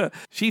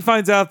 She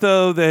finds out,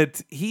 though,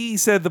 that he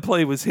said the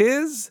play was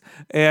his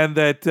and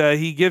that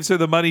he gives her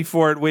the money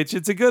for it, which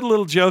it's a good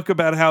little joke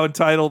about how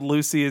entitled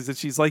Lucy is that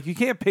she's like, you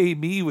can't pay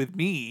me with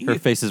me. Her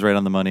face is right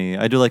on the money.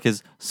 I do like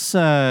his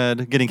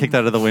sad getting kicked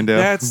out of the window.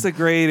 That's the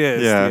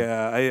greatest.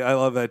 Yeah. I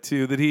love that,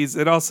 too.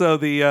 And also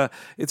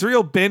it's a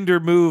real bender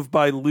move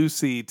by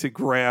Lucy to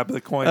grab the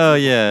coin. Oh,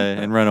 yeah,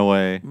 and run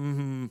away.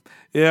 Mm-hmm.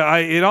 Yeah,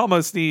 it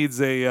almost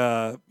needs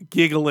a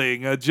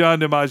giggling, a John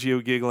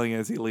DiMaggio giggling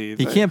as he leaves.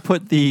 He can't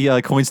put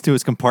the coins to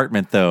his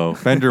compartment, though.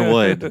 Bender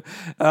would.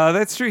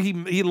 That's true.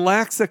 He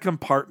lacks a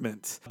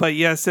compartment. But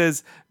yeah,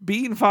 says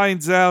Bean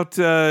finds out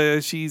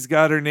she's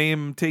got her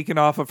name taken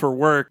off of her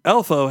work.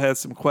 Elfo has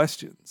some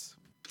questions.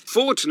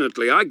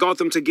 Fortunately, I got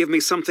them to give me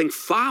something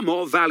far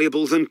more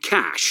valuable than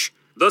cash.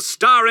 The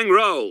starring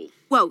role.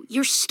 Whoa,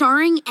 you're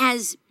starring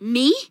as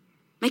me?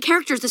 My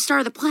character's the star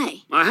of the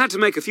play. I had to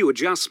make a few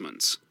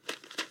adjustments.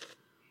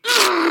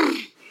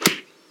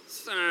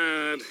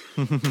 Sad.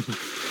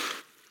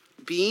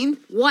 Bean?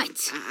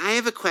 What? I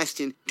have a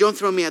question. Don't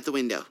throw me out the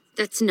window.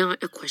 That's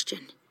not a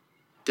question.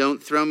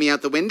 Don't throw me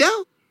out the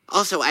window?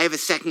 Also, I have a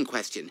second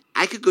question.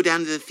 I could go down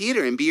to the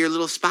theater and be your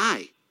little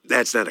spy.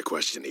 That's not a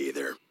question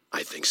either.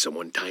 I think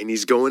someone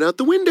tiny's going out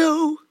the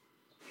window.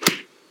 I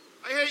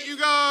hate you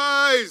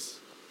guys!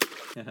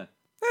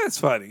 That's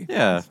funny.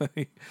 Yeah. That's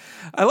funny.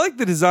 I like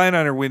the design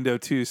on her window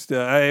too.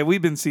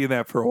 We've been seeing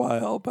that for a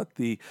while, but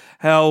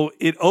how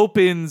it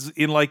opens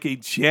in like a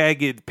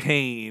jagged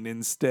pane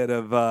instead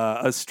of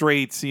a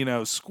straight,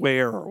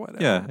 square or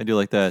whatever. Yeah, I do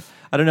like that.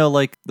 I don't know,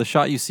 like the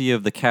shot you see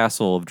of the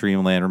castle of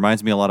Dreamland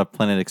reminds me a lot of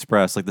Planet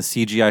Express, like the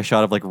CGI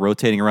shot of like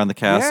rotating around the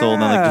castle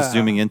and then like just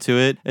zooming into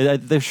it.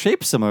 They're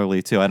shaped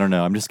similarly too. I don't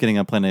know. I'm just getting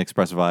a Planet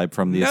Express vibe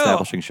from the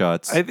establishing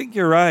shots. I think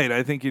you're right.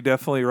 I think you're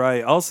definitely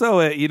right. Also,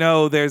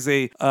 there's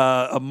a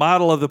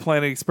model of the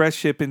Planet Express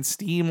ship in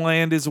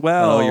Steamland as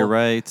well. Oh, you're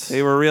right.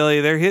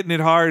 They're hitting it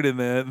hard in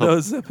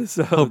those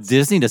episodes. Hope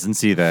Disney doesn't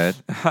see that.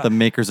 The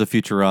makers of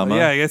Futurama.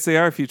 Yeah, I guess they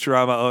are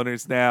Futurama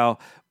owners now.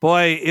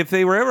 Boy, if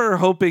they were ever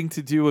hoping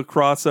to do a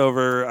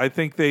crossover, I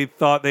think they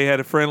thought they had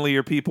a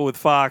friendlier people with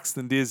Fox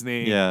than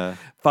Disney. Yeah.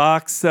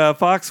 Fox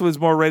was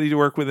more ready to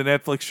work with a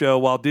Netflix show,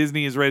 while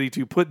Disney is ready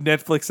to put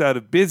Netflix out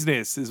of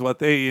business, is what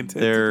they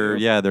intend to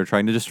do. Yeah, they're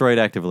trying to destroy it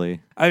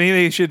actively. I mean,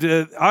 they should,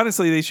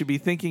 honestly, they should be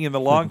thinking in the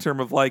long term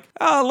of like,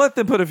 let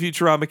them put a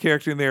Futurama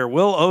character in there.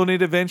 We'll own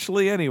it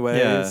eventually anyway.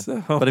 Yeah.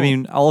 So. But I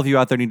mean, all of you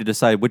out there need to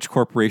decide which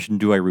corporation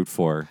do I root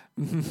for.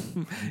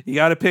 You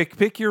got to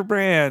pick your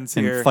brands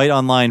and here. Fight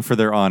online for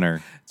their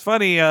honor. It's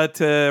funny,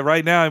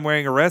 right now I'm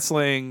wearing a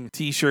wrestling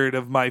t-shirt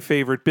of my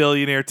favorite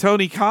billionaire,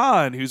 Tony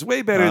Khan, who's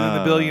way better than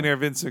the billionaire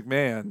Vince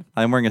McMahon.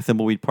 I'm wearing a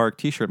Thimbleweed Park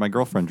t-shirt my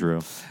girlfriend drew.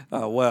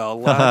 You're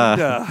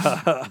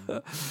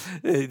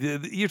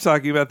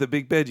talking about the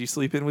big bed you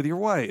sleep in with your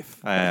wife.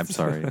 I'm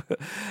sorry.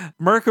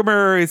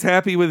 Merkimer is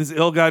happy with his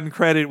ill-gotten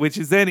credit, which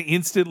is then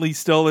instantly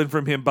stolen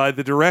from him by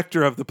the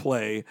director of the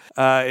play.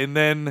 And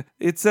then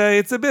it's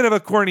a bit of a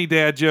corny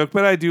dad joke,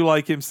 but I do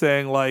like him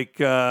saying like,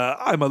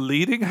 I'm a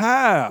leading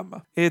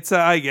ham. It's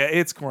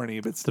corny,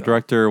 but still. The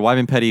director,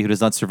 Wyman Petty, who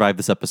does not survive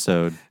this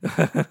episode.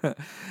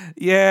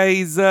 Yeah,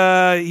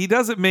 he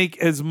doesn't make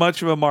as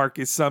much of a mark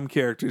as some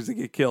characters that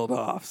get killed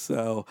off.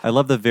 So I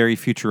love the very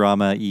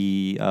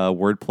Futurama-y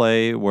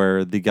wordplay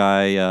where the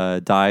guy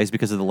dies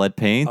because of the lead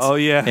paint. Oh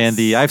yeah, and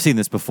I've seen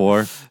this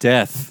before.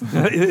 Death.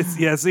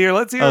 Yes, here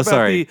let's hear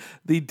about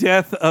the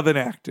death of an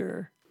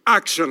actor.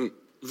 Action.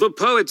 The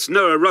poets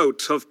Noah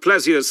wrote of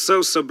pleasures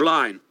so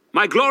sublime.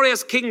 My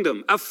glorious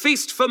kingdom, a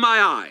feast for my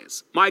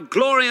eyes. My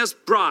glorious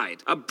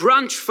bride, a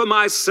brunch for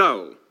my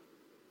soul.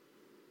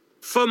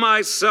 For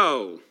my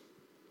soul.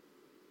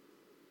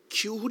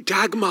 Cue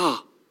Dagmar.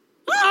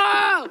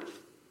 Ah!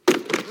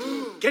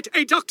 Get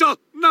a doctor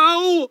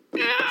now!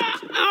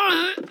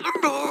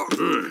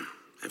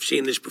 I've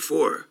seen this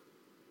before.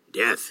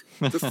 Death.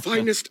 The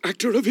finest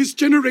actor of his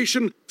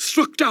generation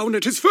struck down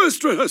at his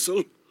first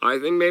rehearsal. I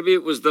think maybe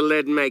it was the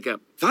lead makeup.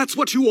 That's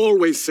what you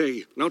always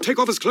say. Now take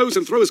off his clothes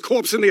and throw his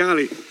corpse in the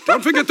alley.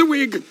 Don't forget the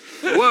wig.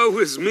 Woe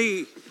is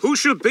me. Who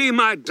shall be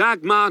my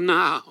Dagmar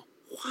now?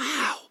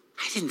 Wow,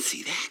 I didn't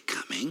see that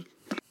coming.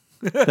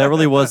 That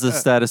really was the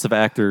status of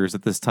actors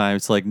at this time.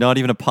 It's like, not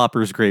even a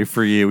pauper's grave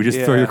for you. We just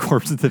throw your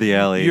corpse into the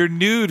alley. Your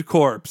nude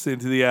corpse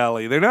into the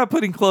alley. They're not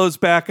putting clothes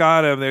back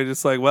on him. They're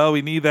just like, well,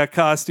 we need that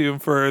costume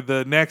for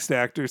the next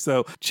actor,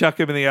 so chuck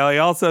him in the alley.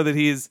 Also,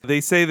 that they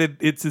say that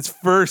it's his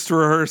first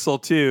rehearsal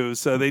too,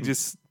 so they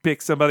just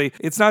pick somebody.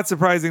 It's not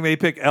surprising they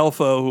pick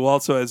Elfo, who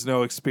also has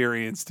no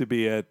experience, to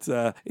be at.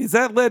 Is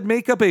that lead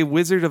makeup a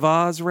Wizard of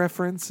Oz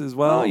reference as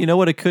well? Well, you know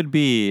what it could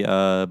be?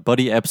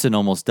 Buddy Epson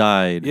almost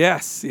died.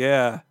 Yes,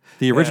 yeah.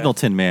 The original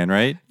Tin Man,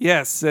 right?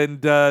 Yes,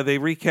 and they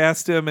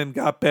recast him and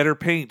got better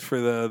paint for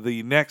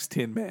the next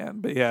Tin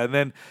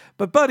Man.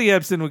 But Buddy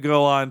Epson would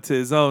go on to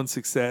his own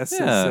success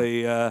as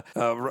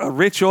a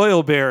rich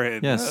oil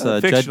baron. Yes,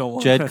 fictional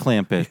one. Jed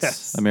Clampett,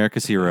 Yes.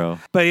 America's hero.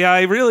 But yeah,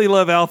 I really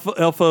love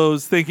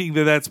Elfo's thinking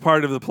that that's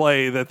part of the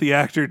play, that the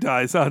actor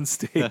dies on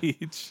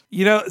stage.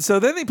 So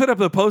then they put up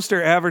the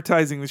poster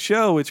advertising the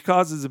show, which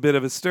causes a bit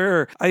of a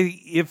stir.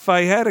 If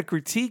I had a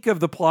critique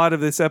of the plot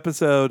of this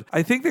episode,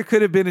 I think there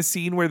could have been a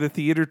scene where the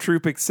theater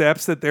troupe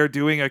accepts that they're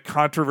doing a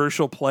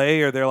controversial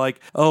play, or they're like,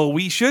 oh,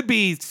 we should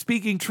be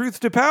speaking truth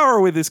to power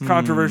with this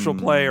controversial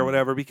play or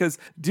whatever, because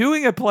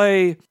doing a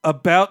play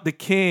about the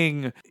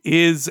king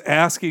is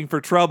asking for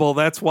trouble.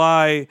 That's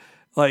why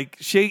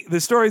the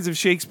stories of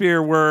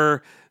Shakespeare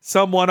were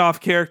some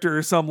one-off character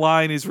or some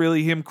line is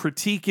really him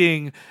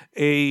critiquing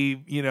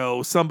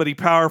somebody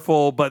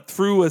powerful, but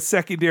through a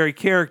secondary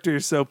character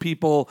so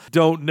people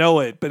don't know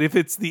it. But if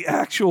it's the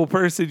actual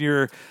person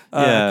you're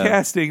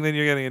casting, then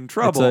you're getting in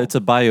trouble. It's a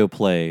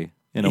bioplay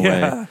in a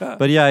way.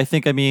 But yeah, I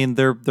think,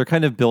 they're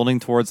kind of building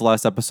towards the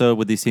last episode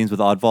with these scenes with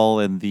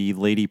Oddval and the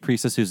lady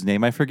priestess whose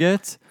name I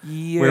forget,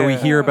 where we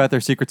hear about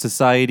their secret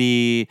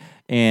society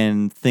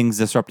and things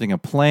disrupting a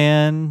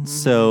plan.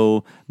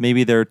 So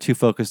maybe they're too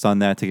focused on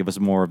that to give us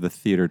more of the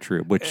theater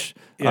troupe, which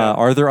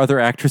are there other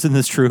actors in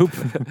this troupe?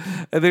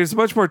 There's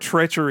much more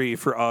treachery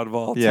for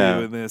Oddval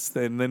too in this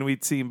than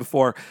we'd seen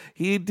before.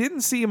 He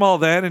didn't seem all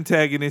that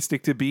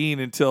antagonistic to Bean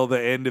until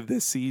the end of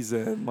this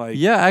season.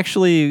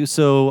 Actually,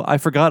 so I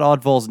forgot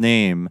Oddval's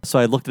name. So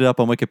I looked it up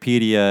on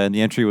Wikipedia and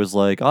the entry was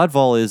like,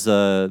 Oddval is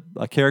a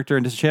character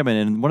in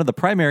Disenchantment and one of the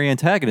primary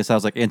antagonists. I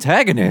was like,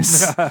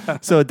 antagonists?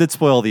 So it did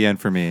spoil the end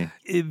for me.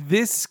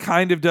 This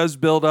kind of does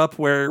build up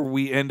where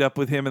we end up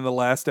with him in the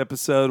last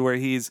episode, where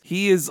he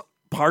is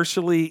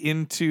partially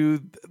into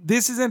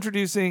this is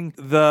introducing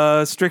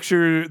the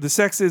stricture, the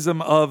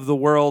sexism of the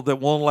world that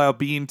won't allow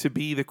Bean to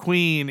be the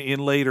queen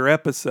in later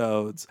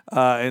episodes.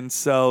 And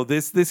so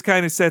this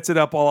kind of sets it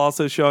up while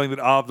also showing that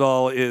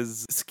Oddval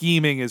is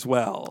scheming as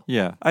well.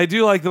 Yeah. I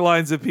do like the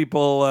lines that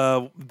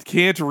people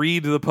can't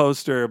read the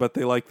poster, but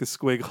they like the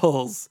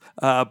squiggles.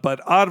 But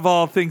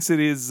Oddval thinks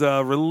it is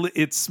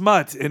it's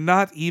smut and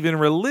not even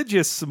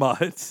religious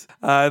smut.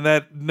 And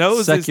that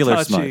nose Secular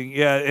is touching. smut.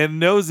 Yeah, and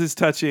nose is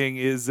touching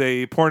is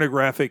a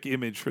pornographic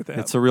image for them.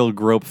 It's a real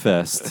grope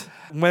fest.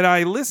 When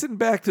I listen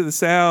back to the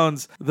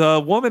sounds,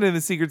 the woman in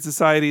the Secret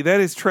Society,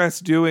 that is Tress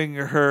doing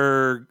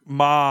her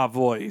Ma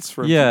voice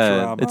from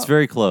Futurama. It's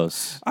very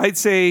close. I'd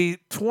say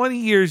 20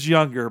 years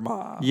younger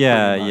Ma.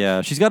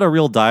 Yeah. She's got a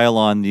real dial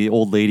on the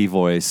old lady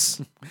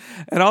voice.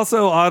 And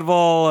also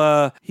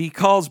Oddval, he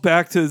calls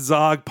back to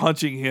Zog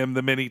punching him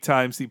the many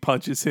times he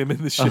punches him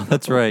in the show. Oh,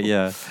 that's right,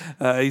 yeah.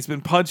 He's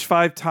been punched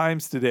 5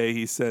 times today,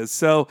 he says.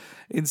 So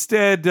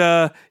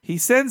instead, he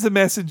sends a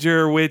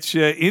messenger, which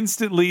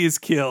instantly is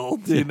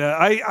killed. And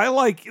I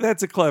like,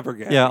 that's a clever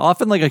guy. Yeah,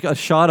 often like a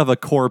shot of a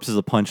corpse is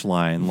a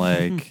punchline.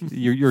 Like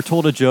you're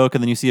told a joke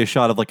and then you see a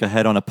shot of like a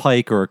head on a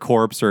pike or a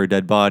corpse or a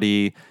dead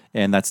body.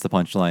 And that's the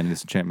punchline in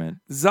Disenchantment.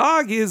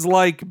 Zog is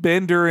like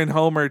Bender and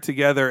Homer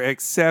together,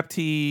 except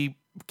he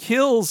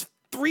kills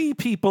 3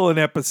 people an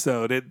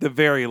episode at the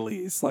very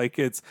least. But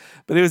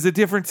it was a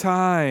different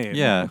time.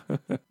 Yeah,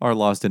 our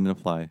laws didn't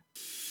apply.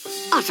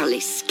 Utterly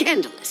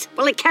scandalous.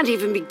 Well, it can't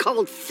even be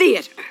called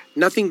theater.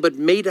 Nothing but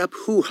made-up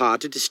hoo-ha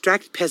to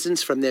distract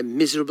peasants from their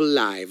miserable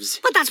lives.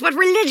 But that's what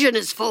religion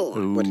is for.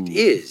 Ooh. What it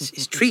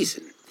is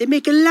treason. They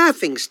make a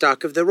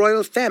laughingstock of the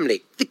royal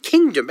family, the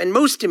kingdom, and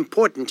most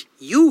important,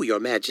 you, your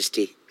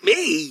majesty.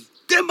 Me?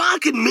 They're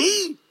mocking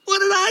me? What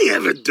did I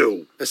ever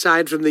do?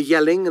 Aside from the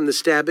yelling and the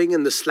stabbing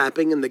and the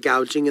slapping and the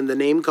gouging and the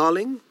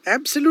name-calling,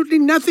 absolutely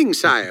nothing,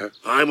 sire.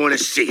 I want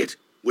to see it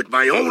with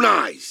my own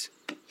eyes.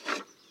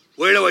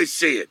 Where do I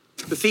see it?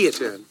 The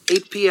theater,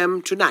 8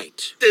 p.m.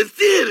 tonight. The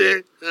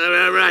theater?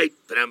 All right,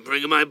 but I'm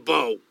bringing my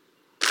bow.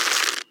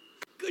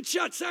 Good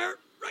shot, sir.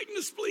 Right in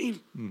the spleen.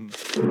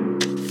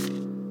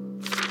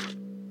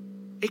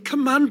 A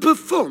command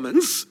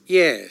performance?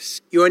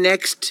 Yes. Your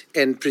next,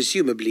 and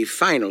presumably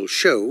final,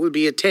 show will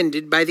be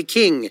attended by the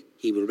king.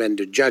 He will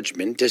render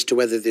judgment as to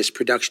whether this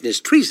production is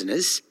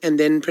treasonous, and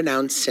then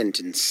pronounce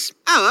sentence.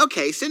 Oh,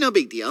 okay, so no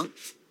big deal.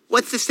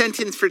 What's the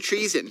sentence for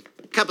treason?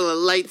 Couple of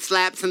light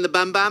slaps in the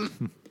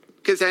bum-bum?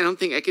 Because I don't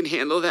think I can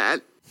handle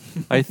that.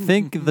 I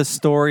think the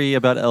story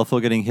about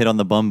Elfo getting hit on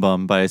the bum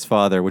bum by his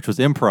father, which was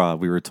improv,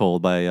 we were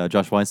told by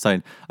Josh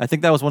Weinstein, I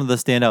think that was one of the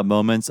standout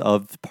moments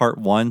of part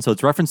 1. So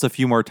it's referenced a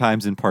few more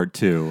times in part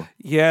 2.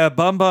 Yeah,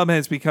 bum bum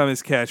has become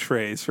his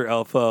catchphrase for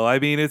Elfo. I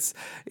mean,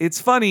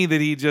 it's funny that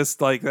he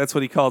just like that's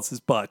what he calls his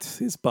butt,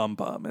 his bum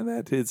bum, and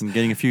that is and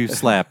getting a few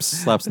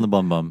slaps on the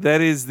bum bum.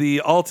 That is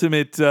the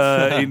ultimate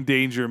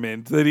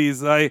endangerment. That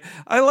he's I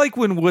like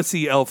when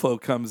wussy Elfo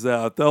comes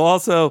out, though.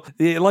 Also,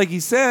 like you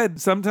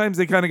said, sometimes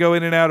they kind of go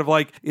in and out of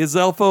like, is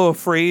Elfo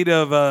afraid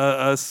of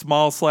a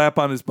small slap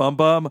on his bum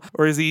bum,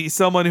 or is he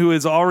someone who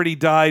has already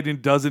died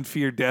and doesn't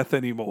fear death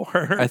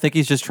anymore? I think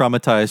he's just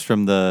traumatized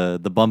from the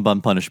bum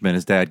bum punishment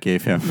his dad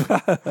gave him.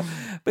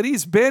 But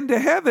he's been to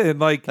heaven.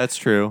 Like, that's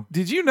true.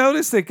 Did you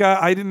notice that God?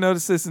 I didn't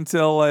notice this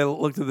until I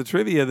looked at the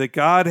trivia. That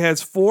God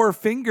has 4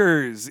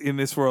 fingers in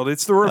this world.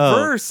 It's the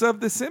reverse of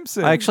The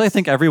Simpsons. Actually, I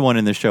think everyone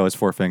in this show has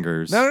 4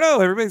 fingers. No.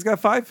 Everybody's got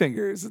 5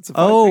 fingers. It's a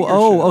 5-finger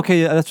show.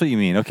 Okay. That's what you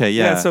mean. Okay,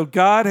 yeah. So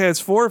God has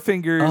 4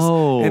 fingers,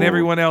 and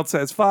everyone else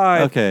has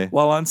 5. Okay.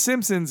 While on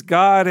Simpsons,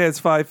 God has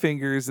 5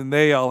 fingers, and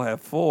they all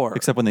have 4.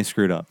 Except when they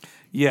screwed up.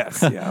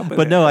 Yes, yeah.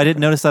 But no, I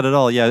didn't notice that at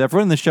all. Yeah,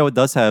 everyone in the show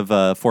does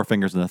have 4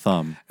 fingers and a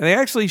thumb. And they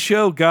actually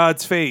show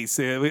God's face.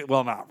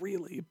 Well, not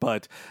really,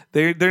 but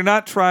they're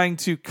not trying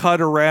to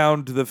cut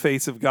around the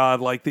face of God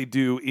like they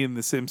do in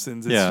The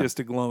Simpsons. It's just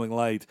a glowing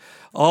light.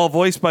 All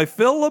voiced by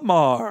Phil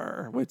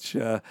Lamar, which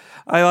I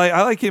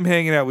like him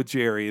hanging out with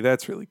Jerry.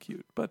 That's really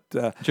cute. But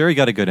Jerry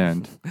got a good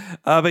end.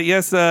 But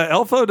yes,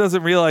 Elfo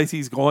doesn't realize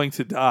he's going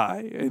to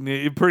die,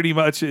 and pretty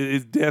much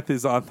his death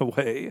is on the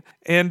way.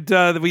 And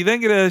we then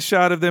get a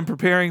shot of them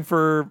preparing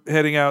for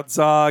heading out.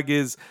 Zog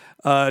is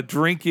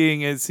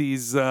drinking as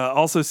he's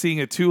also seeing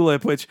a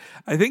tulip, which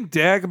I think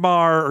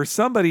Dagmar or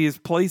somebody is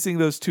placing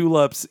those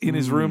tulips in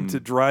his room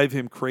to drive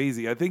him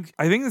crazy. I think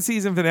the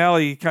season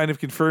finale kind of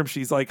confirms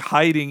she's like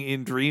hiding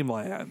in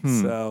Dreamland.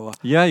 So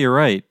yeah, you're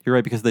right. You're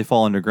right, because they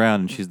fall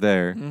underground and she's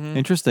there.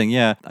 Interesting.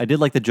 Yeah, I did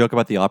like the joke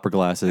about the opera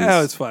glasses.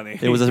 That was funny.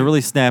 It was a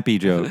really snappy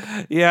joke.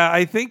 Yeah,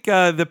 I think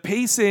the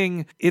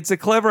pacing, it's a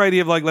clever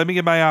idea of like, let me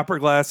get my opera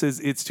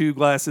glasses. It's 2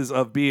 glasses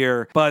of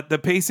beer, but the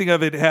pacing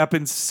of it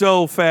happens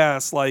so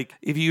fast. Like,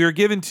 if you're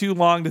given too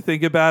long to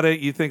think about it,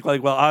 you think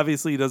like, well,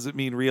 obviously he doesn't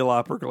mean real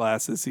opera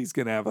glasses. He's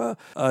going to have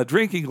a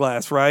drinking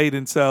glass, right?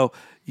 And so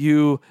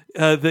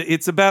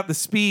it's about the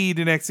speed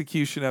and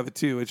execution of it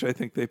too, which I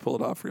think they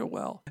pulled off real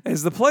well.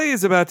 As the play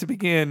is about to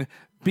begin,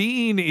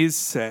 Bean is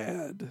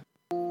sad.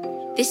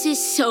 This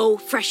is so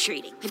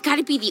frustrating. I've got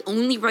to be the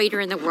only writer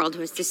in the world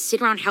who has to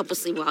sit around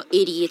helplessly while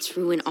idiots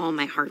ruin all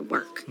my hard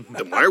work.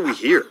 Then why are we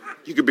here?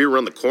 You could be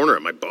around the corner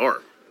at my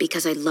bar.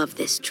 Because I love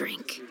this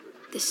drink.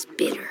 This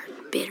bitter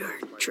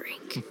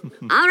drink.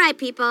 All right,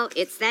 people,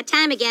 it's that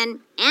time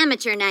again.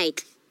 Amateur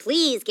night.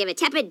 Please give a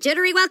tepid,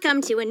 jittery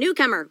welcome to a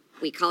newcomer.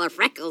 We call her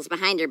Freckles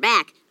behind her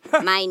back.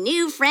 My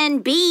new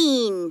friend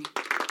Bean.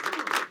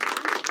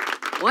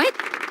 What?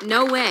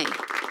 No way.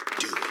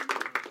 Do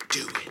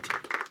it.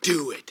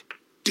 Do it.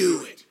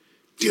 Do it.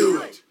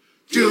 Do it.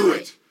 Do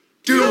it.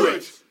 Do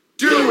it.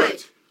 Do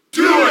it.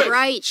 Do it.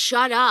 Right,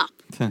 shut up.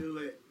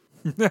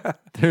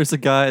 There's a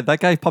guy. That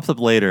guy pops up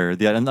later.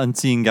 The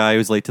unseen guy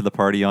who's late to the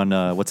party on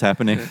What's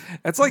Happening.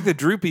 That's like the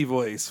droopy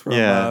voice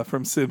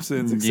from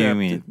Simpsons.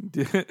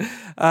 Except,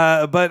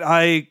 but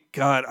I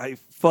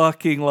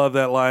fucking love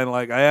that line.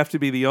 Like, I have to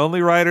be the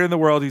only writer in the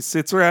world who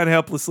sits around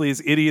helplessly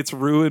as idiots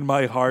ruin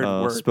my hard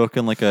work.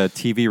 Spoken like a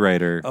TV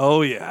writer.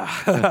 Oh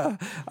yeah.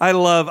 I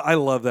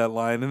love that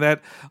line. And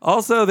that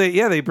also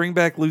they bring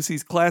back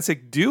Lucy's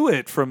classic "Do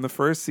It" from the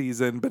first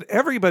season, but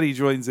everybody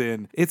joins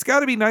in. It's got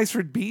to be nice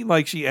for Bean,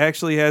 like she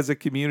actually has a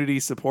community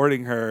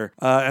supporting her.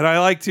 And I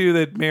like too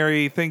that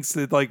Mary thinks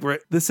that like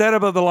the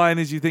setup of the line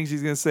is you think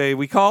she's going to say,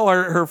 we call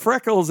her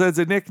Freckles as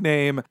a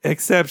nickname,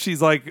 except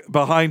she's like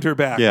behind her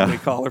back when they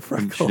call her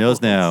Freckles. She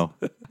knows now.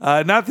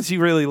 Not that she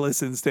really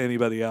listens to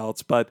anybody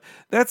else, but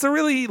that's a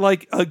really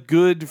like a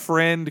good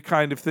friend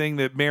kind of thing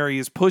that Mary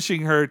is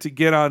pushing her to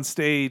get on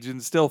stage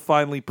and still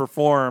finally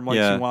perform like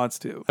she wants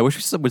to. I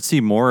wish we would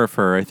see more of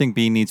her. I think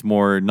Bean needs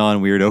more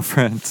non-weirdo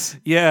friends.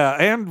 Yeah,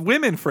 and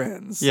women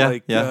friends. Yeah,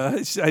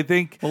 I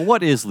think... Well,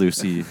 what is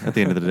Lucy at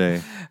the end of the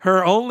day?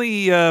 Her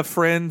only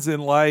friends in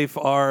life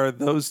are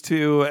those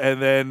 2,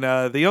 and then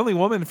the only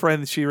woman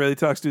friend that she really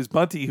talks to is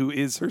Bunty, who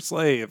is her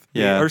slave.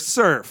 Yeah. Or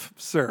serf.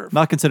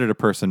 Not considered a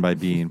person by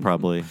Bean,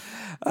 probably.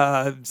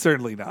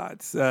 Certainly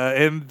not.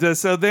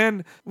 So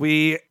then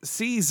we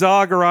see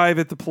Zog arrive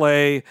at the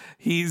play.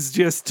 He's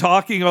just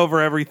talking over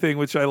everything,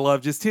 which I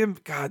love. Just him.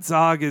 God,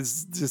 Zog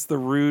is just the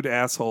rude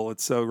asshole.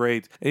 It's so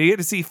great. And you get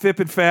to see Fip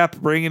and Fap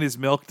bringing his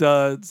milk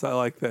duds. I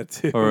like that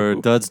too. Or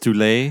duds du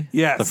lait.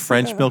 Yes. The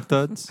French milk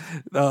duds.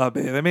 Oh,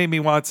 man. That made me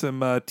want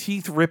some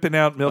teeth ripping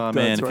out milk duds.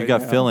 Oh, man. If you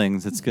got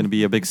fillings, it's going to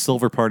be a big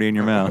silver party in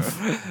your mouth.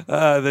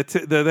 That's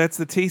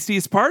the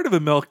tastiest part of a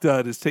milk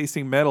dud is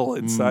tasting metal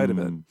inside of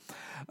it.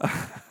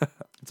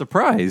 It's a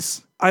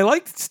prize. I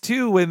liked,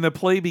 too, when the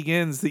play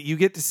begins that you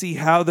get to see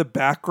how the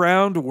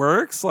background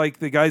works, like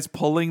the guy's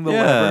pulling the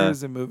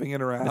levers and moving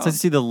it around. It's nice to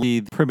see the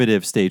lead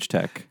primitive stage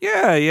tech.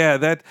 Yeah.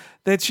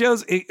 That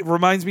shows, it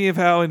reminds me of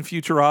how in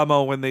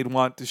Futurama when they'd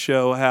want to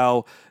show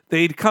how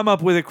they'd come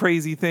up with a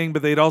crazy thing,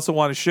 but they'd also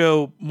want to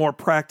show more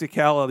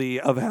practicality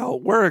of how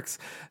it works.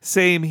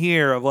 Same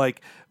here of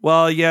like,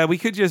 well, yeah, we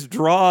could just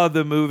draw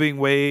the moving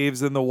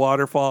waves and the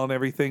waterfall and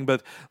everything,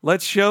 but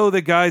let's show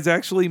the guys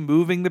actually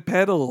moving the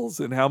pedals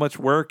and how much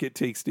work it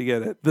takes to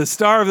get it. The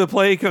star of the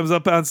play comes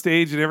up on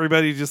stage and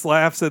everybody just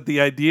laughs at the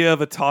idea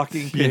of a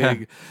talking pig.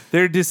 Yeah.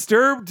 They're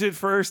disturbed at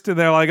first and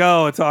they're like,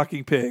 oh, a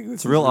talking pig.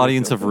 It's a real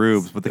audience of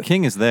rubes, but the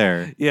king is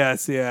there.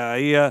 Yes,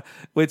 yeah.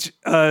 Which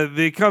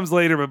it comes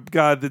later, but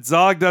God, that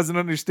Zog doesn't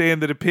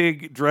understand that a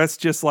pig dressed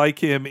just like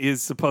him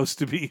is supposed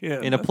to be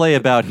him. In a play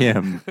about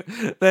him.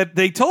 That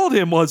they told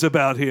him was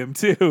about him,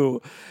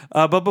 too.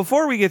 But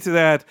before we get to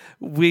that,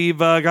 we've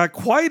got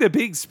quite a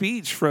big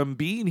speech from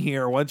Bean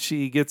here once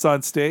she gets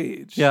on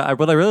stage. Yeah,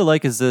 what I really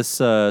like is this,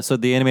 so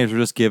the animators were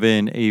just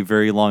given a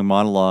very long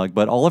monologue,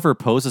 but all of her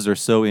poses are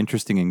so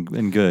interesting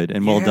and good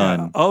and well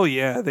done. Oh,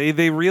 yeah.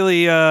 They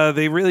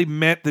really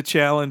met the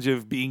challenge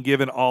of being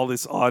given all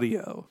this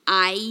audio.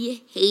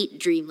 I hate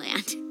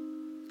Dreamland.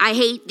 I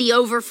hate the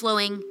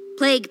overflowing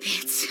plague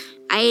pits.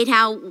 I hate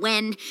how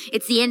when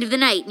it's the end of the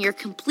night and you're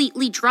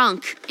completely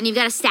drunk and you've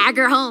got to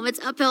stagger home, it's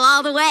uphill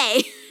all the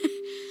way.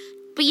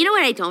 But you know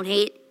what I don't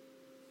hate?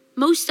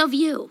 Most of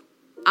you.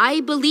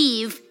 I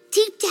believe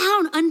deep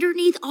down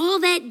underneath all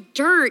that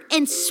dirt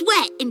and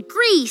sweat and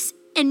grease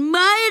and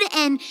mud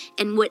and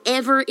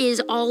whatever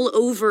is all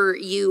over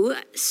you,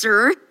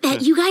 sir,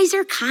 that you guys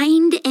are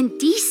kind and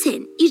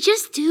decent. You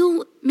just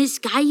do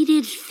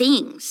misguided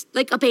things,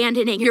 like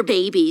abandoning your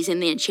babies in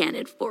the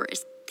enchanted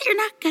forest. They're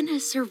not gonna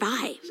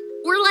survive.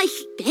 Or like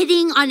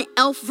betting on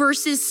elf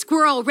versus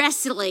squirrel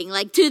wrestling,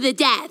 like to the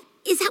death.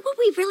 Is that what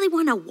we really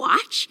want to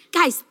watch?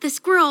 Guys, the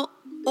squirrel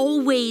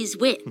always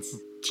wins.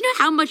 Do you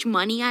know how much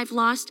money I've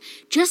lost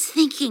just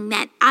thinking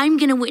that I'm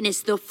going to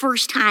witness the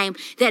first time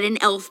that an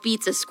elf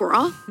beats a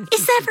squirrel?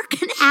 It's never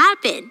going to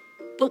happen.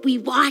 But we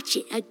watch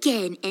it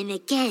again and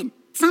again.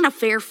 It's not a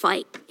fair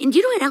fight. And do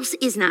you know what else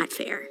is not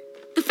fair?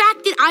 The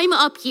fact that I'm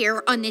up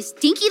here on this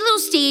dinky little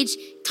stage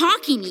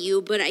talking to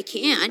you, but I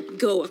can't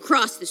go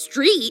across the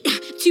street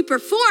to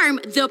perform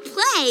the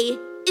play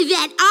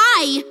that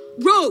I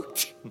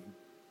wrote.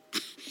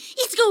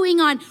 It's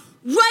going on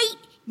right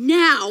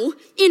now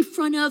in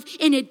front of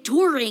an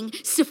adoring,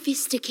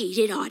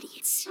 sophisticated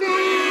audience.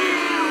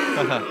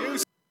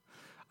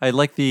 I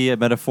like the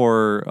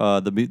metaphor,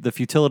 the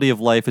futility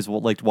of life is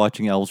like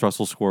watching elves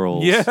wrestle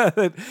squirrels. Yeah,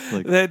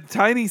 that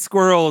tiny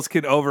squirrels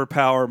can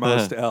overpower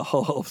most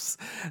elves.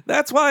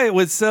 That's why it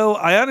was so,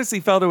 I honestly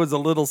felt it was a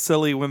little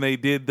silly when they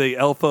did the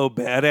Elfo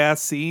badass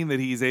scene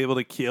that he's able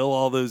to kill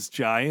all those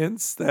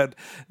giants. That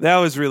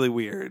was really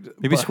weird.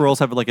 Maybe squirrels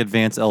have like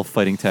advanced elf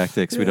fighting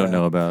tactics we don't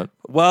know about.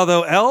 Well,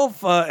 though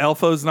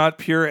Elfo's not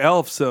pure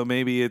elf, so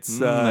maybe it's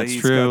that's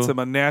he's true. got some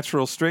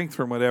unnatural strength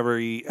from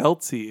whatever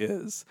else he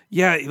is.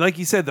 Yeah, like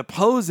you said, the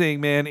posing,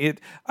 man,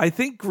 I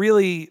think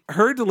really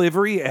her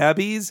delivery,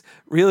 Abby's,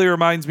 really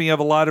reminds me of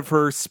a lot of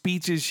her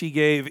speeches she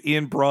gave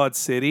in Broad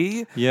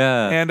City.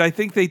 Yeah. And I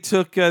think they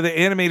took, the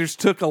animators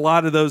took a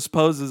lot of those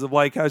poses of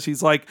like how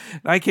she's like,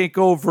 I can't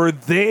go over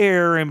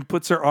there, and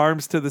puts her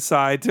arms to the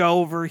side to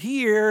over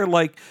here.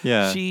 Like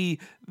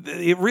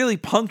it really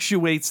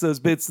punctuates those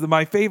bits.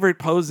 My favorite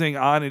posing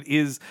on it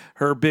is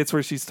her bits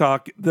where she's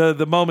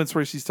the moments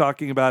where she's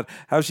talking about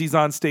how she's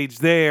on stage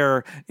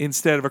there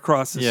instead of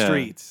across the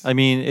street. I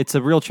mean, it's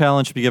a real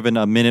challenge to be given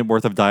a minute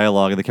worth of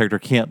dialogue and the character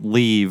can't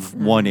leave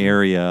one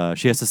area.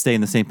 She has to stay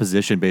in the same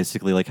position,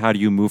 basically. Like, how do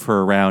you move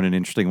her around in an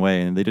interesting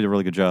way? And they did a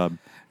really good job.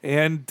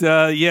 And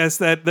yes,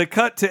 that the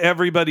cut to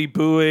everybody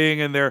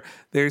booing, and they're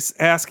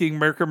asking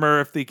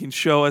Merkimer if they can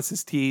show us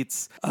his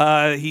teats.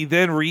 He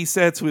then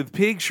resets with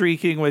pig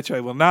shrieking, which I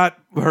will not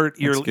hurt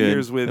your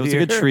ears with. It was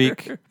a good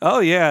shriek. Oh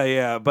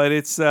yeah, but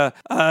it's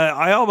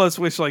I almost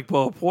wish poor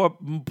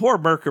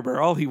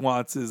Merkimer. All he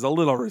wants is a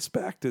little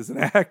respect as an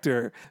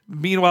actor.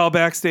 Meanwhile,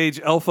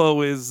 backstage,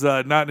 Elfo is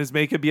not in his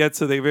makeup yet,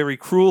 so they very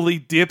cruelly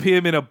dip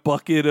him in a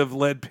bucket of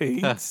lead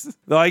paint.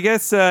 Though I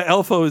guess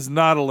Elfo is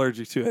not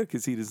allergic to it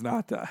because he does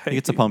not die. He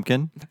gets a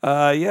pumpkin.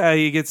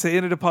 He gets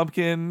handed a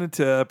pumpkin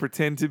to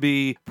pretend to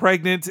be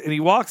pregnant, and he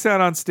walks out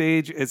on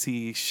stage as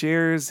he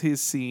shares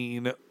his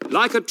scene.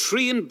 Like a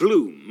tree in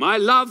bloom, my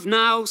love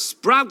now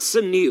sprouts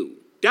anew.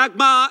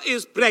 Dagmar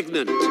is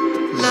pregnant.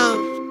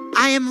 Lo,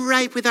 I am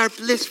ripe with our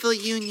blissful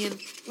union.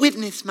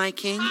 Witness, my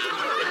king.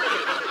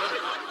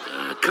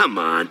 Come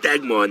on,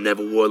 Dagmar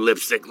never wore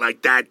lipstick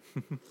like that.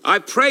 I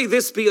pray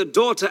this be a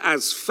daughter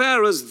as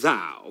fair as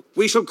thou.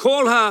 We shall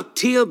call her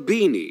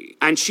Tiabini,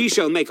 and she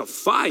shall make a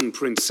fine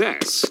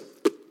princess.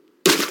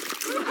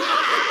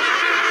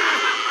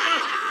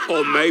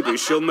 Or maybe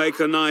she'll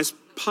make a nice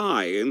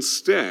pie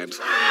instead.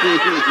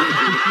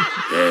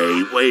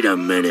 Hey, wait a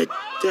minute.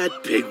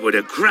 That pig with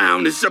a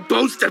crown is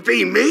supposed to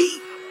be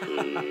me?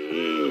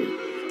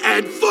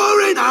 And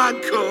for an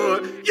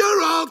encore,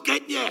 you're all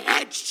getting your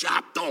heads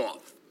chopped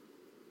off.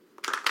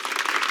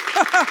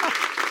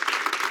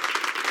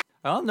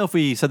 I don't know if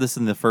we said this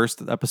in the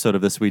first episode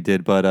of this we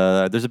did,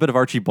 but there's a bit of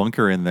Archie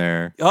Bunker in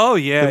there. Oh,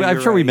 yeah.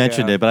 I'm sure we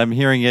mentioned it, but I'm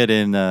hearing it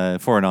in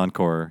for an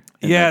encore.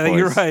 Yeah,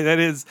 you're right. That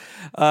is,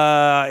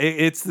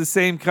 it's the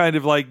same kind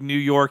of like New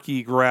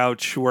Yorkie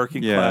grouch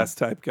working class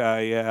type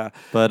guy. Yeah.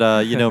 But,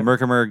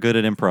 Herkimer, good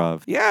at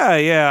improv.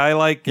 Yeah. I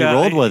like. He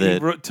rolled with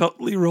it.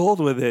 Totally rolled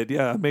with it.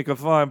 Yeah. Make a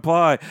fine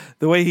pie.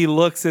 The way he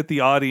looks at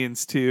the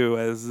audience, too,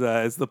 as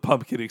the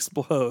pumpkin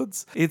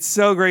explodes. It's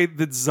so great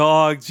that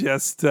Zog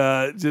just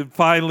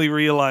finally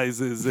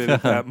realizes it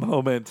at that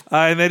moment.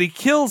 And that he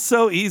kills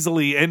so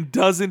easily and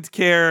doesn't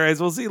care. As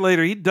we'll see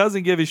later, he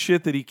doesn't give a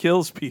shit that he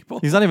kills people.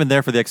 He's not even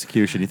there for the execution.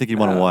 You think he'd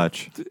want to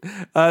watch?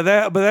 But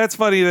that's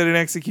funny that an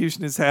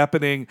execution is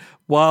happening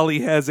while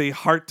he has a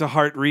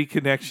heart-to-heart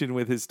reconnection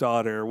with his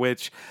daughter,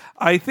 which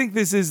I think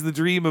this is the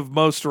dream of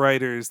most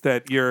writers,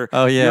 that your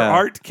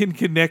art can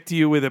connect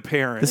you with a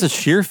parent. This is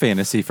sheer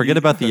fantasy. Forget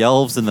about the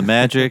elves and the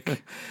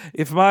magic.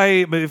 If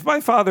my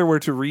father were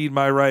to read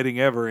my writing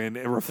ever and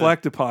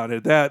reflect upon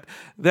it, that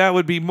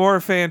would be more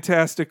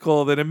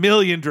fantastical than a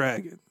million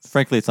dragons.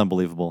 Frankly, it's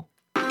unbelievable.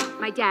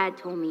 My dad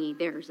told me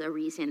there's a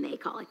reason they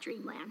call it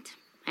Dreamland.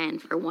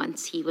 And for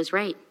once, he was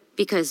right.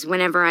 Because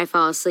whenever I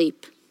fall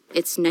asleep,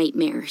 it's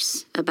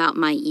nightmares about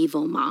my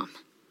evil mom.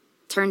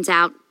 Turns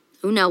out,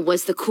 Una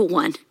was the cool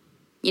one.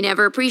 You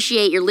never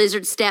appreciate your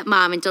lizard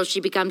stepmom until she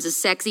becomes a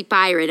sexy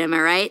pirate, am I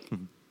right?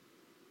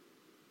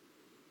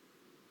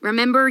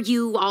 Remember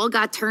you all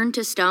got turned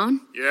to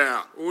stone?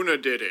 Yeah, Una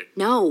did it.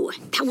 No,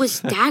 that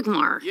was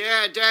Dagmar.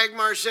 Yeah,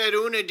 Dagmar said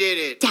Una did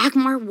it.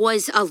 Dagmar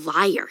was a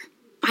liar.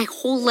 My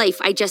whole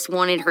life, I just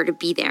wanted her to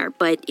be there,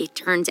 but it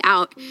turns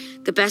out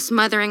the best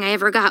mothering I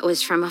ever got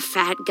was from a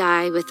fat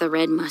guy with a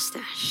red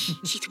mustache.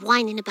 She's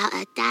whining about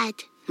her dad.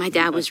 My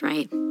dad was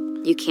right.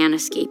 You can't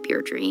escape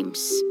your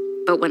dreams.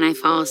 But when I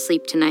fall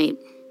asleep tonight,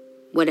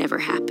 whatever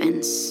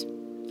happens,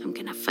 I'm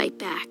gonna fight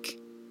back.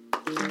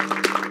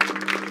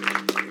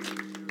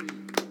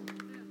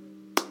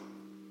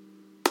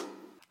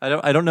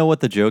 I don't know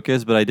what the joke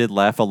is, but I did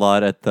laugh a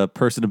lot at the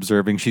person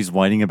observing she's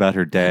whining about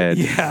her dad.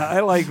 Yeah, I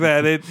like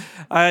that.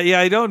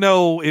 I don't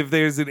know if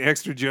there's an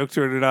extra joke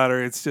to it or not,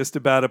 or it's just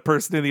about a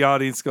person in the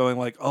audience going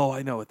like, "Oh,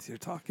 I know what you're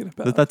talking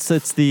about."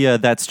 It's the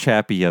that's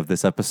Chappie of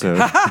this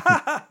episode.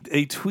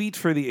 A tweet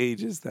for the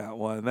ages, that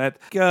one. That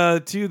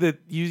too, that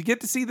you get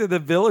to see that the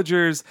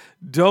villagers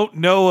don't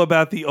know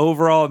about the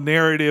overall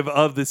narrative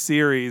of the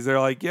series.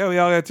 They're like, "Yeah, we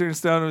all got turned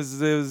stone. It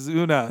was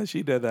Una.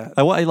 She did that."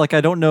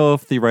 I don't know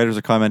if the writers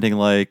are commenting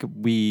like,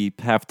 we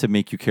have to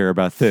make you care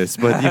about this,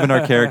 but even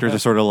our characters are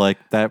sort of like,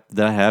 that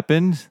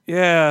happened?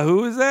 Yeah,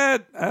 who was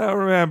that? I don't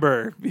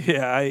remember.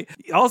 Yeah,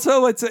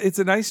 also, it's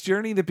a nice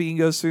journey that Bean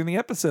goes through in the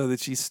episode, that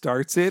she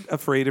starts it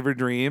afraid of her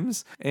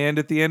dreams, and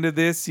at the end of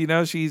this,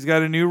 she's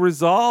got a new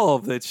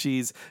resolve that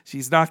she's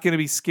not going to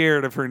be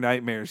scared of her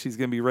nightmares. She's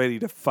going to be ready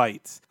to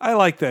fight. I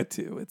like that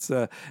too. It's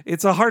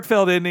a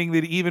heartfelt ending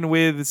that even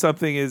with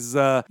something as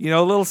a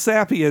little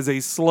sappy as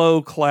a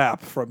slow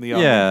clap from the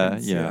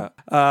audience. Yeah.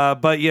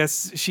 But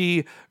yes,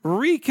 she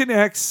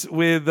reconnects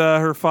with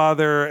her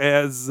father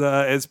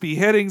as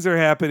beheadings are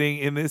happening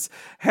in this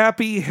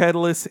happy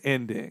headless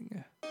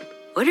ending.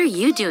 What are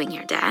you doing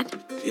here,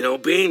 Dad?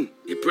 Bean,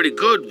 you're pretty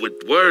good with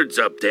words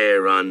up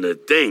there on the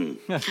thing.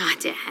 Oh,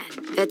 Dad,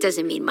 that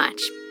doesn't mean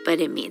much,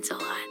 but it means a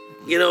lot.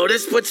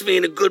 This puts me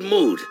in a good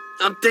mood.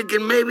 I'm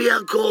thinking maybe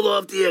I'll call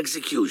off the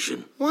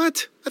execution.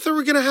 What? I thought we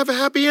were going to have a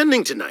happy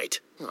ending tonight.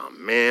 Oh,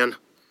 man.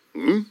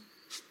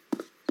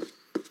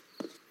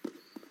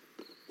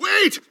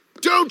 Wait!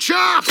 Don't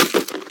chop!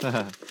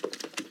 The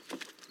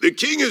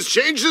king has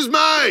changed his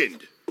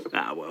mind.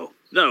 Ah, well,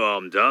 no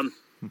harm done.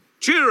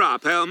 Cheer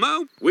up,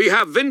 Elmo. We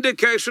have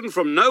vindication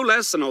from no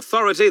less an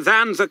authority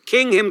than the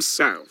king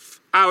himself.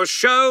 Our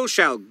show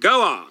shall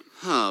go on.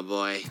 Oh,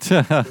 boy.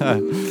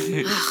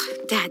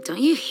 Ugh, Dad,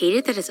 don't you hate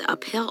it that it's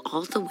uphill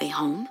all the way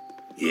home?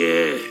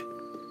 Yeah.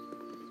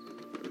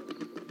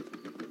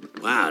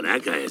 Wow,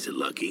 that guy isn't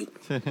lucky.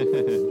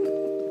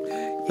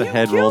 The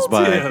head rolls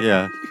by.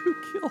 Yeah.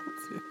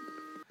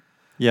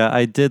 Yeah,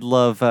 I did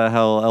love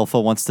how Elfa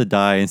wants to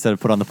die instead of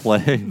put on the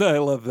play. I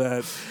love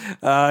that.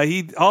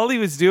 He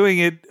was doing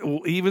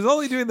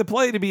the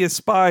play to be a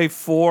spy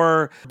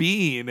for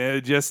Bean,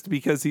 just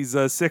because he's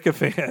a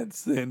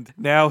sycophant, and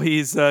now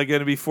he's going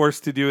to be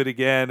forced to do it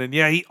again. And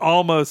yeah, he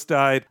almost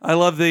died. I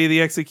love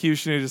the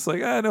executioner just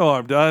like, no,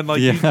 I'm done. Like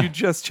you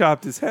just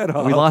chopped his head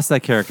off. We lost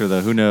that character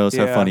though. Who knows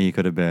how funny he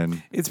could have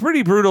been? It's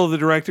pretty brutal. The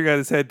director got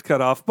his head cut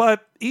off,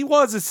 but he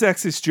was a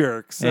sexist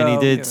jerk. So, and he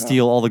did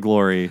steal all the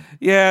glory.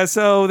 Yeah,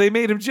 so they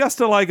made him just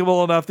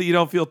unlikable enough that you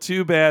don't feel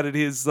too bad at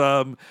his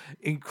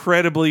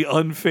incredibly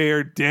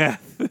unfair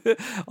death,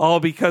 all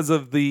because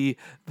of the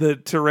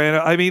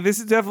tyranno. I mean, this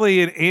is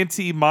definitely an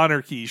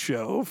anti-monarchy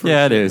show.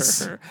 It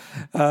is.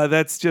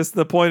 That's just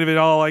the point of it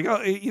all. Like,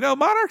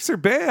 monarchs are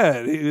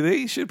bad.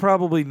 They should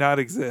probably not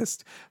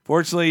exist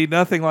Fortunately,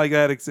 nothing like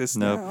that exists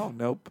Nope. now.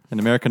 Nope. In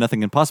America,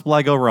 nothing can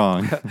possibly go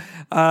wrong.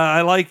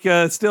 I like,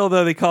 still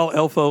though, they call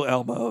Elfo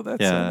Elmo.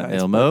 That's so nice.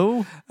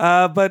 Elmo.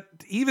 But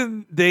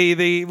even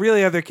they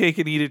really have their cake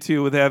and eat it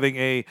too with having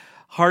a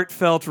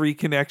heartfelt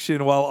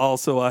reconnection while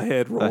also a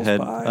head rolls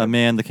by. A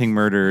man the king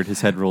murdered,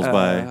 his head rolls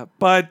by.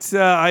 But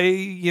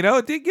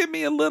it did get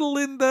me a little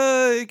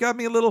it got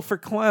me a little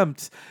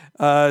verklempt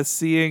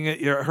seeing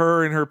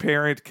her and her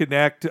parent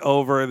connect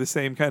over the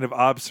same kind of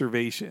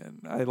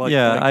observation.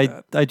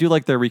 I do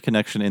like their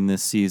reconnection in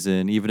this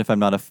season, even if I'm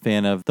not a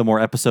fan of the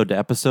more episode to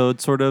episode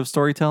sort of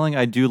storytelling.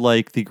 I do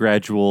like the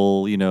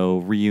gradual,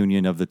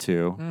 reunion of the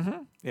two.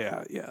 Mm-hmm.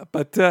 Yeah.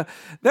 But that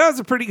was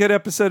a pretty good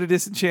episode of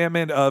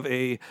Disenchantment of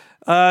a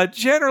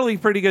generally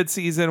pretty good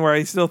season where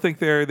I still think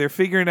they're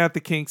figuring out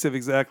the kinks of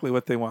exactly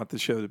what they want the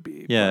show to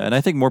be. Yeah, and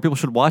I think more people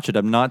should watch it.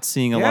 I'm not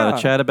seeing a lot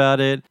of chat about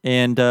it.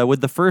 And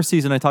with the first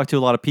season, I talked to a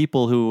lot of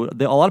people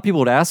a lot of people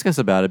would ask us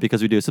about it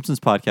because we do a Simpsons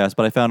podcast,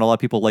 but I found a lot of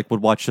people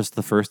would watch just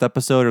the first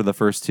episode or the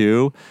first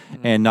two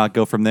and not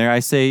go from there. I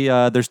say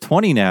there's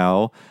 20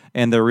 now.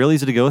 And they're real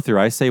easy to go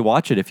through. I say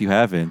watch it if you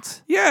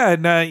haven't. Yeah,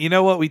 and you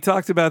know what? We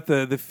talked about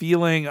the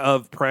feeling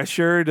of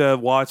pressure to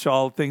watch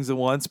all things at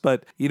once,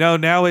 but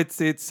now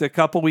it's a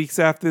couple weeks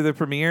after the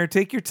premiere.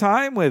 Take your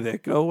time with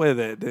it. Go with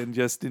it and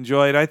just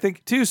enjoy it. I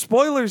think, too,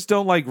 spoilers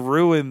don't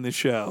ruin the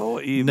show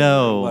either.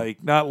 No.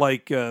 Not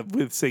like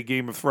with, say,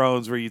 Game of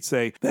Thrones where you'd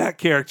say, that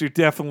character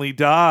definitely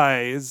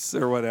dies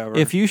or whatever.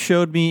 If you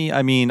showed me,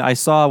 I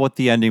saw what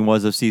the ending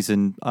was of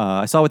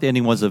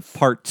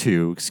part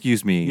 2,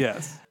 excuse me.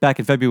 Yes. Back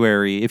in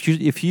February,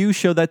 if you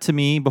showed that to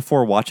me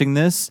before watching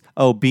this,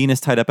 Bean is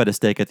tied up at a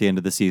stake at the end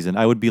of the season,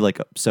 I would be like,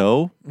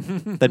 so?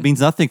 That means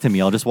nothing to me.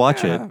 I'll just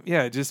watch it.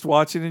 Yeah, just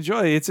watch and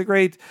enjoy. It's a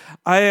great,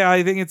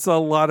 I think it's a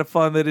lot of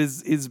fun that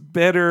is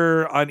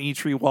better on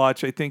each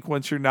rewatch. I think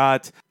once you're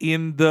not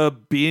in the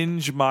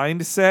binge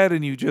mindset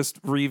and you just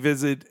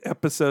revisit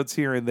episodes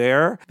here and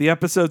there, the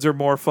episodes are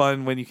more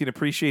fun when you can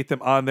appreciate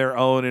them on their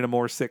own in a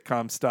more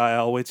sitcom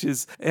style, which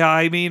is,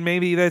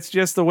 maybe that's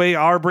just the way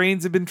our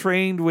brains have been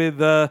trained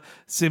with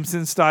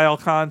Simpsons style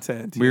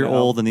content. We're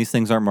old and these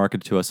things aren't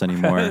marketed to us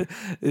anymore.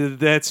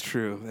 That's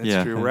true.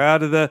 That's true.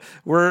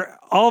 We're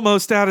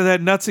almost out of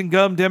that nuts and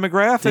gum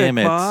demographic. Damn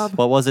it. Bob.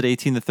 What was it?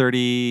 18 to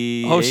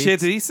 30? Oh shit,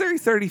 did he say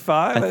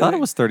 35? I thought it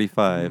was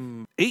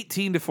 35.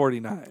 18 to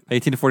 49.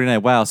 18 to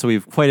 49. Wow, so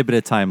we've quite a bit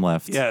of time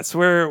left. Yes,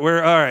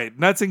 we're all right.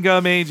 Nuts and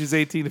gum age is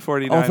 18 to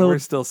 49. Although we're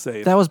still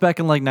safe. That was back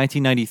in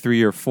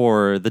 1993 or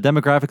 4. The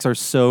demographics are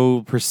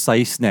so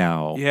precise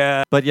now.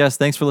 Yeah. But yes,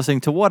 thanks for listening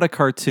to What a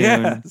Cartoon.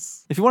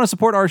 Yes. If you want to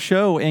support our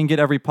show and get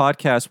every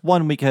podcast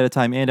 1 week ahead of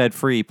time and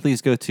ad-free,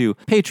 please go to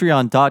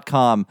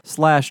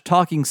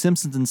patreon.com/Talking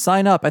Simpsons and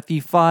sign up at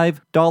the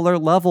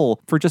 $5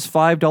 level. For just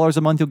 $5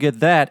 a month, you'll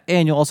get that,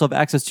 and you'll also have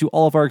access to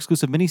all of our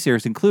exclusive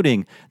miniseries,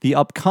 including the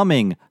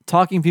upcoming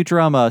Talking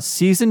Futurama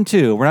Season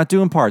 2. We're not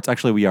doing parts.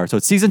 Actually, we are. So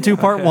it's Season 2,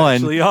 Part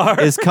 1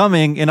 is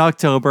coming in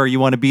October. You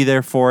want to be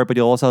there for it, but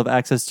you'll also have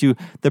access to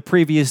the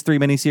previous 3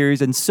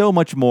 miniseries and so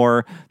much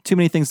more. Too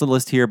many things to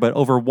list here, but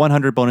over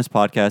 100 bonus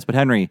podcasts. But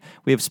Henry,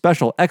 we have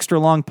special extra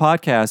long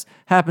podcasts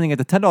happening at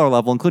the $10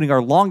 level, including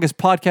our longest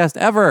podcast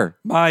ever.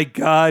 My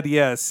God,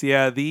 yes.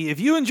 Yeah.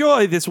 If you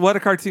enjoy this What a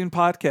Cartoon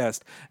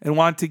podcast and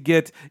want to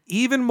get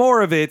even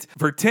more of it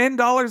for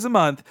 $10 a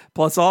month,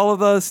 plus all of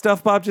the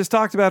stuff Bob just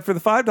talked about for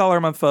the $5 a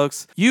month, folks,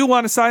 you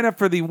want to sign up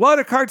for the What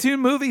a Cartoon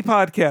movie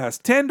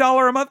podcast.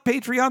 $10 a month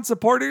Patreon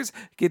supporters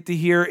get to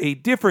hear a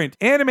different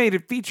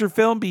animated feature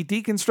film be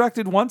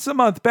deconstructed once a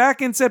month.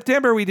 Back in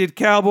September, we did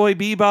Cowboy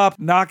Bebop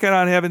Knocking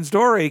on Heaven's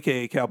Door,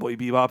 aka Cowboy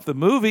Bebop the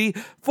movie.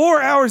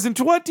 4 hours and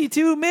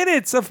 22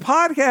 minutes of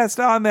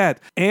podcast on that.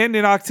 And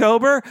in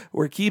October,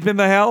 we're keeping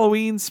the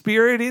Halloween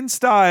spirit in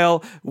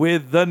style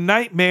with The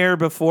Nightmare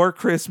Before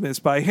Christmas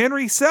by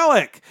Henry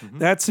Selick.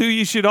 That's who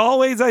you should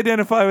always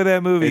identify with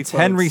that movie. It's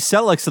folks. Henry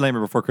Selick's The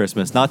Nightmare Before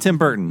Christmas, not Tim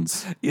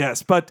Burton's.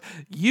 Yes, but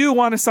you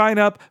want to sign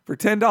up for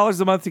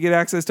 $10 a month to get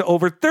access to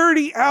over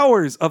 30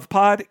 hours of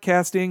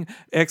podcasting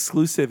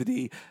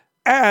exclusivity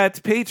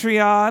at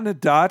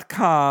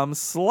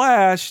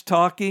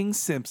patreon.com/Talking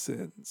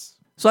Simpsons.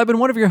 So I've been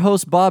one of your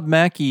hosts, Bob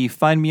Mackey.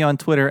 Find me on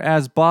Twitter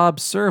as Bob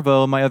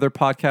Servo. My other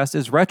podcast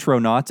is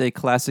Retronauts, a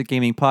classic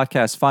gaming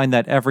podcast. Find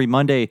that every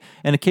Monday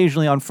and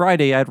occasionally on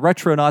Friday at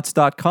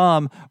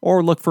retronauts.com,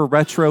 or look for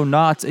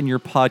Retronauts in your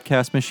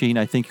podcast machine.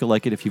 I think you'll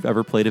like it if you've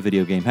ever played a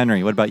video game.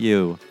 Henry, what about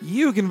you?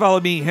 You can follow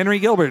me, Henry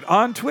Gilbert,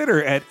 on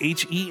Twitter at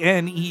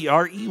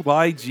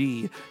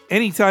HENEREYG.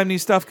 Anytime new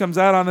stuff comes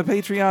out on the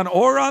Patreon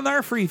or on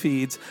our free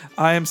feeds,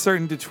 I am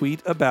certain to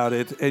tweet about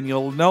it, and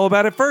you'll know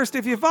about it first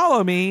if you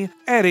follow me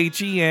at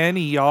HENEREYG.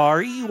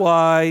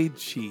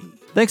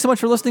 Thanks so much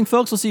for listening,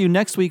 folks. We'll see you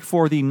next week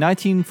for the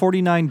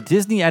 1949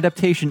 Disney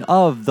adaptation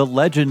of The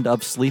Legend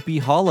of Sleepy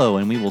Hollow,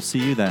 and we will see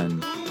you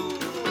then.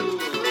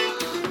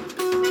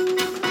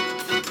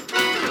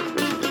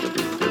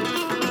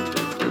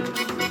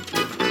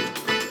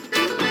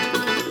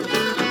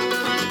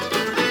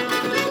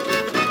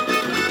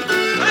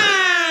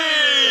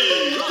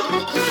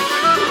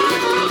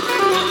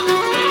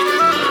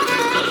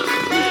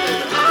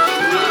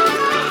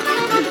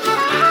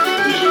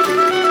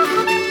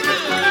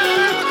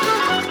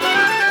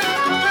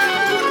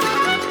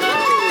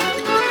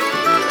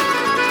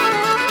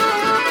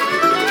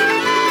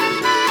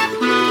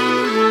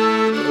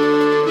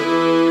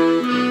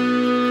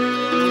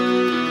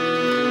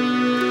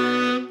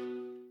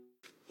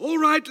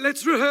 right,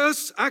 let's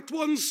rehearse. Act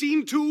 1,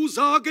 Scene 2,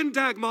 Zarg and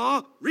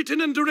Dagmar.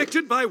 Written and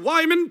directed by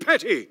Wyman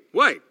Petty.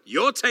 Wait,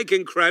 you're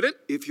taking credit?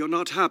 If you're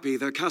not happy,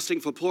 they're casting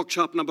for pork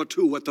chop number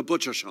 2 at the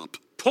butcher shop.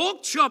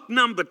 Pork chop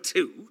number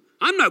 2?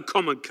 I'm no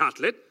common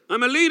cutlet.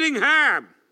 I'm a leading ham.